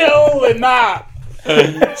said it all in that.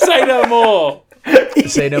 Say no more.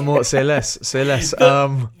 Say no more, say less, say less.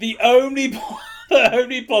 The only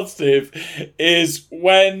positive is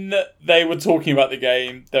when they were talking about the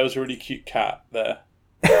game, there was a really cute cat there.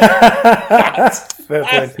 Yeah,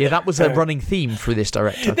 that was a running theme through this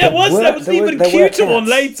direct. There was an even cuter one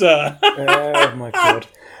later. Oh my god.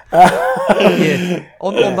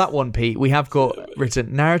 On that one, Pete, we have got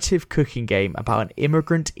written narrative cooking game about an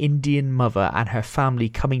immigrant Indian mother and her family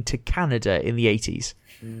coming to Canada in the 80s.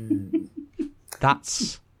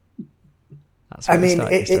 That's I mean,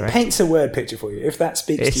 it paints a word picture for you. If that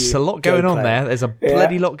speaks to you, it's a lot going on there. There's a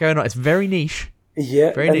bloody lot going on. It's very niche.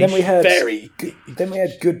 Yeah, very and niche. Then we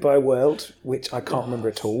had Goodbye World, which I can't remember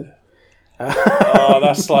at all.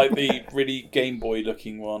 That's like the really Game Boy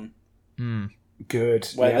looking one. Good.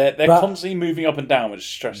 Where they're constantly moving up and down, which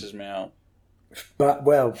stresses me out. But,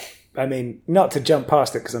 well, I mean, not to jump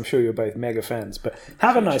past it, because I'm sure you're both mega fans, but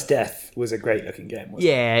Have a Nice Death was a great looking game, wasn't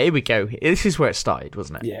it? Here we go. This is where it started,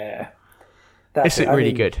 wasn't it? Yeah. It's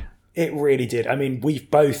really good. It really did. I mean, we've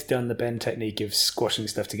both done the Ben technique of squashing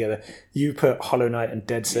stuff together. You put Hollow Knight and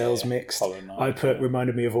Dead Cells mixed. I put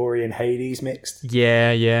Reminded Me of Ori and Hades mixed.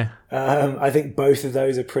 Yeah. I think both of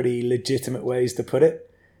those are pretty legitimate ways to put it.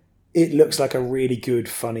 It looks like a really good,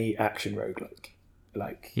 funny action roguelike.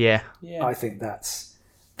 Yeah. I think that's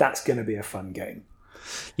going to be a fun game.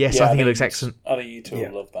 Yes, I think it looks excellent. I think you two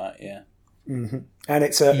will love that, yeah. Mm-hmm. And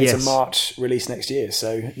it's a March release next year,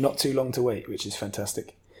 so not too long to wait, which is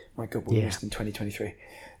fantastic. My God, we're almost in 2023.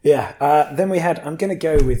 Yeah. Then we had, I'm going to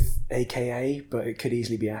go with AKA, but it could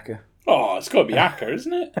easily be Aka. Oh, it's got to be Aka,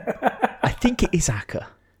 isn't it? I think it is Aka.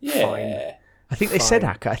 Yeah. Fine. I think they said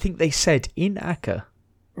Aka. I think they said in Aka.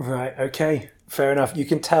 Right, okay. Fair enough. You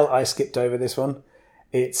can tell I skipped over this one.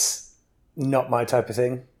 It's not my type of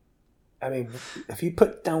thing. I mean, have you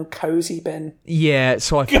put down Cozy, Ben? Yeah,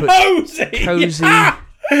 so I put Cozy.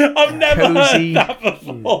 I've never heard that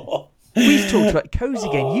before. We've talked about Cozy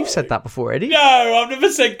game. You've said that before, Eddie. No, I've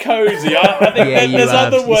never said Cozy. I think there's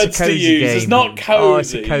other words to use. Game. It's not Cozy. Oh,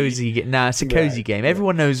 it's a Cozy game. Nah, it's a Cozy game.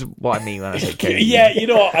 Everyone knows what I mean when I say Cozy. Yeah, you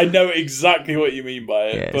know what? I know exactly what you mean by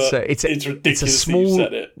it. Yeah, but so it's ridiculous it's a small, that you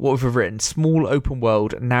said it. What we've written, small open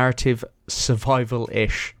world, narrative,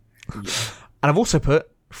 survival-ish. Yeah. And I've also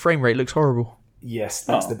put, frame rate looks horrible. Yes,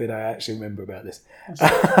 that's the bit I actually remember about this.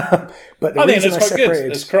 But the reason it's quite good.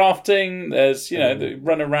 There's crafting. There's the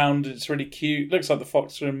run around. It's really cute. Looks like the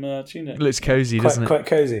fox from Tunic. Looks cozy, doesn't it? Quite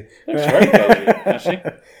cozy. Looks very cozy, actually.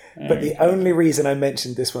 But the only reason I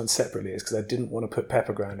mentioned this one separately is because I didn't want to put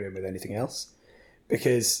Pepper Grinder in with anything else,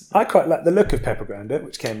 because I quite like the look of Pepper Grinder,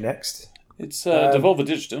 which came next. It's Devolver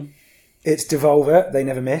Digital. It's Devolver. They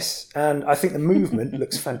never miss, and I think the movement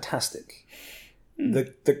looks fantastic.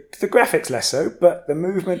 The graphics less so, but the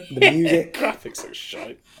movement, the music... graphics look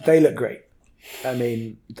shite. They look great. I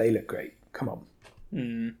mean, they look great. Come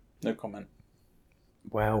on. No comment.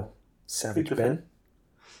 Wow. Savage Ben?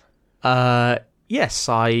 Yes,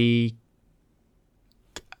 I...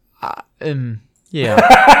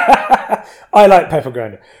 yeah. I like Pepper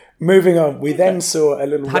Grinder. Moving on, we then saw a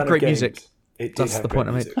little run of games. Had great music. It did That's have the point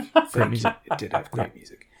I made. Great music. It did have great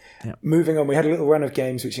music. Yeah. Moving on, we had a little run of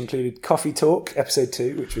games which included Coffee Talk, episode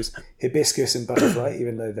 2, which was Hibiscus and Butterfly,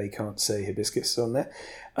 even though they can't say Hibiscus on there.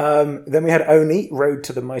 Then we had Oni, Road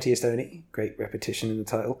to the Mightiest Oni, great repetition in the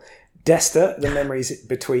title. Desta, The Memories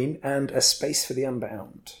Between, and A Space for the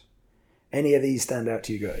Unbound. Any of these stand out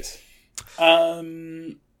to you guys?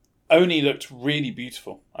 Oni looked really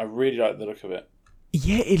beautiful. I really like the look of it.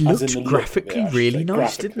 Yeah, it looked graphically really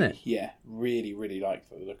nice, didn't it? Yeah, really, really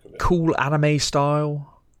liked the look of it. Cool anime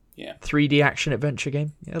style. Yeah. 3D action adventure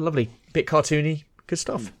game. Yeah, lovely. Bit cartoony. Good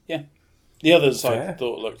stuff. Yeah. The others I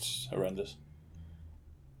thought looked horrendous.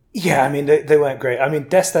 Yeah, I mean, they weren't great. I mean,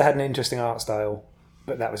 Desta had an interesting art style,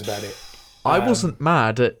 but that was about it. I wasn't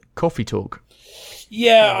mad at Coffee Talk.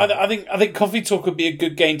 Yeah, I think Coffee Talk would be a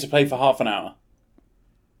good game to play for half an hour.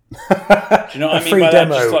 Do you know what I mean by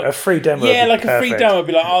that? A free demo. Yeah, like a free demo would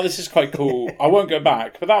be like, oh, this is quite cool. I won't go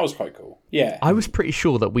back, but that was quite cool. Yeah. I was pretty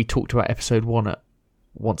sure that we talked about episode 1 at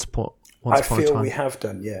once upon a time. I feel we have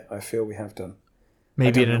done, yeah. I feel we have done.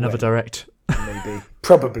 Maybe in another direct. Maybe.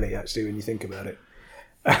 Probably, actually, when you think about it.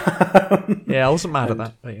 Yeah, I wasn't mad at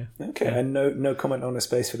that. But yeah. Okay, yeah. And no comment on A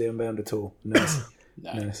Space for the Unbound at all. Nice.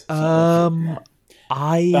 Nice.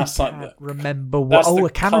 I can't remember what... I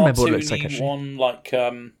can remember what it looks like, actually. One, like...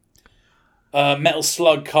 Metal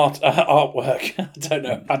Slug artwork. I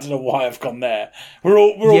don't know why I've gone there. We're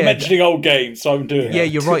all mentioning old games, so I'm doing it. Yeah,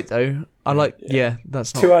 you're right though. I like. Yeah,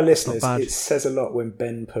 that's not. To our listeners, it says a lot when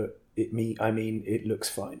Ben put it. It looks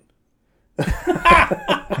fine.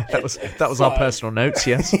 that was our personal notes.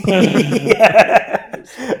 Yes. Yeah.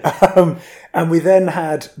 And we then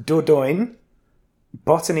had Dordogne,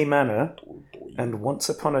 Botany Manor, and Once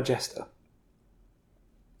Upon a Jester.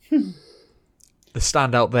 The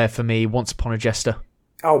standout there for me, Once Upon a Jester.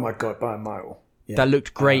 Oh my God, by a mile. Yeah. That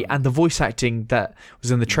looked great. And the voice acting that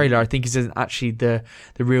was in the trailer, I think, isn't actually the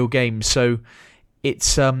real game. So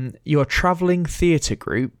it's you're a travelling theatre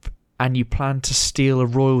group and you plan to steal a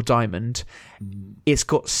royal diamond. It's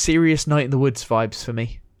got serious Night in the Woods vibes for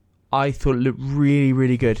me. I thought it looked really,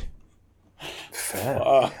 really good.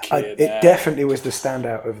 Fair. It definitely was the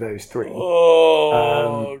standout of those three.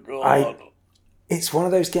 Oh, God. It's one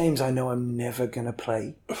of those games I know I'm never going to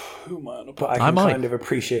play. But I can kind of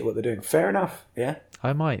appreciate what they're doing. Fair enough, yeah.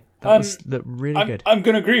 I might. That was really good. I'm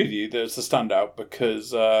going to agree with you that it's the standout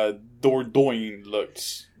because Dordogne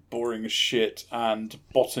looked boring as shit and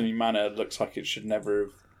Botany Manor looks like it should never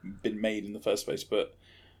have been made in the first place. But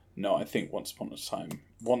no, I think Once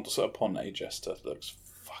Upon a Jester looks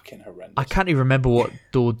fucking horrendous. I can't even remember what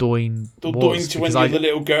Dordogne was. Dordogne when you're the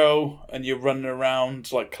little girl and you're running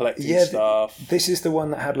around like collecting stuff. This is the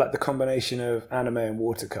one that had like the combination of anime and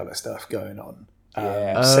watercolour stuff going on.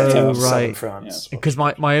 Set in southern France. Because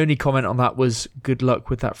my only comment on that was good luck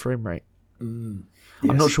with that frame rate. Yes.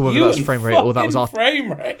 I'm not sure whether that was frame rate or that was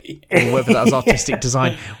frame rate, or whether that was artistic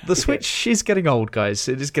design. The Switch is getting old, guys.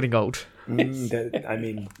 It is getting old. I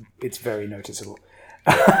mean, it's very noticeable.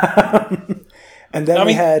 And then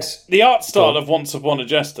we had the art style of Once Upon a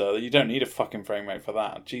Jester. You don't need a fucking frame rate for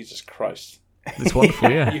that. Jesus Christ. It's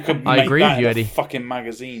wonderful, yeah. You could I make agree that with you, in Eddie. A fucking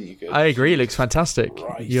magazine. You could. I agree. It looks fantastic.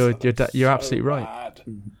 Christ, you're so absolutely right. bad.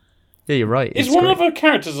 Yeah, you're right. Is one of her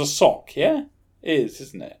characters a sock? Yeah, it is,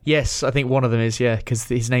 isn't it? Yes, I think one of them is. Yeah, because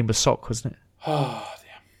his name was Sock, wasn't it? Oh,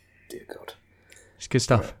 dear God, it's good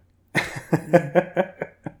stuff.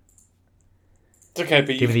 It's okay,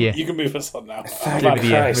 but you can move us on now.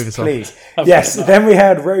 Christ, please. Yes, then we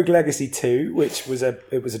had Rogue Legacy 2, which was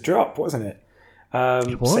a drop, wasn't it?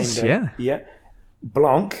 It was, same day. Yeah.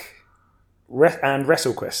 Blanc and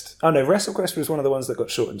WrestleQuest. Oh no, WrestleQuest was one of the ones that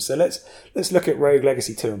got shortened. So let's look at Rogue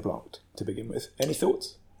Legacy 2 and Blanc to begin with. Any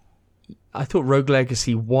thoughts? I thought Rogue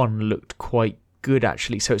Legacy 1 looked quite good,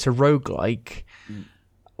 actually. So it's a roguelike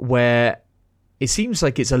where it seems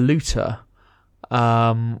like it's a looter.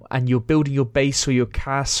 And you're building your base or your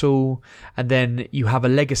castle, and then you have a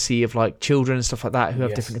legacy of like children and stuff like that who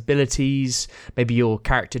have different abilities. Maybe your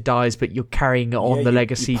character dies, but you're carrying on the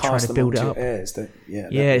legacy, trying to build it up. Heirs,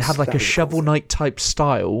 it had like a Shovel Knight type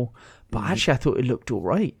style, but actually I thought it looked all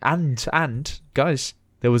right. And guys,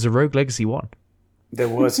 there was a Rogue Legacy 1. There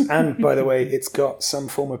was, and by the way, it's got some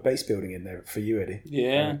form of base building in there for you, Eddie.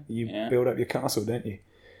 Yeah, you build up your castle, don't you?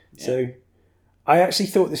 Yeah. So. I actually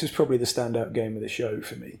thought this was probably the standout game of the show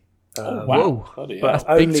for me. Wow. But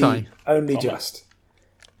only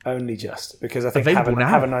just because I think Have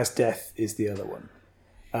a Nice Death is the other one.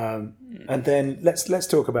 And then let's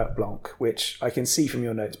talk about Blanc, which I can see from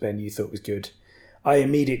your notes, Ben, you thought was good. I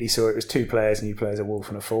immediately saw it was 2 players and you play as a wolf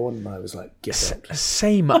and a fawn, and I was like, get out.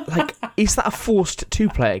 Same. Like, is that a forced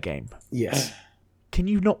 2-player game? Yes. Can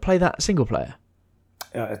you not play that single player?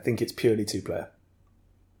 I think it's purely 2-player.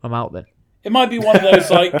 I'm out then. It might be one of those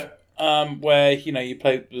like where you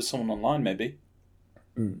play with someone online, maybe.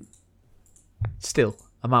 Still,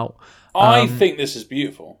 I'm out. I think this is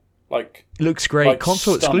beautiful. Like, it looks great. Like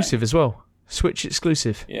console exclusive as well. Switch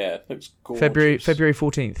exclusive. Yeah, it looks gorgeous. February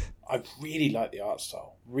 14th. I really like the art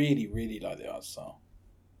style. Really, really like the art style.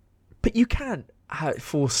 But you can't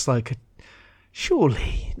force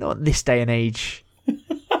surely not in this day and age.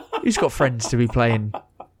 Who's got friends to be playing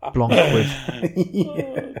Blanc with?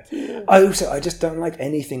 I just don't like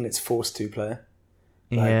anything that's forced 2-player.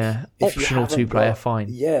 Optional 2-player, fine.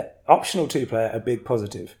 Yeah, optional 2-player, a big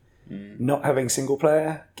positive. Not having single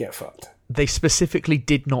player, get fucked. They specifically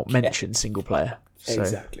did not mention single player. So.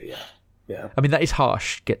 Exactly, yeah. I mean, that is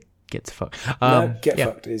harsh. Get to fuck.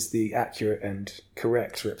 Fucked is the accurate and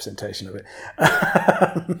correct representation of it.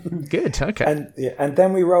 Good, okay. And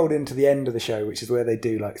then we rolled into the end of the show, which is where they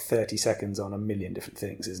do like 30 seconds on a million different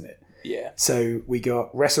things, isn't it? Yeah. So we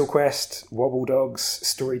got WrestleQuest, Wobble Dogs,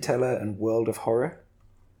 Storyteller, and World of Horror.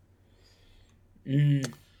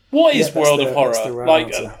 What is World of Horror?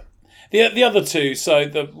 Like the other two. So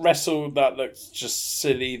the Wrestle, that looks just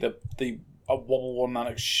silly. The Wobble one, that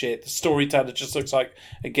looks shit. The Storyteller just looks like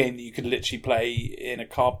a game that you could literally play in a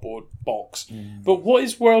cardboard box. But what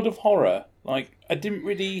is World of Horror? Like, I didn't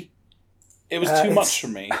really. It was too much for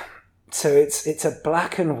me. So it's a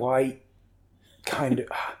black and white kind of.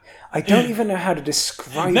 I don't even know how to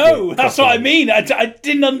describe it. No, that's what I mean. I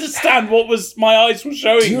didn't understand what was my eyes were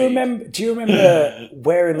showing me. Do you remember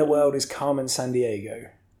Where in the World is Carmen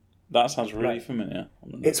Sandiego? That sounds really familiar.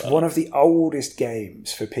 It's one of the oldest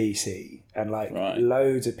games for PC, and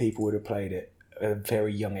loads of people would have played it at a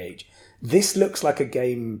very young age. This looks like a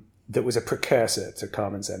game that was a precursor to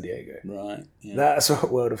Carmen Sandiego. Right. Yeah. That's what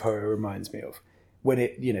World of Horror reminds me of. When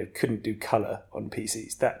it, couldn't do colour on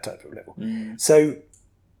PCs, that type of level. So,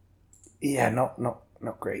 yeah, not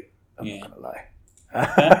great. I'm not going to lie.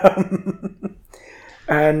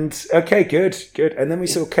 And, okay, good. And then we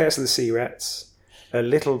saw Curse of the Sea Rats, a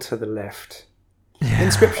little to the left.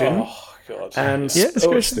 Inscription. God. And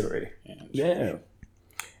Sports Story. Yeah.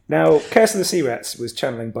 Now, Curse of the Sea Rats was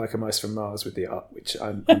channeling Biker Mice from Mars with the art, which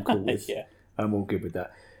I'm cool with. Yeah. I'm all good with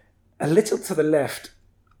that. A little to the left.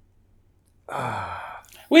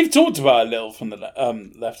 We've talked about a little from the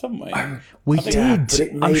left, haven't we? We did. But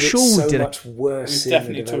it made I'm sure it so we did. much worse. We've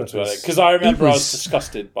definitely talked about it because I remember I was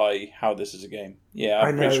disgusted by how this is a game. Yeah,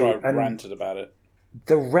 I'm pretty sure I ranted about it.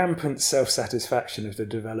 The rampant self-satisfaction of the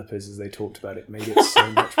developers as they talked about it made it so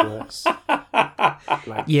much worse.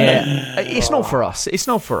 It's not for us. It's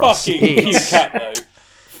not for us. Fucking cute cat, though.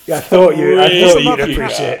 Yeah, I thought you'd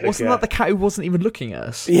appreciate it. Wasn't that the cat who wasn't even looking at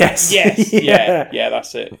us? Yes. Yeah,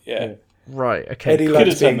 that's it. Yeah. Right, okay. Eddie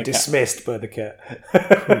likes being dismissed by the cat.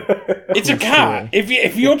 It's a cat.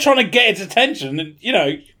 If you're trying to get its attention,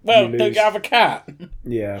 don't have a cat.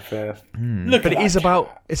 Yeah, fair. But it's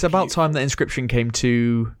about time that Inscription came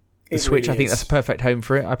to the Switch. Really I think that's a perfect home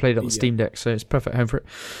for it. I played it on the Steam Deck, so it's a perfect home for it.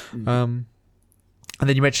 And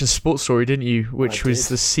then you mentioned Sports Story, didn't you? Which was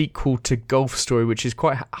the sequel to Golf Story, which is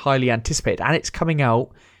quite highly anticipated. And it's coming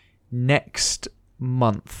out next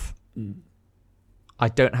month. I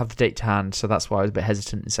don't have the date to hand, so that's why I was a bit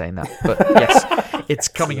hesitant in saying that. But yes, it's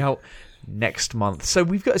coming out next month. So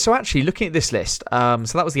actually looking at this list, so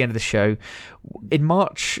that was the end of the show. In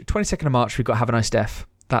March, 22nd of March, we've got Have a Nice Death.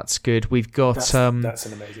 That's good. We've got that's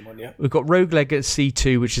an amazing one, yeah. We've got Rogue Legacy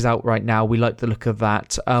 2, which is out right now. We like the look of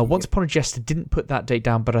that. Once Upon a Jester didn't put that date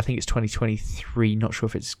down, but I think it's 2023. Not sure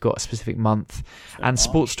if it's got a specific month. And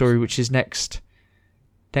Sports Story, which is next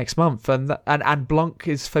month, and Blanc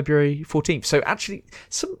is February 14th. So actually,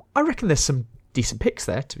 I reckon there's some decent picks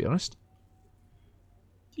there, to be honest.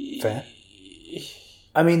 Fair.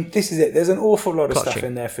 I mean, this is it. There's an awful lot of stuff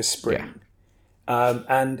in there for spring,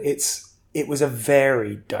 and it was a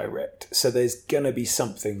varied direct. So there's gonna be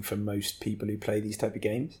something for most people who play these type of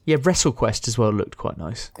games. Yeah, WrestleQuest as well looked quite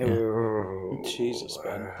nice. Yeah. Oh, Jesus,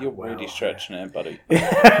 man, you're really stretching it, buddy.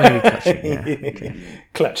 Maybe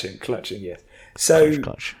clutching. Clutching, yes. So,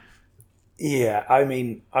 clutch. Yeah, I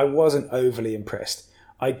mean, I wasn't overly impressed.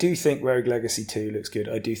 I do think Rogue Legacy 2 looks good.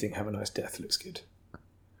 I do think Have a Nice Death looks good.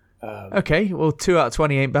 Okay, well, 2 out of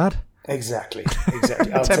 20 ain't bad. Exactly.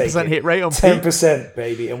 I'll 10% hit rate on 10%,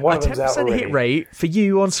 baby, and one of them's out already. 10% hit rate for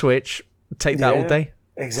you on Switch. Take that all day.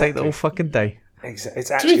 Exactly. Take that all fucking day. Exactly. It's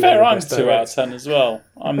to be fair, I'm 2 out of 10 as well.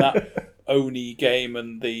 I'm that Oni game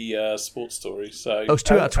and the Sports Story. So it's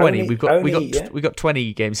 2 out of 20. We've got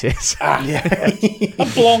 20 games here. So.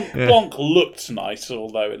 Blanc looked nice,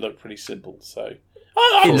 although it looked pretty simple. So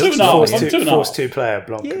I'm 2.5. I'm 2.5. Force 2 player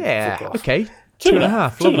Blanc. Yeah. Okay.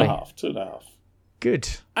 2.5. 2.5. Good.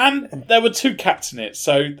 And there were 2 cats in it,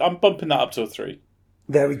 so I'm bumping that up to a 3.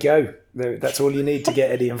 There we go. That's all you need to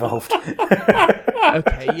get Eddie involved.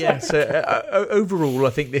 Okay, yeah. So overall,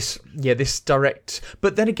 I think this direct.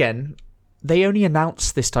 But then again, they only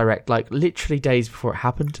announced this direct like literally days before it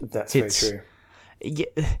happened. That's very true. Yeah,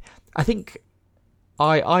 I think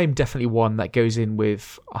I'm definitely one that goes in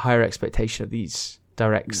with a higher expectation of these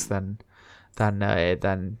directs than it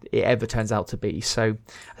ever turns out to be. So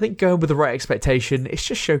I think going with the right expectation, it's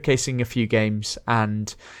just showcasing a few games,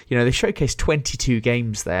 and they showcased 22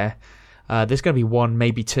 games there. There's going to be 1,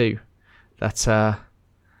 maybe 2 that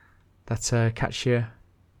catch your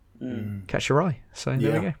eye. So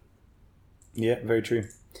there we go. Yeah, very true.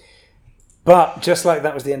 But just like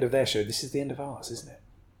that was the end of their show, this is the end of ours, isn't it?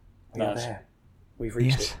 We are there. We've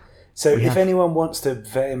reached it. So if anyone wants to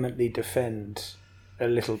vehemently defend A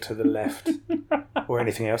Little to the Left or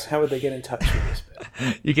anything else, how would they get in touch with us?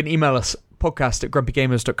 You can email us,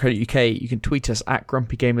 podcast@grumpygamers.co.uk. You can tweet us at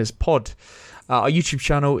grumpygamerspod. Our YouTube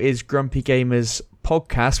channel is Grumpy Gamers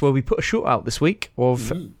Podcast, where we put a short out this week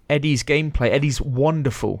of Eddie's gameplay, Eddie's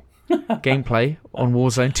wonderful gameplay on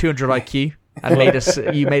Warzone, 200 IQ,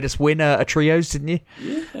 and you made us win a trios, didn't you?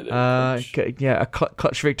 Yeah, a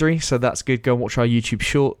clutch victory. So that's good. Go and watch our YouTube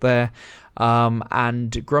short there.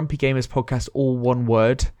 And Grumpy Gamers Podcast, all one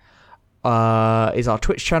word, is our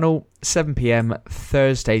Twitch channel, 7 p.m.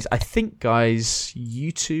 Thursdays. I think, guys,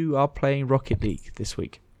 you two are playing Rocket League this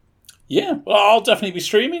week. Yeah, well, I'll definitely be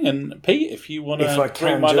streaming, and Pete, if you want to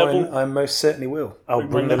bring my level, I most certainly will. I'll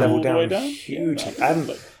bring the level down hugely. I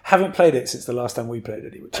haven't played it since the last time we played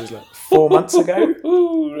it, which was like 4 months ago.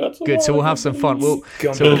 Ooh, good, so we'll have some fun. I'll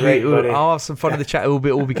have some fun in the chat. It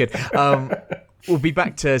will be good. We'll be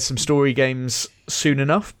back to some story games soon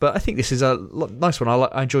enough, but I think this is a nice one.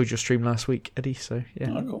 I enjoyed your stream last week, Eddie, so yeah,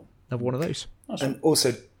 cool. Another one of those. And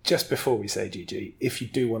also, just before we say GG, if you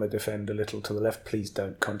do want to defend A Little to the Left, please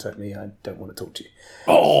don't contact me. I don't want to talk to you.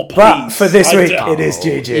 Oh, please. But for this week, it is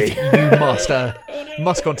GG. You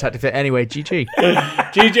must contact it anyway. GG.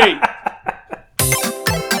 GG.